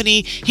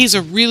company, he's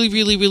a really,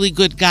 really, really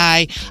good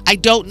guy, I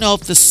don't know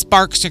if the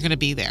sparks are going to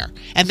be there.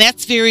 And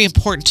that's very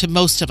important to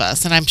most of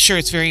us, and I'm sure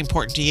it's very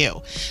important to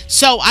you.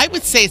 So I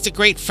would say it's a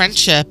great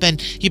friendship,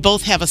 and you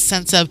both have a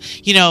sense of,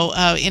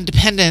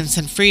 independence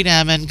and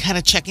freedom and kind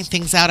of checking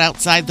things out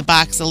outside the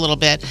box a little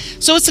bit.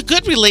 So it's a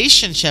good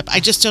relationship. I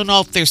just don't know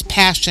if there's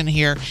passion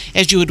here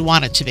as you would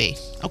want it to be.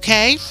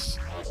 Okay?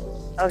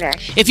 Okay.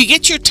 If you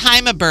get your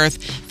time of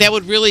birth, that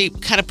would really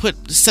kind of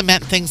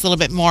cement things a little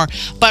bit more.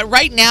 But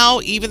right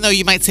now, even though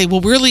you might say,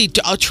 well, we're really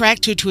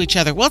attracted to each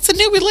other. Well, it's a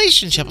new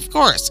relationship, of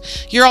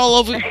course. You're all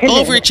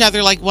over each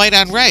other like white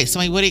on rice.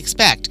 I mean, what do you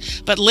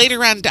expect? But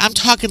later on, I'm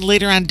talking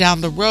later on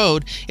down the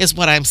road is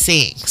what I'm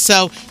seeing.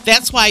 So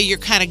that's why you're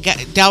kind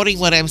of doubting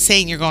what I'm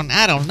saying. You're going,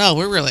 I don't know.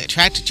 We're really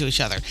attracted to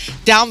each other.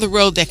 Down the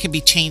road, that can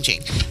be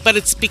changing. But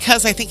it's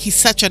because I think he's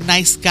such a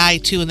nice guy,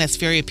 too, and that's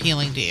very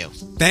appealing to you.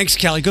 Thanks,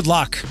 Kelly. Good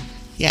luck.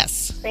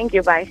 Yes. Thank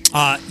you. Bye.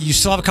 You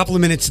still have a couple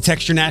of minutes to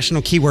text your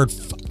national keyword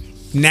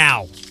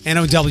now.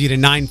 NOW to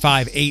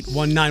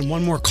 95819.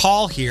 One more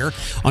call here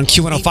on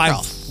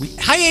Q105.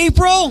 Hi,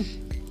 April.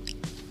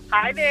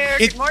 Hi there.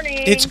 Good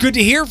morning. It's good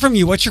to hear from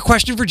you. What's your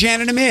question for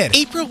Janet Amid?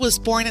 April was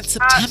born in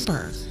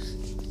September.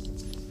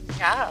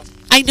 Yeah.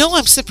 I know.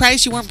 I'm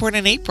surprised you weren't born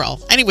in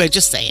April. Anyway,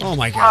 just saying. Oh,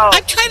 my God.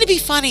 I'm trying to be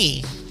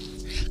funny.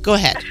 Go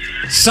ahead.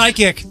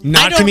 Psychic,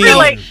 not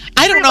comedian.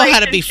 I don't know how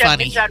to be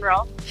funny. In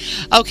general.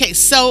 Okay,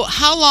 so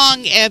how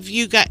long have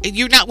you got?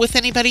 You're not with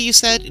anybody, you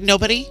said?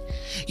 Nobody?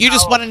 You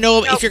just want to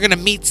know if you're going to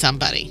meet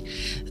somebody.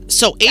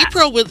 So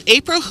April,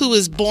 who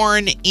was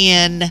born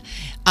in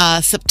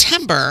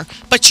September,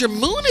 but your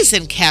moon is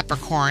in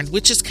Capricorn,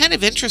 which is kind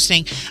of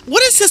interesting.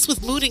 What is this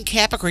with moon in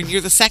Capricorn?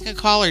 You're the second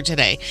caller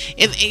today.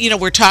 And,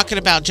 we're talking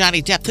about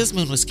Johnny Depp. His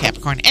moon was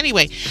Capricorn.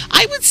 Anyway,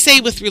 I would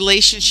say with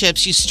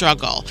relationships, you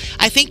struggle.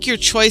 I think your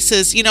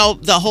choices,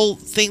 the whole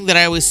thing that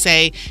I always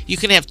say, you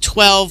can have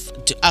 12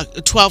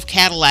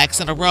 Cadillacs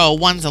in a row.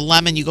 One's a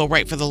lemon, you go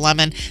right for the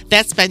lemon.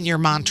 That's been your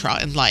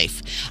mantra in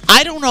life.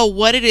 I don't know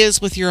what it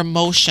is with your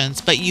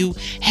emotions, but you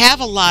have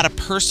a lot of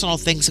personal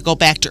things that go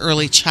back to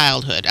early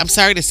childhood. I'm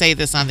sorry to say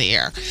this on the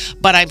air,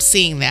 but I'm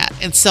seeing that.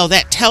 And so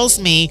that tells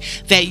me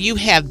that you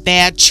have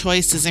bad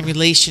choices in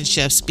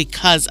relationships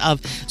because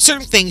of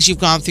certain things you've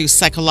gone through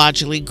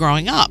psychologically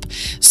growing up.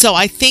 So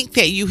I think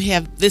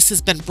that this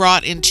has been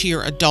brought into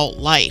your adult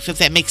life, if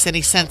that makes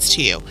any sense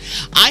to you.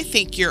 I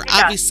think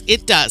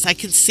it does. I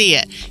can see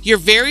it. You're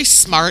very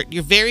smart.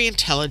 You're very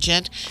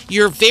intelligent.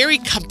 You're very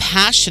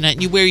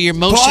compassionate. You wear your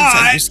emotions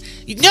on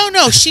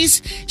No,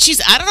 she's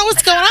I don't know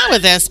what's going on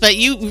with this, but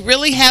you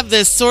really have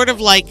this sort of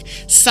like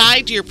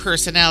side to your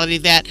personality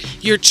that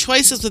your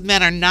choices with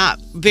men are not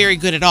very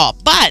good at all.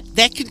 But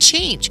that can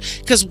change,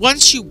 because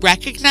once you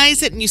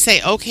recognize it and you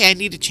say, okay, I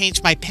need to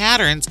change my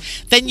patterns,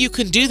 then you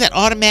can do that.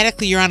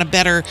 Automatically, you're on a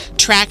better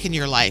track in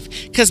your life.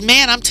 Because,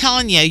 man, I'm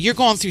telling you, you're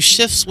going through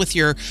shifts with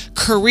your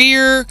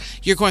career.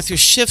 You're going through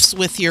shifts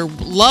with your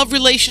love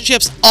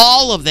relationships,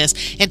 all of this.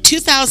 And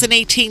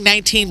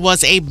 2018-19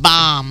 was a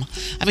bomb.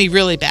 I mean,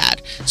 really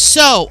bad.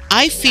 So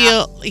I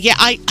feel,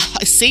 I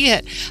see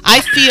it. I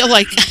feel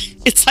like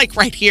it's like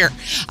right here.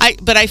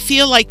 But I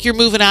feel like you're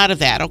moving out of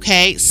that,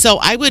 okay? So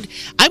I would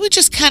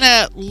just kind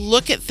of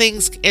look at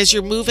things as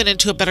you're moving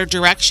into a better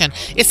direction.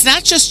 It's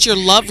not just your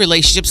love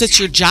relationships, it's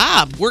your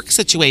job, work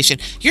situation.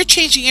 You're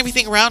changing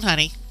everything around,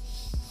 honey.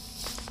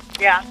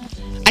 Yeah.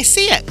 I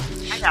see it.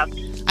 I have.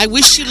 I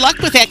wish you luck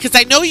with that, because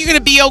I know you're going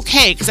to be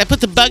okay, because I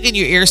put the bug in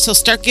your ear, so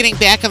start getting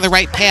back on the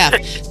right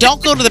path.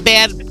 Don't go to the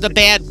bad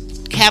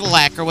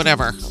Cadillac or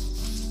whatever.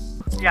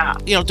 Yeah.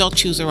 Don't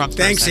choose the wrong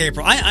person. Thanks,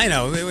 April. I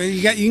know.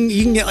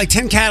 You can get like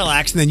 10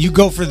 Cadillacs, and then you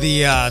go for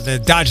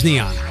the Dodge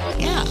Neon.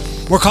 Yeah.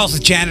 More calls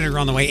with Janitor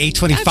on the way.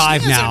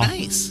 8:25 now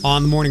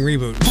on the Morning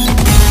Reboot.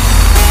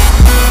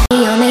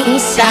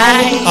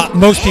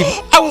 Most people.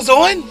 I was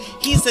on.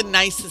 He's the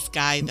nicest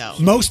guy, though.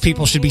 Most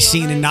people should be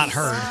seen and not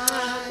heard.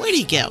 Where do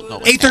you go?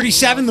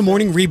 8:37, the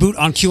Morning Reboot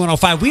on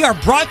Q105. We are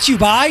brought to you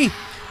by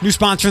new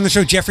sponsor in the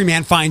show, Jeffrey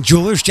Mann Fine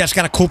Jewelers. Jeff's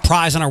got a cool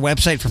prize on our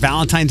website for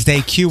Valentine's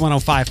Day,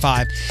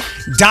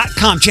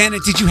 Q1055.com.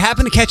 Janet, did you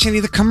happen to catch any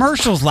of the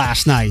commercials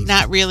last night?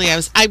 Not really. I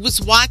was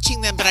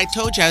watching them, but I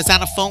told you I was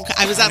on a phone.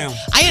 I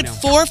had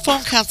 4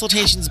 phone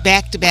consultations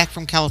back to back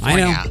from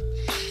California.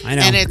 I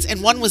know.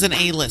 And one was an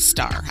A-list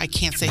star. I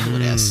can't say who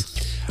it is.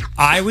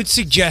 I would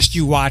suggest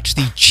you watch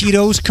the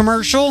Cheetos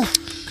commercial,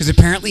 because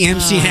apparently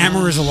MC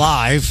Hammer is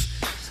alive.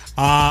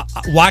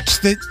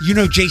 Watch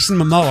Jason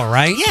Momoa,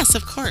 right? Yes,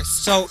 of course.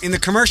 So in the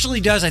commercial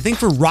he does, I think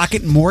for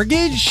Rocket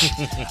Mortgage,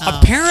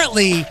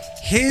 apparently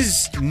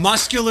his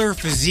muscular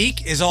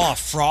physique is all a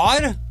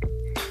fraud.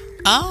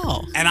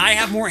 Oh. And I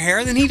have more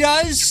hair than he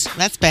does.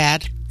 That's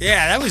bad.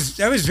 Yeah,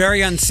 that was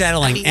very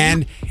unsettling.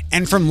 And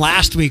from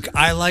last week,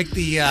 I like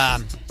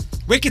the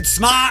Wicked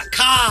Smart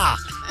Car.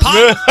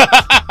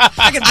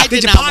 I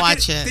did not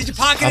watch it. Did you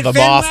pocket it, the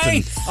Fenway?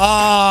 Boston.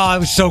 Oh, it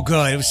was so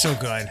good. It was so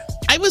good.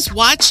 I was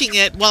watching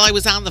it while I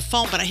was on the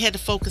phone, but I had to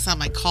focus on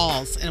my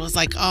calls. And it was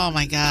like, oh,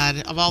 my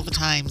God, of all the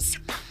times.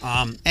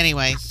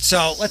 Anyway.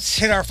 So let's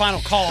hit our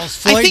final calls.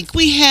 Floyd? I think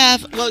we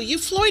have,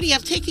 Floydie,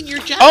 I'm taking your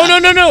job. Oh, no.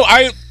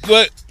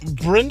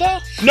 Brenda?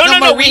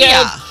 No,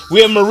 Maria.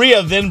 We have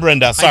Maria, then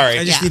Brenda. Sorry.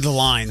 I just need the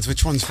lines.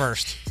 Which one's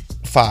first?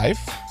 5.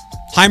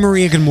 Hi,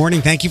 Maria. Good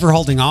morning. Thank you for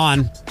holding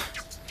on.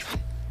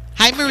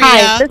 Hi, Maria.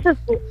 Hi,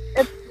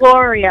 it's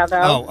Gloria,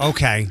 though. Oh,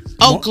 okay.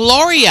 Oh,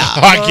 Gloria.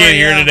 I can't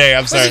hear today.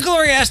 I'm sorry. Wasn't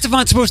Gloria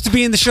Estefan supposed to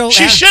be in the show?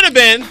 She should have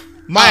been.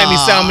 Miami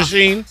Sound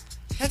Machine.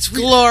 That's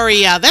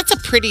Gloria. That's a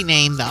pretty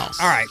name, though.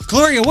 All right,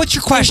 Gloria, what's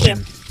your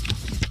question?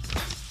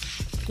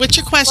 What's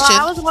your question?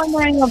 Well, I was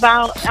wondering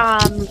about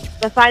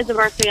the size of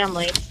our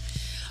family.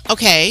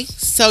 Okay,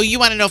 so you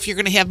want to know if you're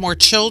going to have more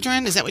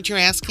children? Is that what you're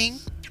asking?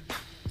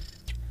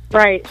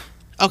 Right.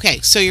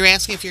 Okay, so you're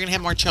asking if you're going to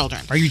have more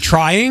children. Are you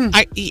trying?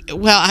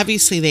 Well,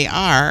 obviously they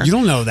are. You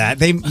don't know that.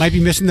 They might be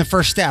missing the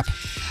first step.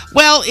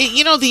 Well,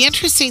 the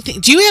interesting thing,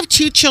 do you have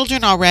 2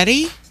 children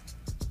already?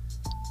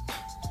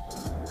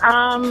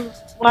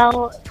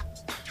 Well,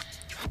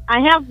 I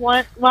have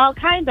one. Well,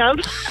 kind of.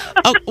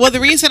 Oh, well,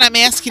 the reason I'm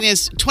asking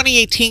is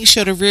 2018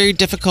 showed a very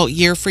difficult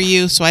year for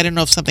you, so I don't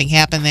know if something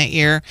happened that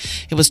year.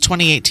 It was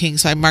 2018,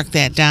 so I marked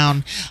that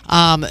down.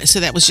 So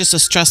that was just a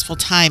stressful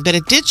time, but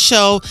it did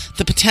show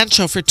the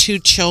potential for 2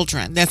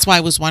 children. That's why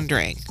I was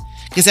wondering,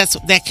 because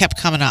that kept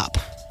coming up.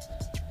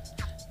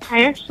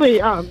 I actually,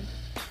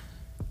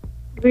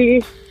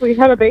 we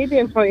had a baby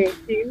in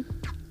 2018.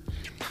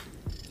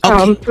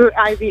 Through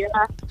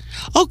IVF.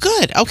 Oh,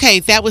 good.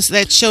 Okay,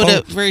 that showed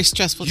a very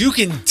stressful. You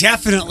can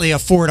definitely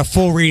afford a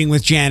full reading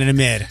with Jan and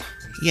Amid.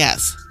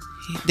 Yes,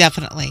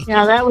 definitely.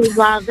 Yeah, that was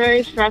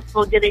very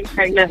stressful getting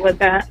pregnant with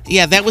that.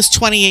 Yeah, that was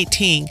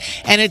 2018,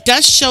 and it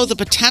does show the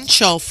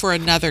potential for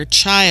another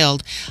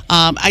child.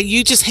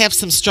 You just have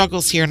some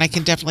struggles here, and I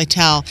can definitely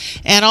tell.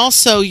 And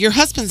also, your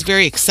husband's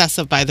very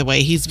excessive, by the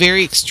way. He's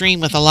very extreme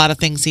with a lot of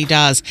things he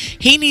does.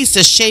 He needs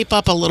to shape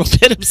up a little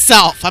bit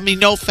himself. I mean,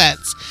 no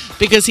offense,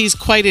 because he's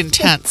quite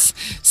intense.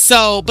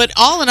 So, but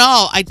all in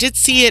all, I did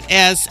see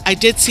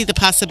the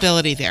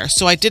possibility there.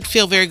 So I did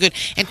feel very good.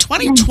 And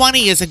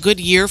 2020 is a good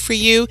year for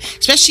you,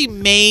 especially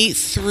May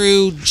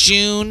through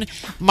June,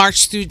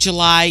 March through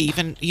July,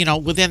 even,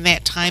 within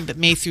that time, but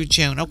May through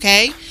June.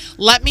 Okay.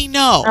 Let me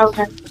know.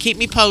 Okay. Keep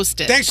me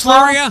posted. Thanks,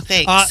 Gloria.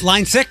 Thanks.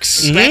 Line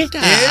 6. Brenda.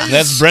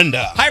 That's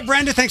Brenda. Hi,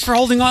 Brenda. Thanks for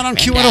holding on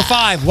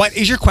Q105. What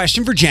is your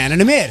question for Jan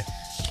and Amid?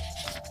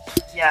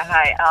 Yeah,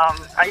 hi.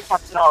 I just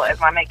want to know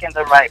if I'm making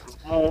the right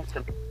move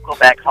to go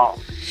back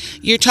home.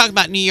 You're talking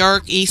about New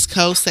York, East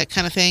Coast, that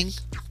kind of thing?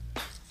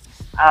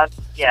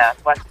 Yeah,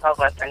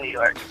 southwestern New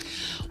York.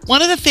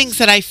 One of the things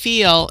that I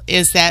feel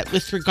is that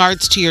with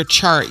regards to your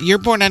chart, you're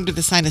born under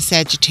the sign of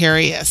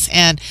Sagittarius,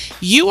 and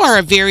you are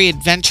a very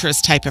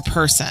adventurous type of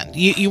person.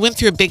 You went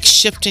through a big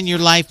shift in your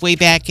life way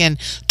back in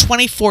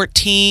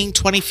 2014,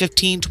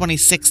 2015,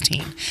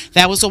 2016.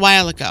 That was a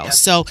while ago.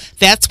 So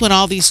that's when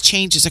all these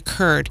changes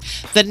occurred.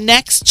 The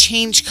next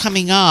change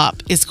coming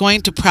up is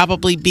going to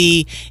probably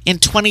be in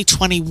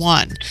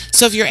 2021.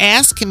 So if you're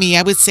asking me,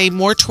 I would say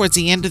more towards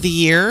the end of the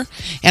year.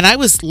 And I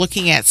was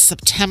looking at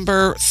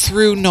September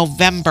through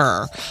November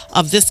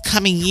of this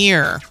coming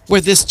year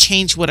where this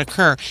change would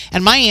occur.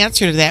 And my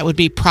answer to that would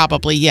be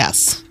probably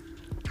yes.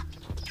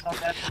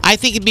 I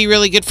think it'd be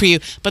really good for you,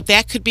 but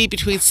that could be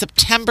between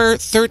September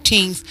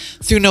 13th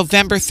through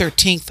November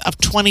 13th of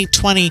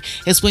 2020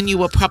 is when you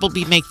will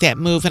probably make that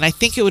move, and I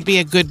think it would be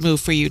a good move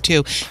for you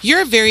too.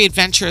 You're a very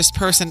adventurous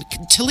person.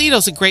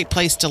 Toledo's a great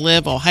place to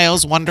live.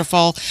 Ohio's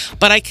wonderful,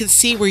 but I can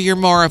see where you're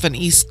more of an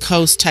East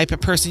Coast type of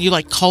person. You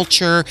like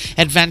culture,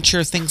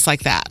 adventure, things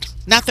like that.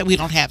 Not that we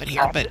don't have it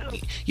here, but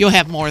you'll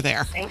have more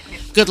there. Thank you.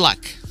 Good luck.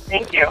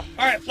 Thank you. All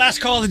right, last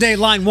call of the day.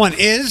 Line 1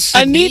 is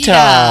Anita.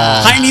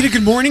 Hi, Anita.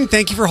 Good morning.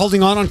 Thank you for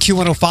holding on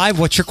Q105.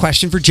 What's your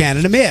question for Jan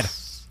and Amid?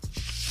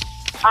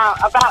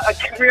 About a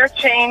career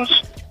change,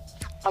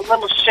 a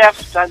little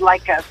shift. I'd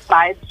like a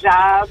side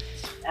job,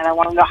 and I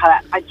want to know how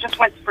that. I just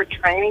went for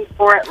training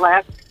for it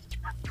last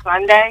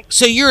Sunday.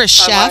 So you're a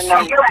chef?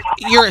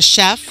 You're a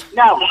chef?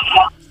 No.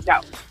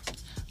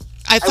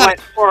 I went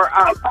for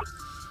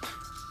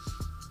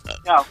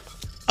no.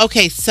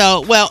 Okay,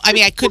 so,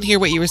 I couldn't hear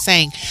what you were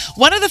saying.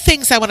 One of the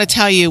things I want to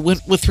tell you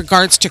with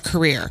regards to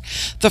career,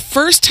 the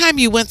first time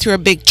you went through a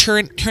big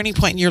turning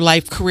point in your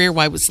life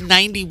career-wise was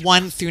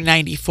 91 through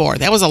 94.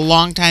 That was a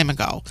long time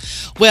ago.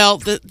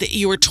 Well,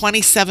 you were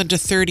 27 to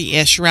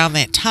 30-ish around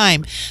that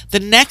time.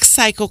 The next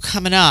cycle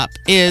coming up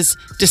is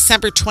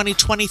December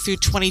 2020 through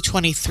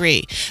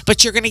 2023.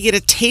 But you're going to get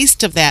a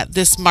taste of that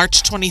this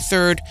March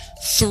 23rd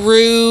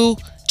through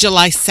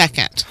July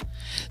 2nd.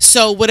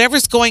 So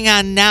whatever's going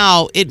on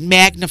now, it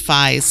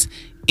magnifies,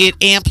 it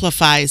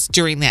amplifies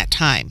during that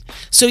time.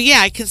 So yeah,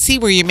 I can see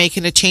where you're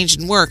making a change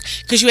in work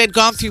because you had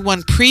gone through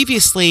one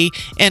previously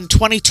in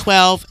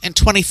 2012 and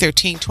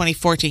 2013,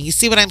 2014. You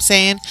see what I'm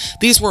saying?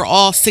 These were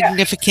all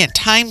significant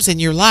times in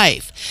your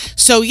life.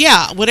 So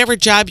yeah, whatever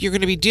job you're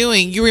going to be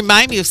doing, you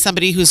remind me of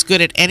somebody who's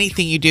good at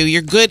anything you do.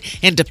 You're good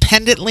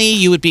independently.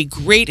 You would be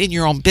great in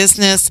your own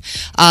business.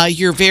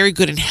 You're very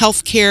good in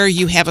healthcare.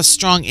 You have a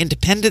strong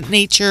independent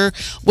nature,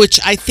 which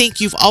I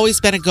think you've always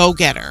been a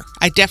go-getter.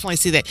 I definitely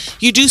see that.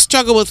 You do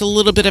struggle with a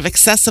little bit of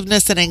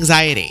excessiveness and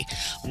anxiety,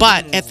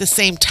 but at the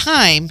same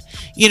time,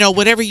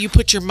 whatever you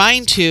put your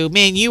mind to,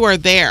 man, you are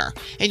there,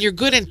 and you're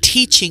good in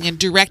teaching and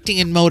directing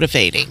and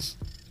motivating.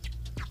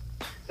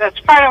 That's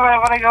part of what I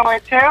want to go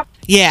into.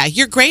 Yeah,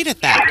 you're great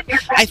at that.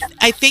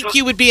 I think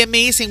you would be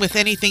amazing with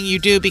anything you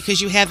do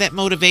because you have that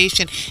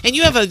motivation and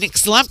you have an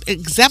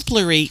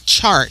exemplary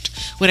chart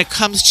when it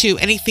comes to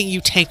anything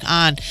you take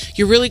on.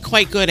 You're really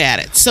quite good at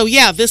it. So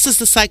yeah, this is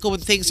the cycle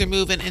when things are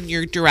moving in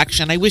your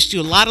direction. I wish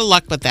you a lot of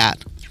luck with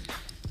that.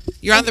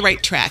 You're on the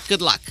right track.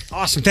 Good luck.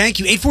 Awesome. Thank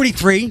you.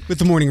 8:43 with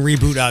the morning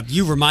reboot.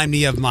 You remind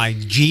me of my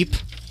Jeep.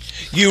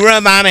 You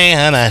remind me,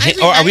 Hannah.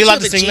 Or are we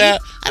allowed to sing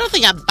that? I don't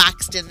think I'm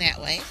boxed in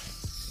that way.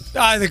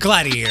 The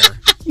Gladiator.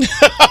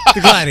 The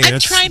Gladiator.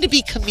 I'm trying to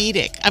be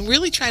comedic. I'm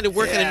really trying to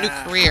work on a new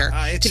career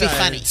to be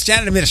funny. It's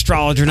Janet Mid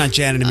Astrologer, not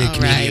Janet Mid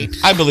Comedian.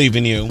 I believe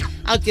in you.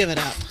 I'll give it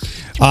up.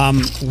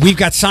 We've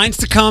got signs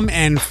to come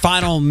and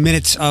final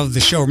minutes of the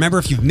show. Remember,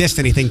 if you've missed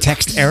anything,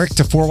 text Eric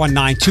to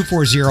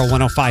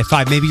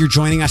 419-240-1055. Maybe you're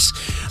joining us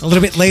a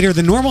little bit later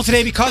than normal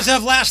today because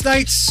of last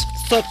night's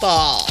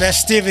football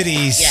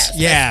festivities. Yes,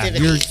 yeah,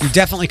 festivities. You're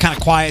definitely kind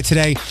of quiet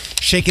today,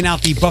 shaking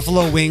out the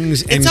buffalo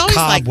wings and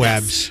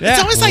cobwebs. It's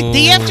always like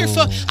day after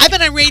football. I've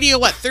been on radio,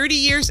 30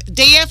 years?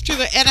 Day after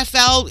the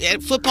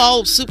NFL,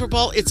 football, Super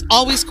Bowl, it's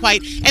always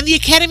quiet. And the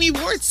Academy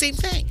Awards, same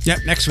thing. Yep,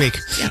 next week.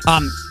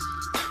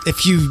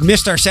 If you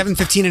missed our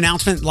 7:15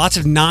 announcement, lots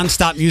of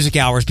nonstop music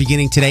hours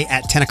beginning today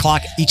at 10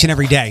 o'clock each and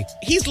every day.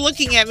 He's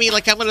looking at me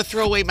like I'm going to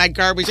throw away my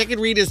garbage. I can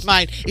read his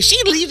mind. Is she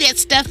going to leave that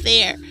stuff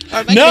there? Or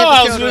am No, gonna I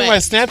throw was it doing away? my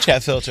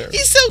Snapchat filter.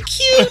 He's so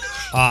cute.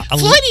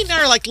 Floyd and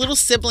I are like little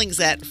siblings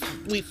that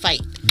we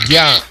fight.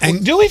 Yeah.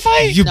 And do we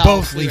fight? You No,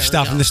 both we leave really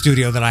stuff in the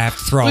studio that I have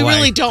to throw We away.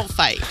 really don't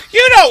fight.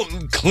 You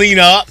don't clean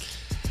up.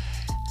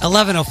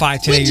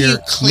 11:05 today, When do you your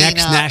clean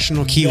next up?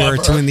 national keyword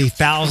Never. to win the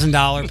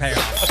 $1,000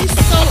 payoff. He's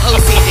so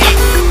OCD.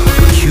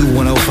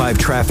 Q105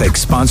 traffic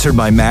sponsored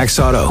by Max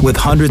Auto. With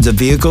hundreds of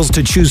vehicles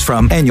to choose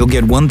from, and you'll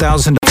get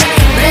 $1,000.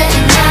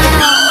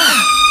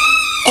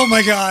 Oh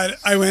my God,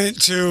 I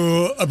went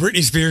to a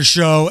Britney Spears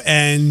show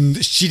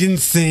and she didn't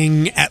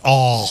sing at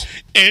all.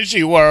 And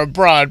she wore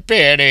broad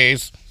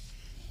panties.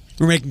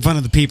 We're making fun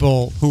of the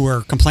people who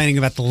were complaining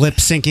about the lip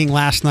syncing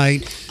last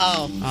night.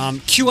 Oh.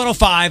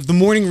 Q105, the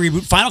morning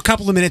reboot, final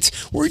couple of minutes.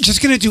 We're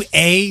just going to do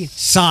a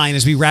sign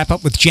as we wrap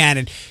up with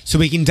Janet so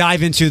we can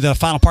dive into the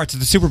final parts of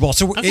the Super Bowl.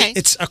 So Okay.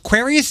 it's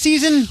Aquarius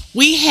season?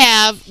 We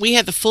have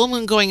the full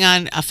moon going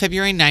on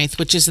February 9th,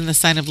 which is in the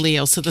sign of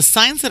Leo. So the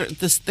signs that are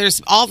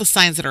there's all the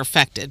signs that are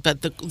affected,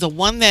 but the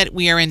one that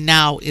we are in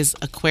now is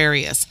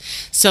Aquarius.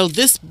 So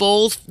this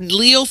bold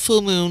Leo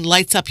full moon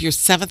lights up your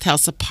 7th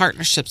house of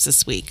partnerships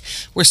this week,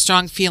 where strong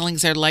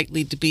feelings are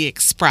likely to be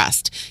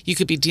expressed. You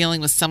could be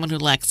dealing with someone who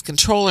lacks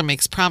control or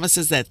makes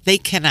promises that they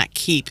cannot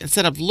keep.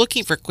 Instead of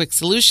looking for quick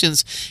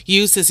solutions,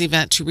 use this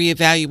event to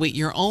reevaluate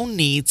your own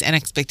needs and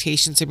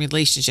expectations in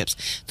relationships.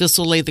 This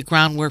will lay the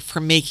groundwork for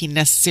making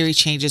necessary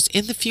changes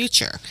in the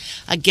future.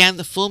 Again,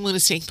 the full moon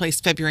is taking place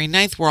February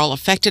 9th. We're all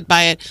affected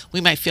by it. We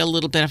might feel a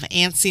little bit of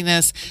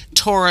antsiness.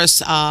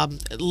 Taurus,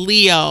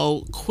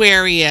 Leo,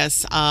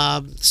 Aquarius,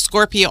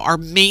 Scorpio are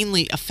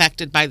mainly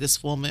affected by this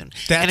full moon.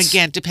 And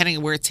again, depending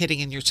on where it's hitting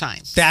in your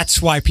time.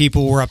 That's why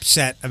people were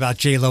upset about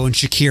J-Lo and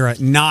Shakira,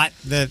 not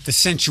the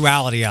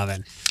sensuality of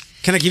it.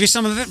 Can I give you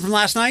some of it from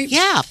last night?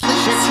 Yeah, please.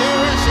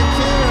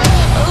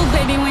 Oh,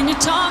 baby, when you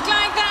talk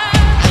like that,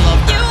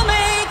 you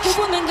make a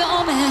woman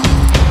go mad.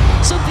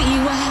 So be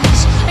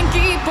wise and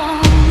keep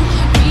on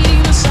reading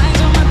the signs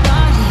on my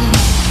body.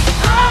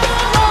 I'm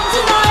alone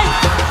tonight.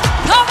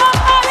 Come on,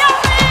 baby.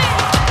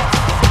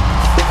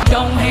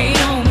 Don't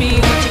hate on me.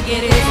 What you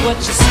get is what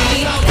you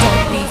see.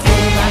 Don't be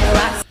fooled by the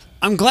lights.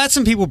 I'm glad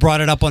some people brought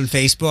it up on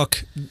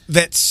Facebook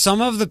that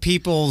some of the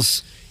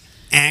people's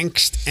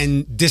angst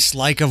and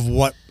dislike of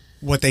what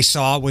they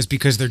saw was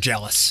because they're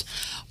jealous.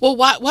 Well,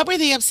 what were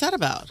they upset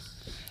about?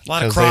 A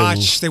lot of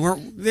crotch. They were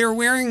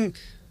wearing.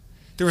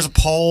 There was a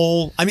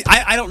pole. I mean,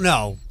 I don't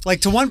know. Like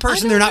to one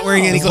person, they're not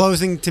wearing any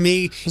clothing. To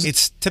me,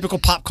 it's typical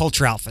pop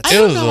culture outfits. It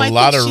was a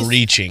lot of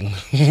reaching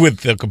with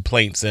the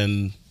complaints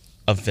and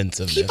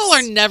offensiveness. People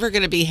are never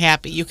going to be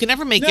happy. You can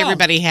never make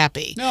everybody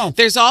happy. No.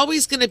 There's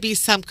always going to be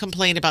some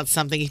complaint about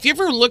something. If you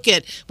ever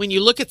when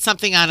you look at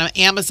something on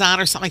Amazon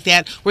or something like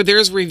that, where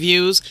there's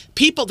reviews,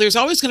 there's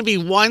always going to be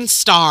 1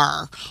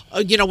 star,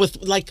 with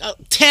like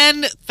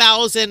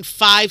 10,000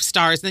 5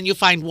 stars. And then you'll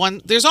find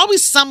one. There's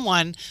always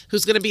someone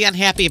who's going to be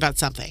unhappy about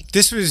something.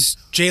 This was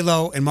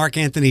J-Lo and Mark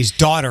Anthony's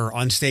daughter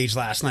on stage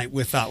last night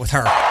with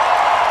her.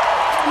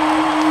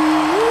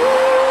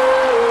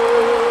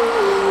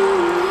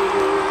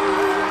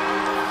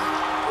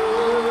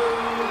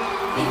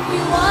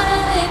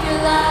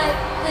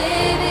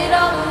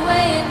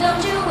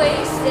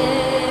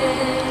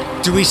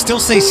 Do we still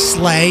say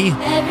slay?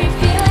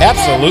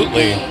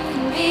 Absolutely.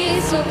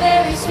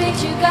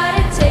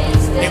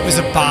 It was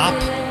a bop.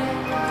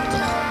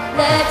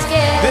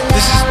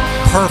 This is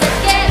perfect.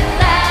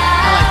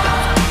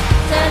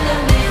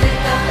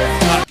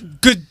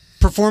 Good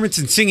performance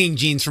and singing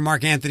genes from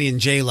Mark Anthony and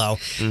J-Lo.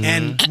 Mm-hmm.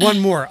 And one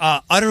more,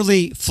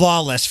 Utterly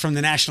Flawless from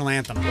the national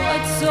anthem. Oh,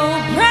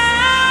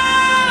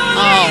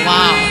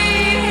 wow.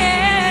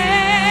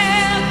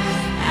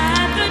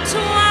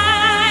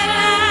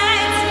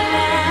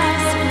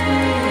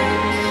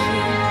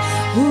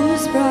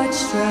 Who's brought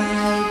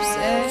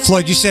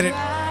Floyd, you said it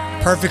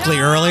perfectly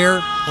earlier.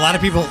 A lot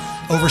of people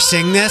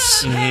oversing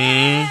this.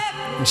 And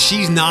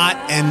she's not,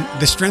 and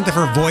the strength of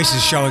her voice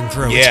is showing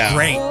through. Yeah. It's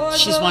great.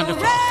 She's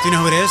wonderful. Do you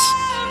know who it is?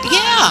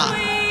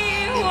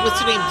 Yeah. What's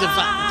her name?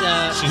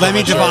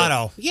 Lemmy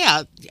Devato.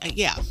 Yeah,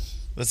 yeah.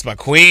 That's my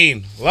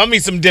queen. Love me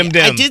some Dim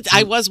Dim.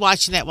 I was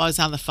watching that while I was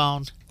on the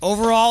phone.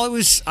 Overall,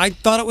 I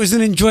thought it was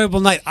an enjoyable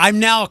night.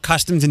 I'm now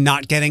accustomed to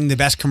not getting the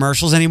best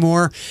commercials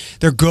anymore.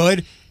 They're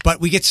good,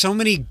 but we get so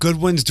many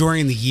good ones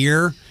during the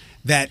year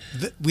that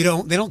they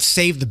don't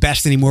save the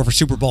best anymore for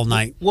Super Bowl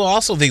night. Well,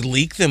 also they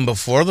leak them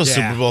before the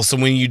Super Bowl, so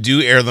when you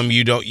do air them,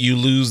 you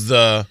lose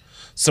the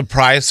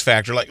surprise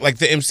factor. Like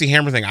the MC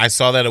Hammer thing. I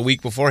saw that a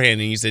week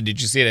beforehand, and you said,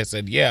 "Did you see it?" I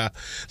said, "Yeah."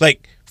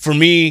 Like for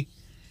me,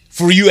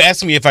 for you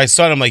asking me if I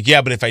saw it, I'm like,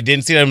 "Yeah," but if I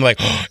didn't see it, I'm like,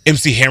 oh,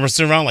 MC Hammer's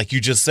still around. Like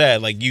you just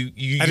said, like you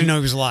I didn't know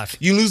he was alive.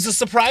 You lose the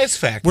surprise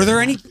factor. Were there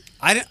any?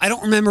 I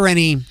don't remember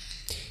any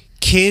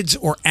kids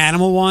or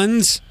animal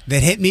ones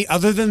that hit me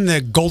other than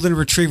the golden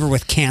retriever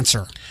with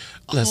cancer.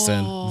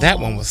 Listen, that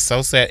one was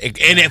so sad,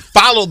 and it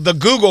followed the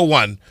Google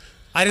one.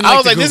 I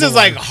was like, this is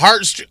like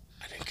heartstrings.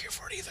 I didn't care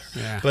for it either.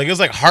 Yeah. Like it was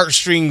like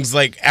heartstrings,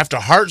 like after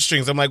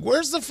heartstrings. I'm like,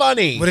 where's the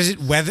funny? What is it?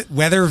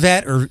 Weather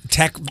vet or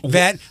tech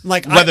vet?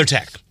 Like weather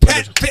tech.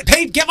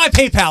 Get my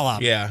PayPal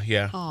up.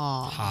 Yeah.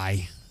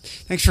 Hi.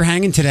 Thanks for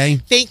hanging today.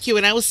 Thank you,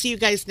 and I will see you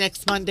guys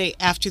next Monday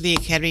after the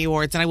Academy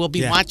Awards, and I will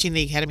be watching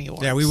the Academy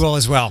Awards. Yeah, we will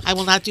as well. I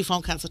will not do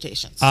phone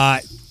consultations.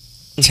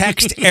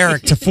 Text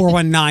Eric to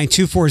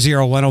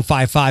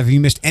 419-240-1055. If you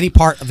missed any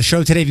part of the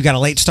show today, if you got a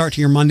late start to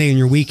your Monday and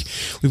your week,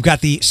 we've got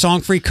the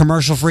song-free,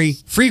 commercial-free,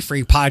 free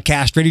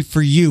podcast ready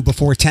for you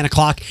before 10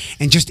 o'clock.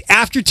 And just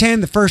after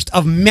 10, the first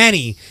of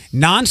many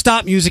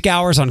non-stop music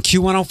hours on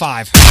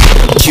Q105.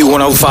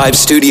 Q105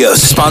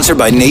 Studios, sponsored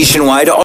by Nationwide